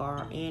have a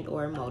car and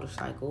or a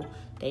motorcycle.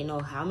 They know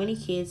how many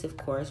kids, of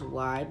course.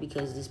 Why?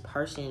 Because this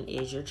person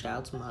is your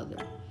child's mother.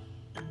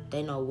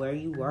 They know where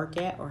you work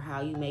at or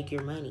how you make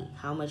your money,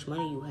 how much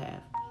money you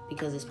have,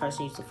 because this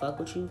person used to fuck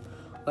with you.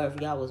 Or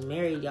if y'all was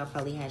married, y'all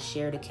probably had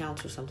shared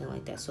accounts or something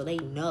like that. So they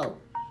know.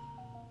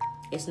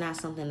 It's not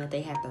something that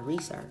they have to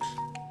research.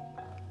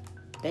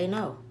 They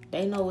know.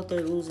 They know what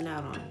they're losing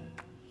out on.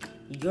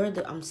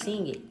 I'm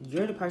seeing it.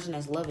 You're the person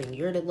that's loving.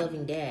 You're the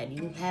loving dad.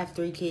 You have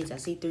 3 kids. I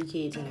see 3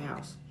 kids in the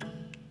house.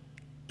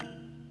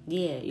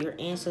 Yeah, your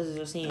ancestors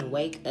are saying,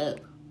 wake up.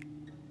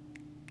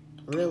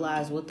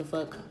 Realize what the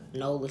fuck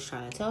Nola's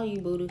trying to tell you,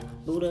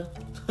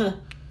 Buddha.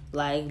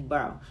 Like,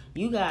 bro,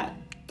 you got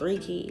 3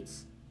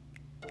 kids.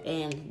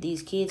 And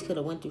these kids could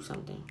have went through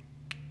something.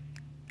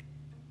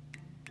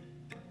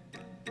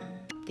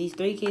 These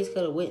 3 kids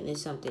could have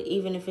witnessed something.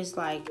 Even if it's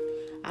like,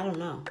 I don't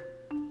know,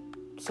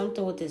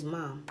 something with his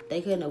mom. They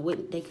could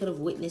have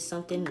witnessed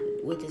something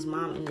with his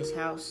mom in this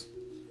house.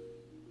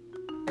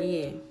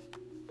 Yeah.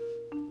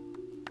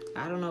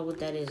 I don't know what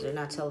that is. They're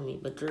not telling me.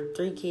 But your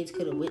 3 kids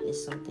could have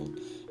witnessed something.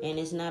 And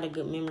it's not a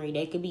good memory.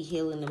 They could be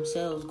healing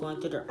themselves,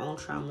 going through their own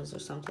traumas or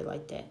something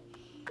like that.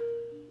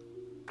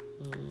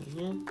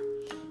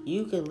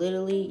 You could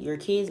literally, your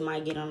kids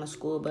might get on a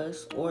school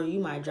bus, or you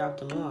might drop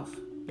them off.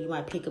 You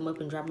might pick them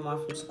up and drop them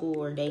off from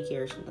school or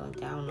daycare or something like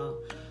that. I don't know.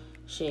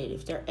 Shit,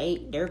 if they're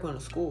 8, they're going to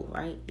school,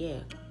 right? Yeah.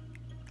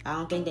 I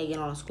don't think they get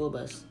on a school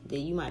bus.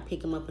 You might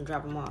pick them up and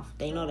drop them off.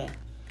 They know that.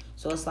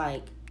 So it's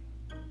like,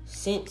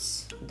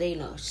 since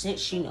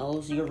she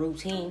knows your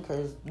routine,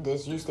 because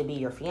this used to be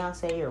your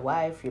fiance, your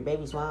wife, your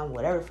baby's mom,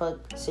 whatever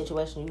fuck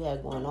situation you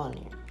had going on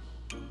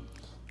there.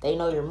 They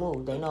know your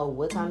move. They know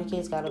what time the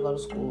kids got to go to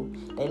school.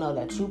 They know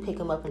that you pick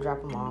them up and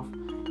drop them off.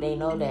 They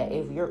know that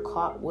if you're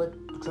caught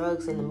with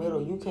drugs in the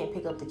middle, you can't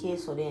pick up the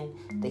kids, so then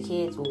the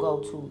kids will go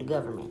to the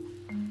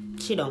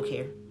government. She don't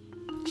care.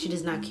 She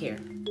does not care.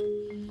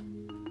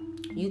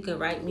 You can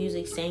write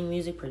music, sing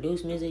music,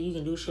 produce music. You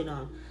can do shit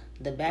on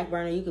the back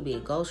burner. You could be a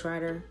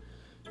ghostwriter.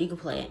 You can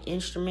play an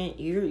instrument.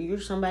 You're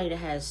somebody that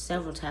has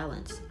several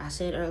talents. I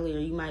said earlier,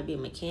 you might be a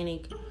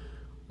mechanic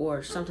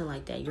or something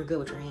like that. You're good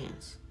with your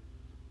hands.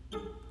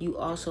 You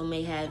also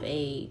may have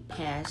a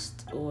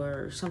past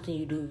or something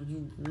you do.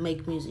 You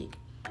make music.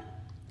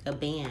 A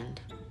band.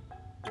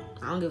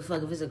 I don't give a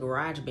fuck if it's a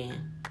garage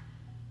band.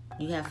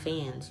 You have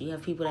fans. You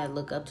have people that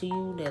look up to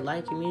you, that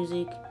like your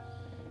music,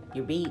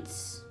 your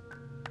beats.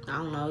 I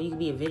don't know. You could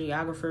be a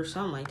videographer or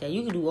something like that.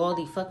 You can do all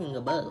the fucking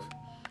above.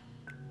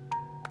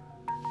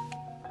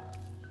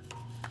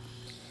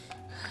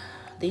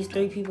 These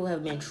 3 people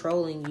have been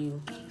trolling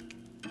you,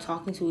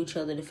 talking to each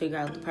other to figure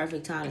out the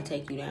perfect time to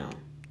take you down.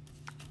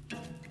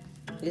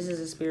 This is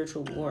a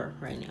spiritual war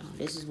right now.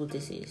 This is what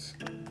this is.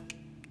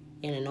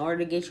 And in order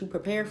to get you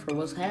prepared for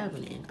what's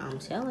happening, I'm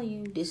telling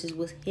you, this is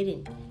what's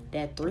hidden.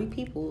 That 3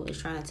 people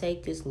is trying to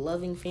take this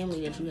loving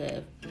family that you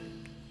have.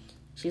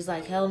 She's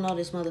like, hell no,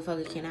 this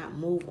motherfucker cannot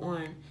move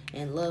on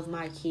and love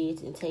my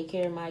kids and take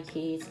care of my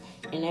kids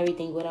and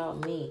everything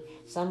without me.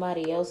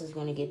 Somebody else is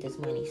going to get this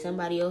money.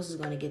 Somebody else is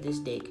going to get this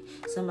dick.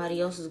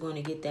 Somebody else is going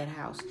to get that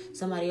house.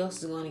 Somebody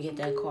else is going to get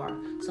that car.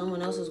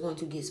 Someone else is going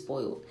to get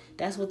spoiled.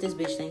 That's what this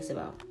bitch thinks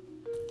about.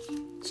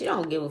 She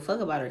don't give a fuck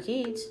about her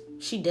kids.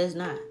 She does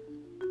not.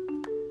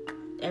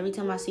 Every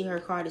time I see her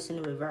card, it's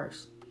in the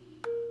reverse.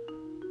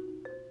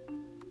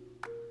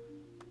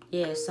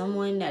 Yeah,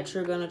 someone that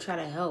you're going to try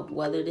to help,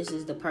 whether this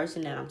is the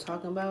person that I'm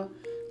talking about,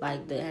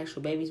 like the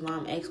actual baby's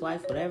mom,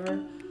 ex-wife,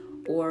 whatever,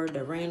 or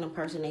the random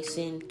person they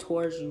send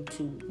towards you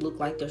to look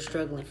like they're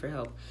struggling for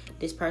help.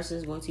 This person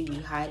is going to be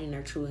hiding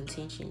their true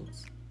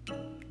intentions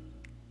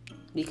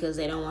because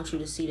they don't want you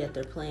to see that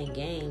they're playing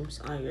games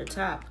on your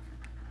top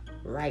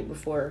right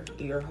before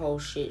your whole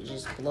shit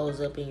just blows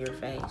up in your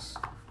face.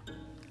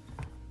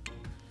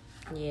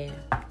 Yeah,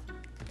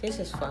 this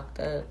is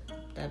fucked up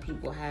that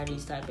people have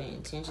these type of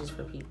intentions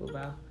for people,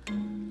 bro.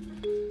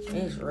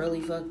 It's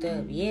really fucked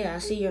up. Yeah, I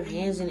see your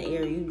hands in the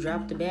air. You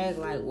drop the bag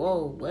like,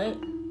 whoa, what?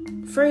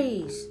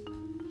 Freeze.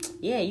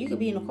 Yeah, you could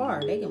be in a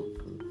car. They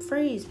can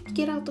freeze.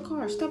 Get out the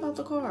car. Step out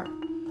the car.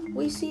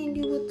 We seeing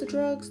you with the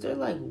drugs. They're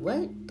like,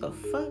 what the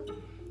fuck?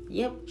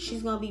 Yep,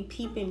 she's going to be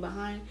peeping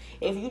behind.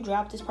 If you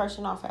drop this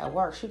person off at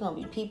work, she's going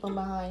to be peeping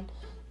behind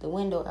the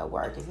window at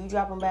work. If you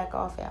drop them back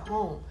off at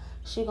home,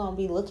 she's going to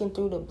be looking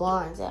through the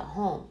blinds at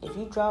home. If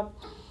you drop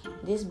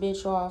this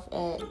bitch off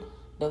at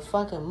the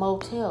fucking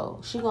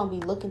motel, she gonna be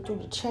looking through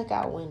the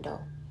checkout window.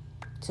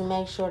 to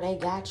make sure they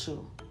got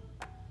you.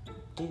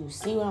 Do you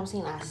see what I'm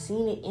saying? I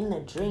seen it in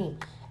the dream.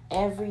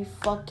 Every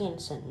fucking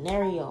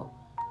scenario.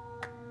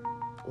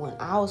 When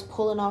I was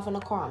pulling off in the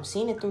car, I'm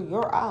seeing it through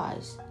your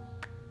eyes.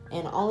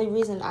 And the only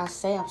reason I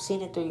say I'm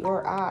seeing it through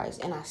your eyes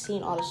and I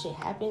seen all this shit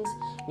happens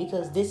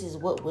because this is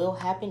what will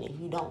happen if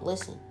you don't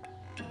listen.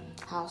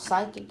 How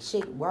psychic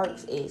shit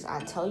works is I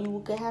tell you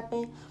what could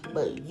happen,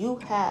 but you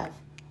have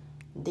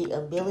the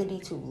ability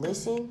to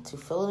listen, to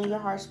feel it in your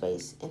heart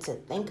space, and to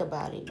think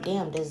about it.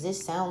 Damn, does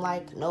this sound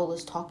like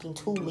Nola's talking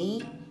to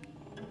me?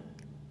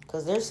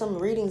 Because there's some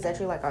readings that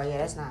you're like, oh yeah,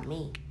 that's not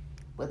me.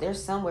 But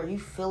there's some where you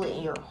feel it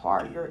in your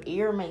heart. Your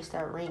ear may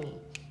start ringing.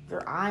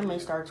 Your eye may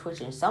start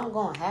twitching. Something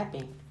gonna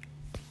happen.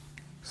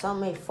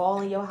 Something may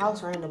fall in your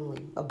house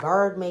randomly. A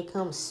bird may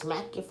come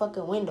smack your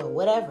fucking window.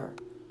 Whatever.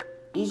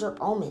 These are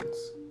omens.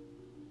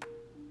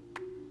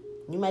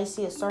 You may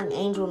see a certain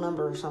angel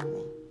number or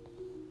something.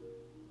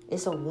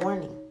 It's a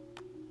warning.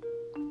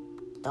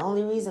 The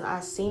only reason I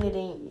seen it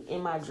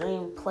in my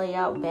dream play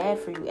out bad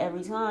for you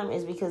every time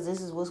is because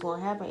this is what's going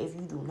to happen if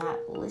you do not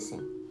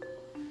listen.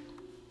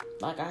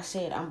 Like I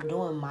said, I'm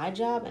doing my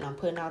job and I'm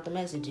putting out the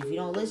message. If you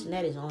don't listen,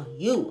 that is on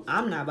you.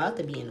 I'm not about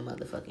to be in the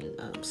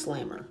motherfucking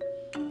slammer.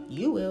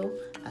 You will.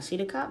 I see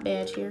the cop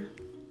badge here.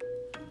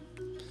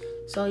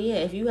 So yeah,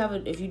 if you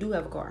do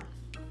have a car,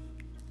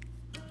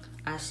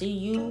 I see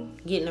you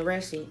getting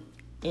arrested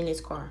in this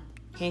car,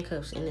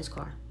 handcuffs in this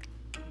car,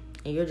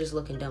 and you're just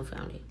looking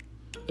dumbfounded.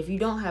 If you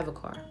don't have a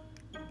car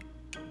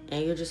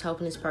and you're just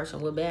helping this person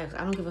with bags,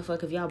 I don't give a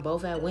fuck if y'all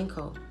both at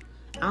Winco.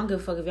 I don't give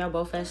a fuck if y'all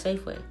both at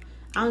Safeway.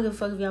 I don't give a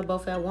fuck if y'all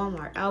both at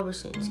Walmart,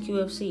 Albertsons,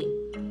 QFC,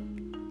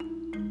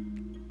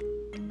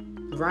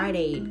 Rite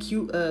Aid,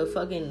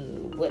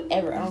 fucking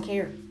whatever. I don't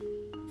care.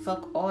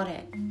 Fuck all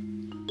that.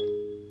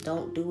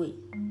 Don't do it.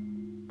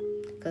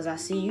 Because I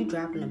see you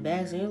dropping the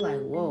bags and you're like,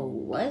 whoa,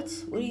 what?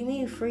 What do you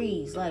mean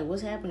freeze? Like,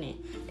 what's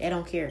happening? They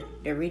don't care.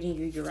 They're reading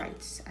you your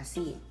rights. I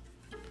see it.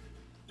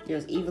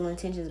 There's evil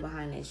intentions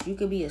behind this. You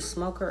could be a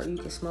smoker or you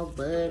could smoke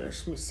bud or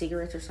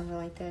cigarettes or something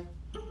like that.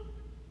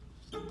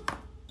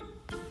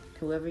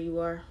 Whoever you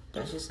are,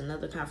 that's just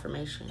another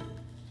confirmation.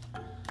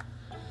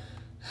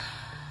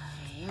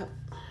 Yep.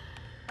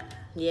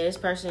 Yeah, this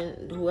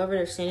person, whoever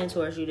they're sending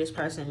towards you, this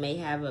person may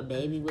have a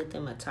baby with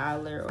them, a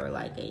toddler or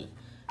like a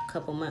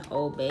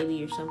couple-month-old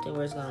baby or something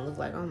where it's going to look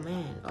like, oh,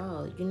 man,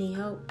 oh, you need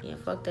help? Yeah,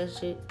 fuck that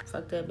shit.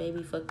 Fuck that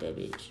baby. Fuck that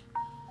bitch.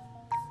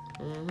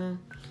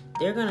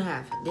 They're going to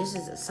have, this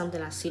is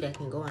something I see that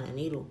can go on a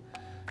needle.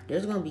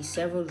 There's going to be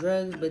several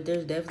drugs, but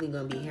there's definitely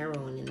going to be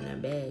heroin in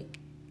that bag.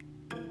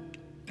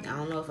 I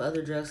don't know if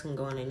other drugs can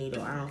go on a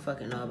needle. I don't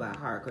fucking know about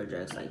hardcore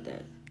drugs like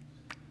that.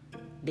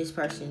 This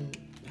person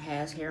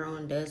has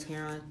heroin, does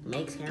heroin,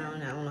 makes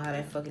heroin. I don't know how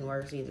that fucking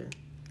works either.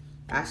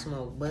 I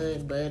smoke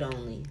bud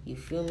only. You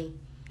feel me?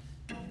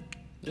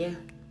 Yeah.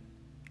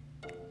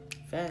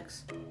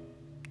 Facts.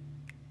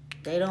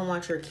 They don't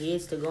want your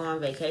kids to go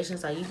on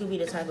vacations. Like, you could be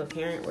the type of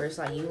parent where it's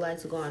like you like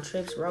to go on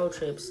trips, road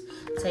trips,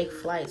 take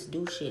flights,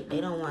 do shit.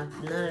 They don't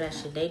want none of that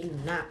shit. They do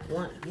not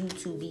want you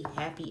to be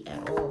happy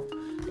at all.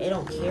 They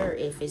don't care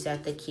if it's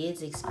at the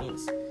kid's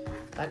expense.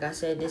 Like I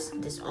said,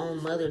 this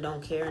own mother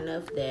don't care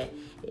enough that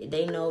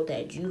they know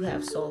that you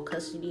have sole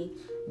custody.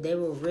 They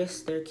will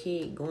risk their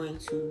kid going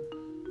to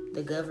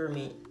the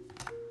government,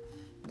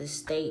 the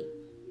state,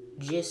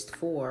 just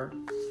for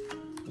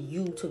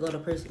you to go to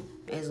prison.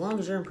 As long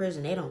as you're in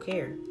prison, they don't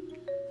care.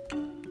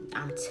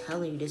 I'm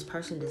telling you, this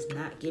person does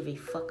not give a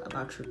fuck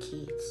about your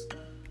kids.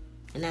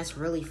 And that's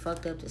really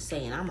fucked up to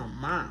say. And I'm a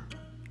mom.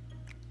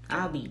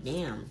 I'll be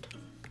damned.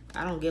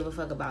 I don't give a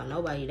fuck about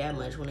nobody that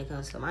much when it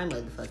comes to my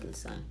motherfucking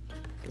son.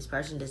 This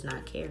person does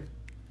not care.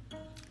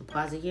 I'll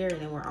pause it here and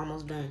then we're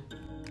almost done.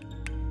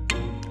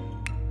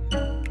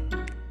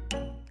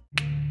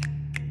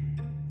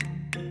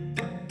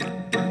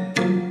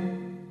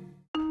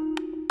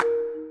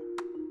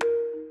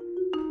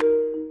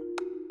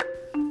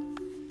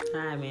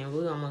 Alright, man,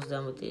 we're almost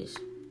done with this.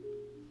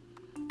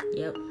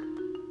 Yep.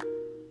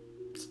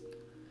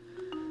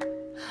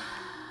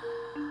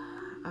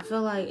 I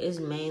feel like it's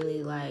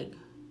mainly like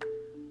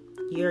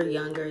you're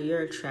younger,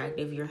 you're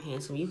attractive, you're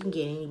handsome. You can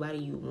get anybody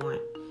you want.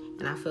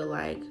 And I feel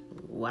like,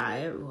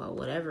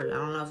 whatever. I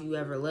don't know if you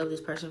ever loved this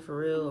person for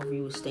real, or if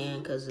you was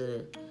staying because of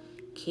the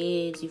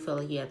kids. You felt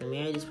like you had to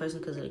marry this person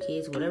because of the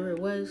kids. Whatever it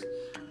was,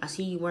 I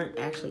see you weren't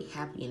actually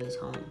happy in this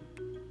home.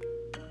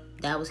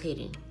 That was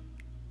hidden.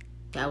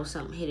 That was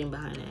something hidden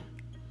behind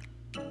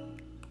that.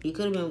 You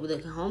could have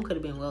been, the home could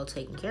have been well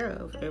taken care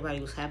of.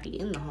 Everybody was happy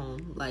in the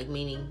home. Like,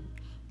 meaning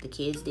the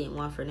kids didn't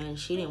want for nothing.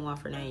 She didn't want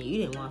for nothing. You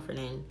didn't want for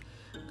nothing.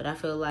 But I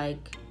feel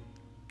like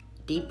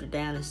deeper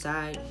down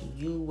inside,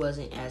 you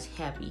wasn't as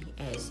happy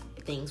as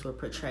things were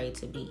portrayed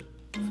to be.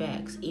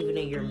 Facts. Even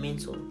in your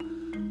mental,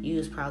 you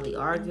was probably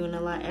arguing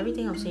a lot.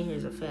 Everything I'm saying here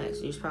is a fact.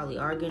 You was probably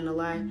arguing a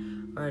lot,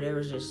 or there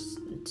was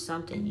just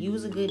something. You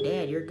was a good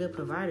dad. You're a good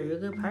provider. You're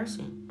a good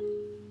person.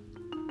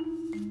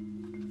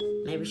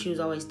 Maybe she was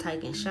always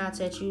taking shots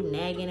at you,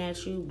 nagging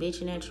at you,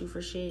 bitching at you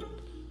for shit,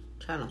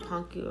 trying to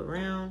punk you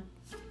around.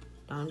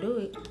 Don't do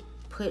it.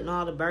 putting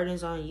all the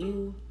burdens on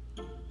you.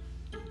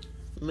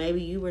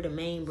 Maybe you were the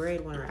main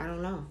breadwinner. I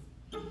don't know.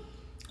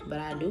 But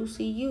I do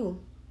see you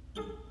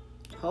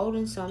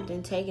holding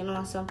something, taking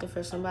on something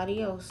for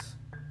somebody else.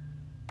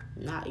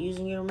 Not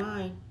using your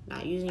mind,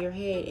 not using your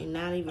head, and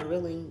not even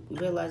really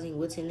realizing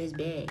what's in this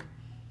bag.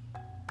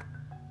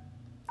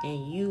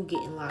 And you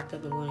getting locked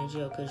up and going to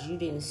jail because you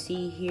didn't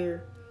see,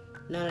 hear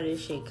none of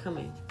this shit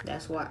coming.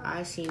 That's why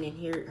I seen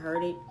and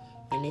heard it.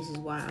 And this is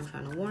why I'm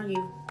trying to warn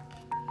you.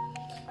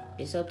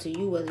 It's up to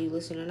you whether you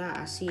listen or not.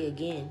 I see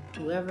again,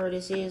 whoever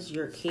this is,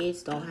 your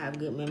kids don't have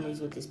good memories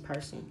with this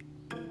person.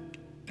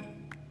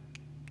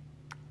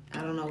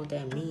 I don't know what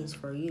that means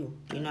for you.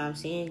 You know what I'm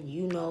saying?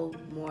 You know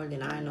more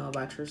than I know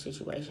about your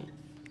situation.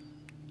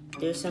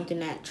 There's something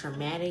that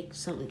traumatic,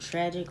 something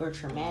tragic or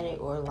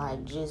traumatic or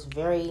like just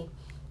very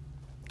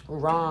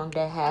wrong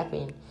that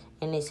happened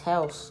in this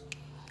house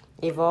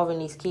involving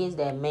these kids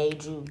that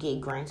made you get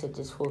granted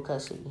this full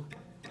custody.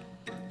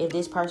 If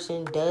this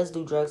person does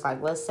do drugs,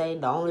 like let's say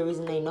the only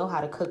reason they know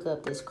how to cook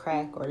up this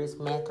crack or this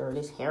meth or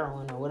this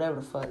heroin or whatever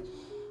the fuck,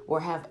 or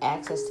have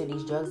access to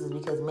these drugs is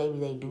because maybe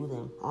they do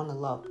them on the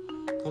low.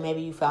 And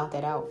maybe you found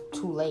that out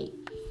too late.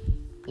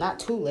 Not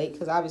too late,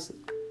 because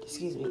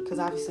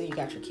obviously you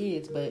got your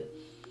kids, but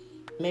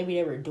maybe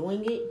they were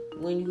doing it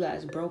when you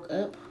guys broke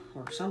up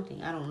or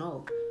something. I don't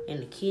know.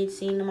 And the kids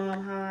seen the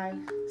mom high.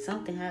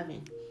 Something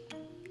happened.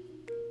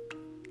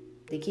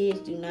 The kids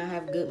do not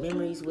have good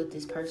memories with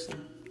this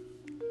person.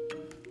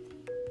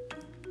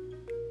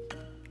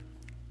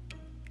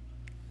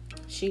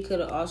 She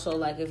could have also,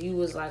 like, if you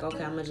was like,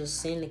 okay, I'm going to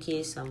just send the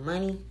kids some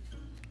money.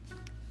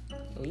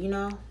 You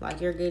know,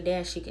 like you're a good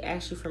dad, she could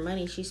ask you for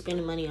money. She's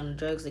spending money on the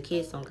drugs. The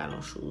kids don't got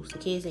no shoes. The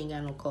kids ain't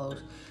got no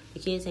clothes. The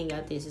kids ain't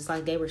got this. It's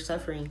like they were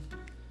suffering.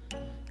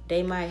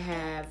 They might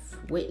have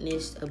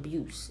witnessed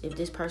abuse. If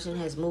this person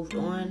has moved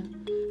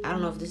on, I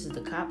don't know if this is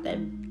the cop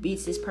that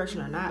beats this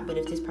person or not, but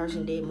if this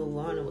person did move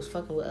on and was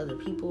fucking with other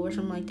people or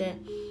something like that,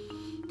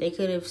 they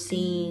could have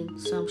seen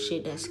some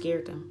shit that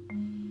scared them.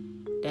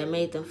 That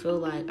made them feel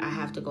like I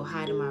have to go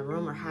hide in my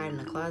room or hide in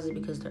the closet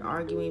because they're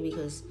arguing,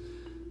 because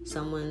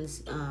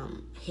someone's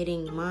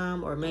hitting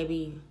mom, or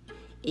maybe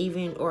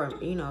even, or,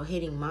 you know,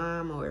 hitting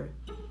mom or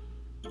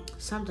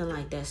something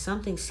like that.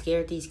 Something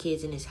scared these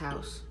kids in this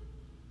house.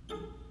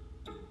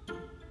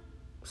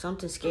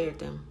 Something scared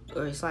them.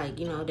 Or it's like,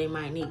 you know, they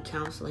might need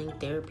counseling,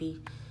 therapy,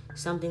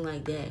 something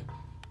like that,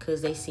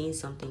 because they seen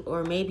something.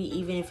 Or maybe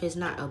even if it's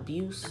not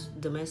abuse,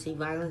 domestic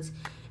violence,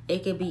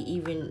 it could be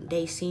even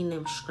they seen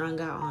them strung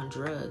out on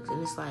drugs.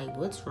 And it's like,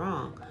 what's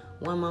wrong?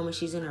 One moment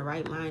she's in her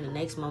right mind, the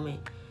next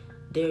moment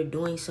they're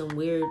doing some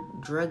weird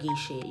druggy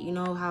shit. You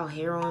know how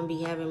heroin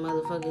be having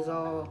motherfuckers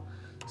all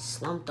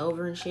slumped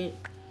over and shit?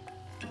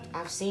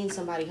 I've seen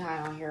somebody high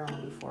on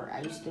heroin before.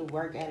 I used to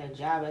work at a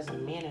job as a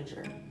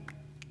manager.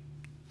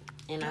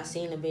 And I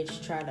seen a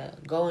bitch try to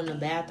go in the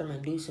bathroom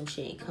and do some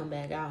shit and come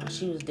back out. And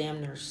she was damn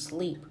near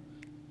asleep.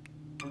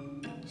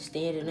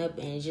 Standing up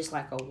and just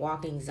like a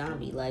walking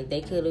zombie. Like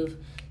they could have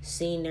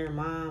seen their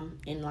mom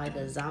in like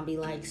a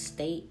zombie-like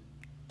state,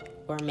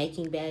 or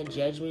making bad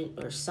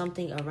judgment or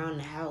something around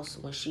the house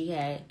when she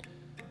had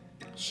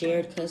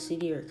shared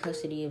custody or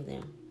custody of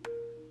them.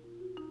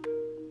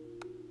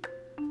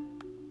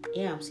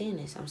 Yeah, I'm seeing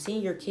this. I'm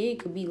seeing your kid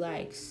could be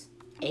like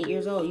 8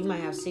 years old. You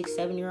might have 6,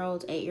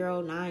 7-year-olds,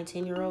 8-year-old, 9,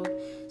 10-year-old,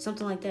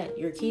 something like that.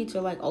 Your kids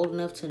are like old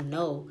enough to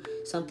know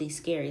something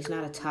scary. It's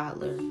not a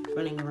toddler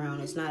running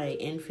around. It's not an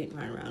infant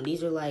running around.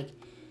 These are like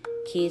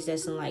kids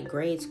that's in like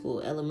grade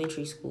school,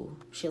 elementary school,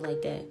 shit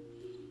like that.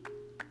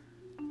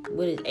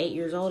 What is 8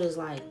 years old is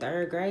like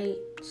 3rd grade,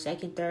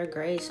 2nd, 3rd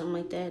grade, something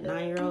like that.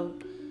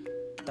 9-year-old,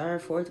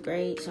 3rd, 4th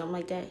grade, something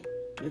like that.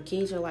 Your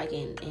kids are like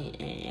in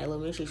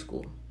elementary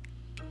school,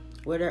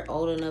 where they're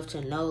old enough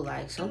to know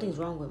like something's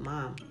wrong with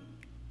mom.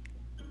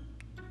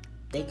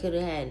 They could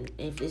have had,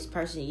 if this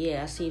person,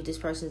 I see if this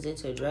person's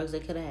into drugs, they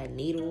could have had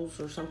needles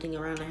or something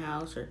around the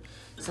house, or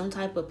some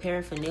type of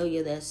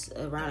paraphernalia that's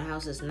around the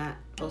house that's not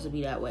supposed to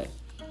be that way.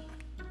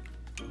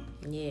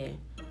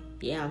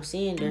 Yeah, I'm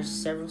seeing there's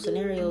several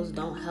scenarios.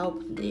 Don't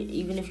help.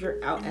 Even if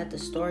you're out at the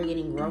store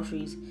getting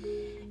groceries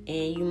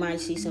and you might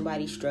see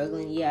somebody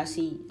struggling. Yeah, I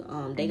see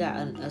they got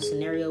a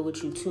scenario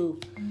with you too,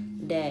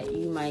 that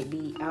you might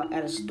be out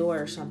at a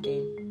store or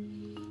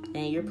something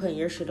and you're putting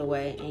your shit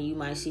away and you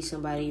might see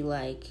somebody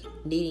like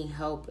needing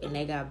help and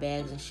they got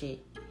bags and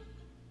shit.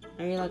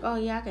 And you're like, oh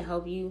yeah, I can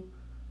help you.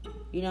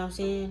 You know what I'm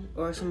saying?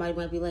 Or somebody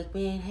might be like,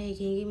 man, hey,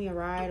 can you give me a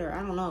ride? Or I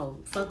don't know.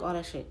 Fuck all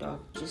that shit,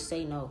 dog. Just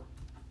say no.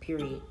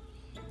 Period.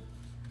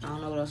 I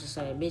don't know what else to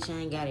say. Bitch, I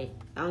ain't got it.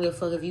 I don't give a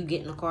fuck if you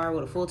get in a car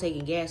with a full tank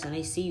of gas and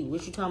they see you.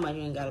 What you talking about?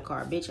 You ain't got a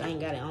car. Bitch, I ain't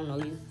got it. I don't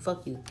know you.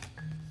 Fuck you.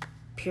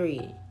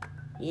 Period.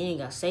 You ain't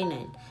gotta say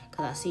nothing.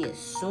 Because I see as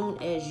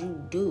soon as you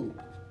do,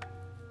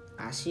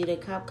 I see the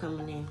cop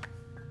coming in.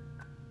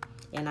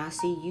 And I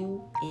see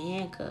you in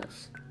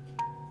handcuffs.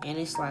 And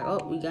it's like,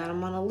 oh, we got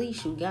him on a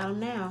leash. We got him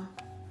now.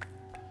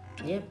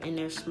 Yep, and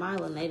they're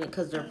smiling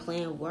because they're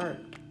playing work.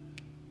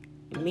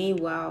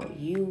 Meanwhile,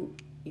 you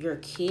your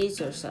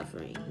kids are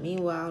suffering.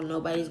 Meanwhile,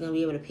 nobody's going to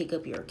be able to pick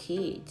up your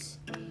kids.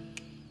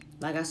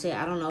 Like I said,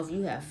 I don't know if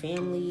you have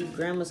family,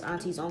 grandmas,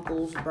 aunties,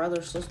 uncles,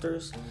 brothers,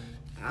 sisters.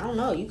 I don't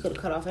know. You could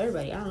have cut off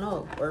everybody. I don't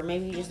know. Or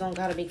maybe you just don't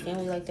got a big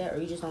family like that, or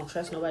you just don't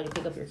trust nobody to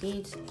pick up your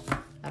kids.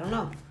 I don't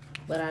know.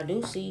 But I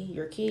do see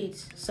your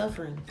kids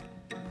suffering.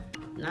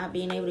 Not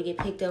being able to get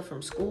picked up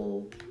from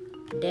school.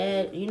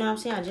 Dad, you know what I'm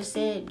saying? I just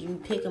said you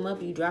pick them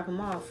up, you drop them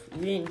off.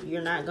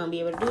 You're not going to be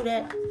able to do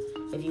that.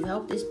 If you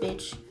help this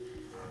bitch,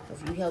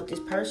 if you help this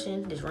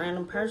person, this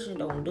random person,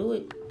 don't do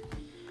it.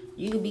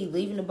 You could be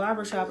leaving the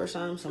barbershop or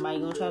something. Somebody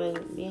gonna try to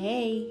be,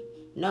 hey.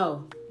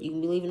 No. You can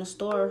be leaving the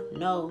store.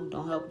 No.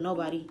 Don't help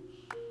nobody.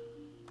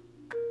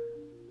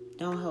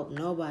 Don't help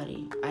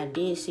nobody. I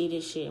did see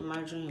this shit in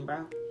my dream,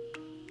 bro.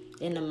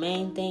 And the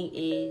main thing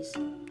is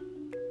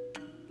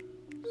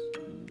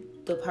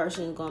the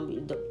person gonna be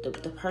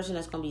the person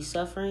that's gonna be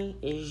suffering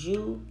is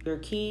you, your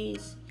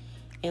kids.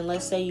 And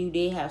let's say you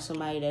did have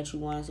somebody that you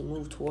wanted to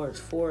move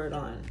forward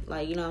on.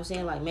 Like, you know what I'm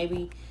saying? Like,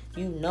 maybe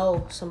you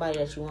know somebody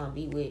that you want to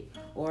be with.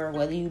 Or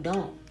whether you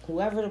don't.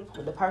 Whoever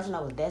the person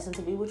that was destined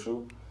to be with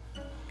you,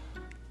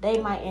 they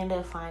might end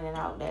up finding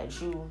out that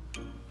you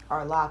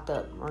are locked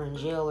up or in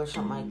jail or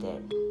something like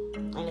that.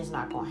 And it's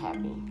not going to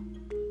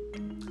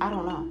happen. I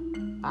don't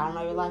know. I don't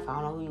know your life.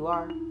 I don't know who you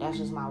are. That's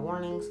just my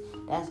warnings.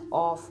 That's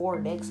all 4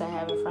 decks I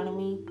have in front of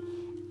me.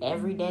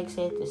 Every deck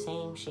said the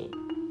same shit.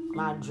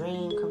 My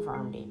dream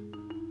confirmed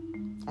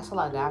it. That's all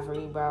I got for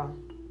you, bro.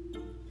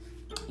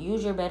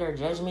 Use your better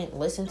judgment.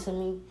 Listen to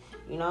me.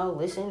 You know,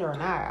 listen or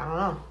not. I don't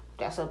know.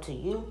 That's up to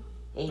you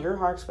in your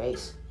heart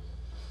space.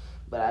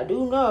 But I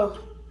do know,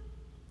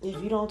 if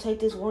you don't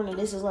take this warning,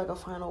 this is like a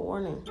final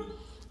warning.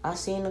 I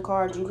seen the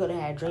cards. You could have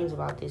had dreams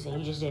about this and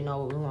you just didn't know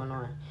what was going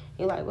on.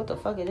 You're like, what the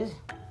fuck is this?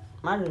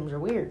 My dreams are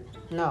weird.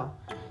 No.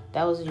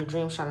 That was your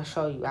dreams trying to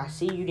show you. I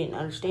see you didn't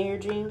understand your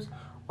dreams,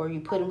 or you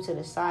put them to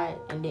the side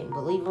and didn't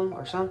believe them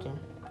or something.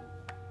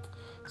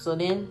 So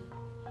then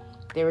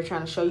they were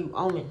trying to show you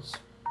omens.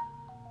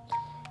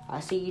 I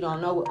see you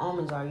don't know what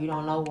omens are. You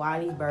don't know why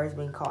these birds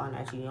been calling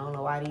at you. You don't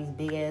know why these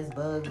big ass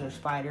bugs or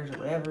spiders or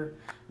whatever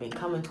been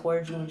coming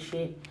towards you and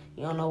shit.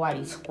 You don't know why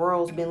these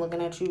squirrels been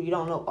looking at you. You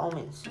don't know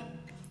omens.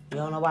 You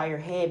don't know why your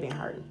head been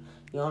hurting.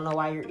 You don't know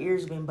why your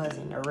ears been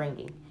buzzing or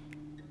ringing.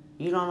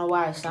 You don't know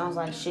why it sounds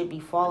like shit be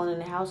falling in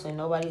the house and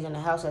nobody's in the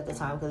house at the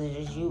time because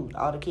it's just you.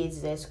 All the kids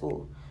is at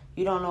school.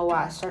 You don't know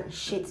why certain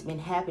shit's been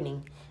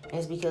happening. And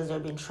it's because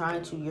they've been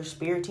trying to, your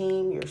spirit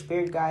team, your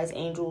spirit guides,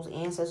 angels,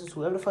 ancestors,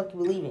 whoever the fuck you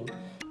believe in.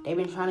 They've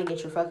been trying to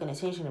get your fucking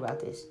attention about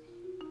this.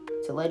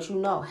 To let you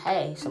know,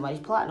 hey, somebody's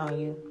plotting on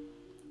you.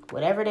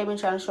 Whatever they've been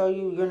trying to show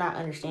you, you're not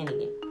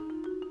understanding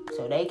it.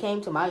 So they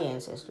came to my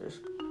ancestors.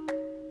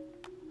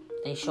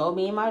 They showed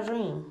me in my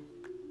dream.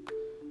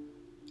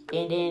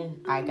 And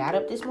then I got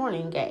up this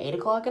morning at 8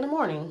 o'clock in the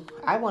morning.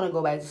 I want to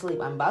go back to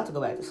sleep. I'm about to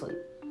go back to sleep.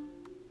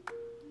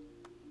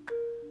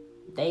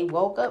 They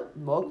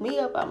woke me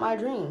up out my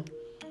dream.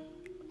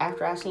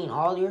 After I seen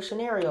all your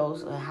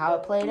scenarios and how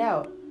it played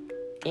out.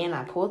 And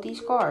I pulled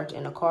these cards,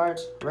 and the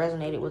cards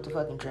resonated with the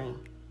fucking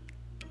dream.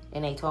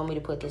 And they told me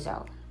to put this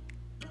out.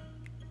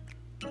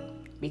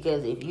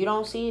 Because if you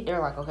don't see it, they're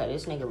like, okay,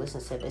 this nigga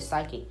listens to this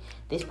psychic.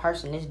 This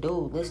person, this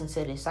dude listens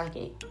to this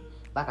psychic.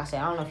 Like I said,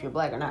 I don't know if you're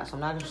black or not, so I'm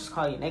not going to just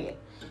call you a nigga.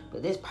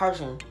 But this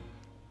person,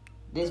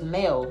 this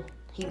male,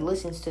 he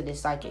listens to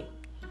this psychic.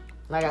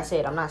 Like I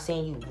said, I'm not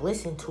saying you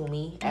listen to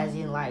me as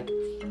in like,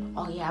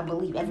 oh yeah, I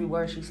believe every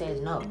word she says.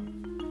 No.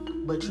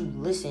 But you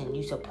listen,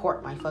 you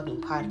support my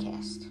fucking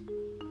podcast.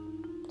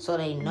 So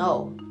they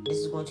know this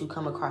is going to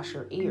come across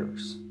your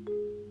ears.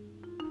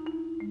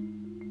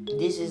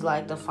 This is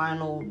like the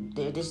final,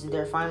 this is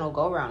their final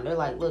go round. They're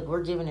like, look,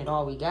 we're giving it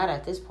all we got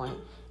at this point.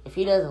 If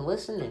he doesn't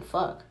listen, then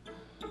fuck.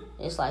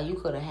 It's like you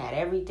could have had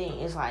everything.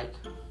 It's like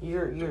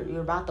you're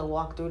about to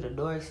walk through the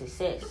door of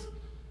success.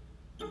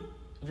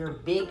 Your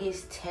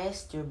biggest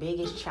test, your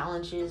biggest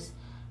challenges,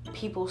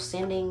 people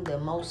sending the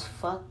most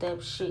fucked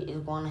up shit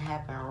is going to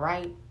happen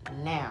right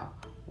now.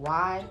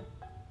 Why?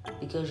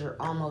 Because you're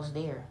almost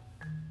there.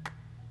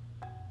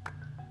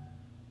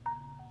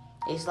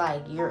 It's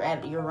like you're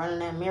running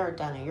that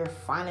marathon and you're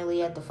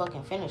finally at the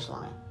fucking finish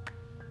line.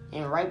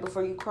 And right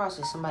before you cross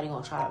it, somebody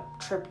gonna try to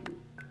trip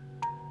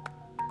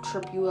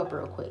you up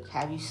real quick,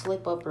 have you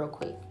slip up real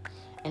quick.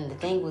 And the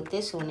thing with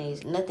this one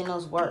is nothing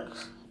else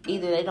works.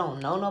 Either they don't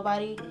know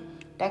nobody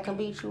that can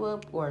beat you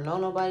up or know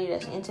nobody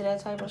that's into that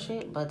type of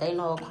shit, but they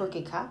know a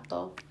crooked cop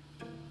though.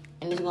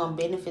 And it's gonna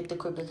benefit the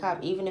crooked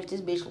cop. Even if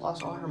this bitch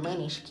lost all her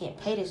money, she can't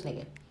pay this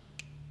nigga.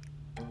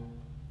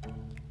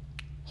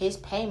 His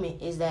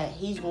payment is that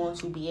he's going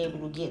to be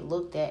able to get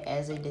looked at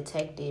as a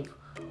detective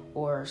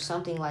or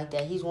something like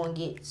that. He's going to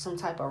get some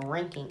type of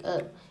ranking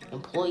up.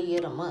 Employee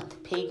of the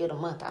month, pig of the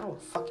month. I don't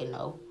fucking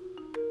know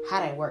how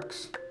that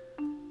works.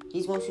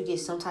 He's going to get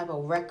some type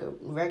of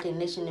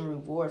recognition and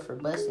reward for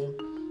busting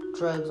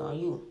drugs on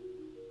you.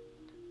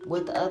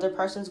 What the other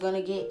person's going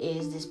to get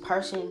is this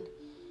person,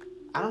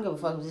 I don't give a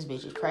fuck if this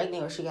bitch is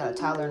pregnant or she got a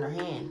toddler in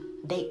her hand.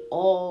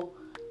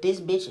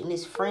 This bitch and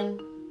this friend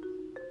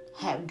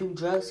do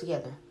drugs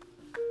together.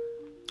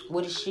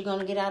 What is she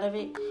gonna get out of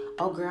it?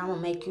 Oh, girl, I'm gonna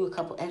make you a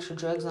couple extra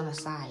drugs on the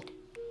side.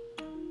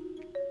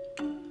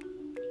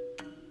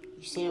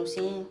 You see what I'm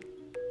saying?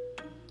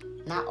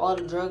 Not all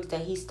the drugs that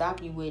he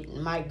stopped you with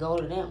might go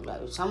to them.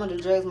 Like, some of the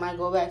drugs might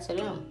go back to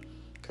them.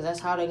 Because that's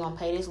how they gonna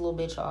pay this little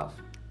bitch off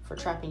for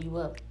trapping you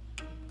up.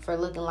 For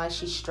looking like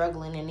she's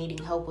struggling and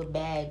needing help with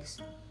bags.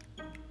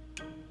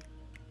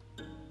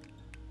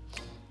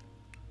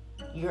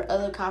 Your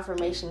other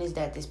confirmation is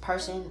that this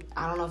person,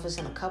 I don't know if it's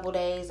in a couple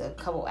days, a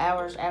couple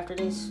hours after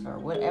this, or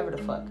whatever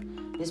the fuck.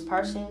 This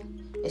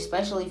person,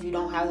 especially if you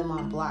don't have them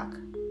on block,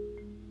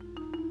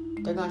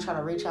 they're going to try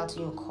to reach out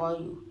to you and call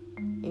you.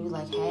 They be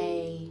like,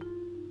 hey,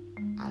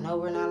 I know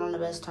we're not on the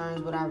best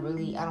terms, but I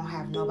don't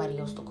have nobody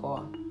else to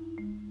call.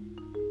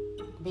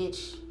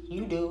 Bitch,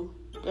 you do.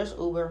 There's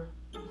Uber.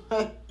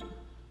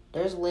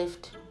 There's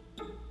Lyft.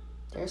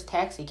 There's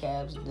taxi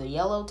cabs. The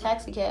yellow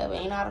taxi cab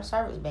ain't out of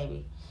service,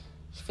 baby.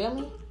 You feel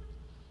me?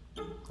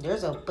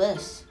 There's a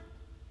bus.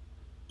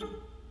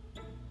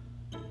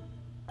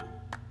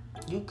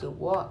 You could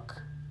walk.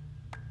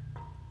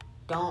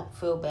 Don't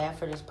feel bad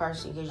for this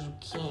person because you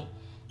can't.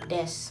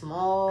 That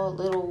small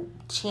little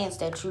chance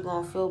that you're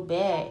going to feel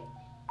bad,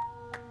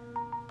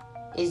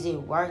 is it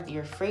worth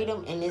your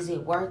freedom, and is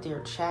it worth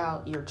your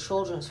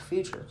children's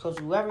future? Because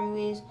whoever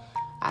you is,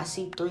 I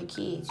see 3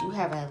 kids. You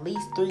have at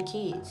least 3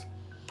 kids.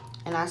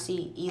 And I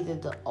see either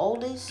the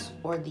oldest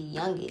or the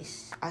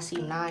youngest. I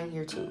see 9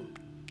 here too.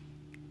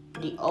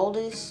 The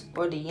oldest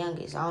or the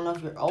youngest. I don't know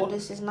if your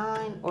oldest is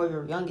 9 or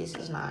your youngest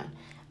is 9.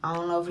 I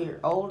don't know if your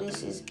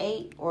oldest is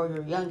 8 or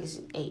your youngest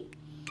is 8.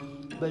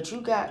 But you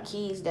got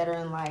kids that are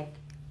in like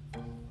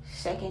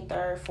 2nd,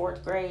 3rd,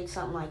 4th grade,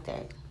 something like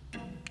that.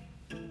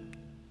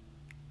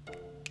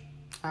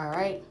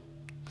 Alright.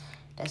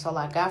 That's all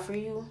I got for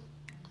you.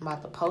 I'm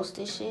about to post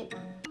this shit.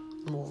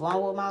 Move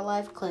on with my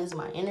life. Cleanse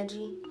my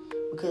energy.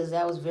 Because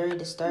that was very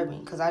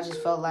disturbing. Because I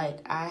just felt like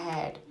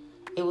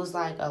it was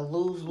like a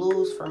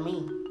lose-lose for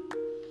me.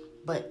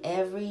 But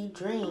every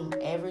dream,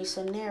 every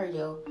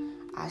scenario,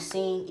 I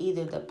seen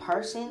either the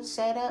person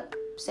set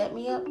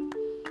me up.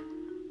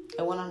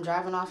 And when I'm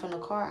driving off in the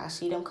car, I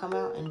see them come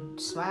out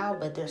and smile.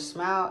 But their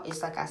smile,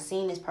 it's like I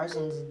seen this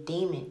person's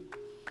demon.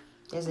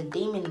 There's a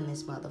demon in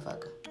this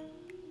motherfucker.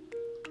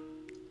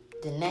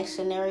 The next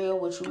scenario,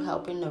 with you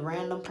helping the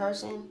random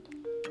person,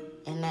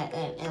 and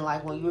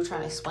like when you were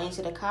trying to explain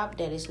to the cop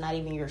that it's not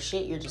even your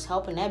shit, you're just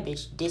helping, that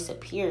bitch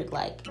disappeared,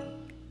 like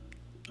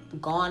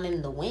gone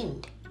in the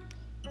wind.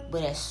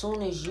 But as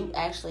soon as you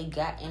actually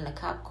got in the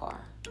cop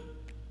car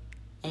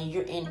and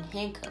you're in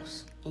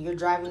handcuffs and you're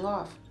driving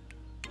off,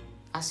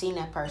 I seen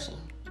that person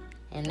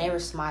and they were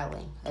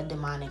smiling, a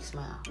demonic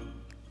smile.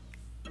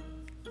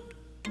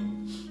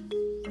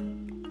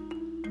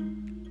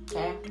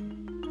 Okay?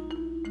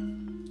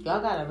 Y'all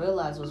gotta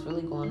realize what's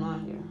really going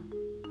on here.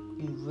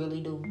 You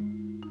really do.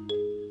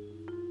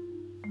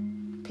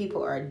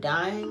 People are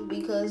dying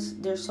because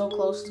they're so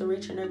close to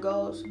reaching their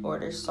goals, or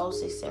they're so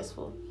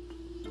successful.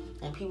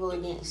 And people are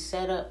getting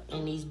set up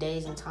in these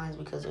days and times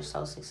because they're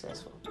so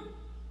successful.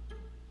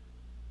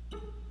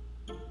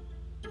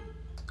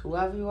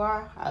 Whoever you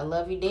are, I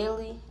love you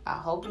dearly. I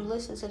hope you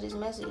listen to this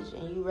message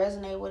and you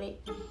resonate with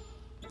it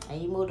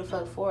and you move the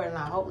fuck forward, and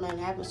I hope nothing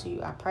happens to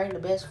you. I pray the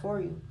best for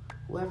you,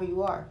 whoever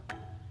you are.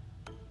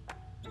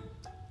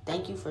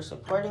 Thank you for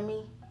supporting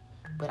me,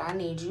 but I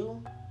need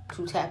you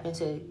to tap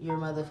into your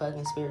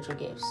motherfucking spiritual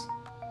gifts.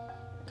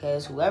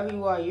 Because whoever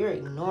you are, you're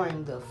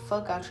ignoring the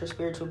fuck out your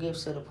spiritual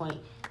gifts to the point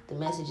the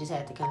messages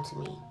had to come to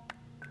me.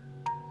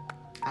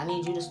 I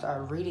need you to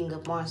start reading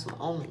up on some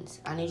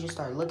omens. I need you to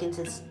start looking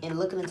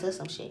into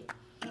some shit.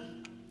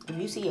 If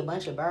you see a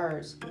bunch of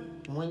birds,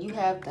 when you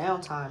have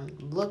downtime,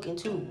 look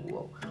into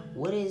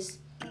what is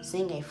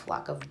seeing a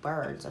flock of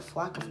birds, a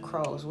flock of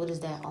crows. What is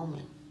that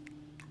omen?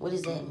 What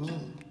does that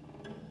mean?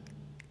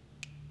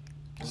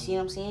 You see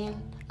what I'm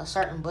saying? A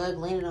certain bug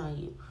landed on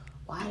you.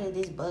 Why did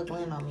this bug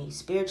land on me?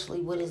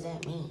 Spiritually, what does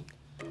that mean?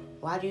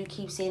 Why do you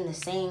keep seeing the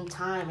same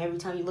time? Every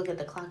time you look at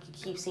the clock, you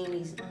keep seeing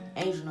these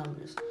angel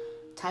numbers.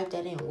 Type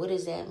that in. What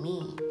does that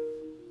mean?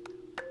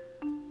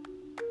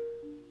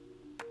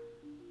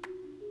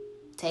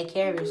 Take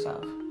care of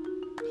yourself.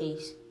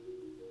 Peace.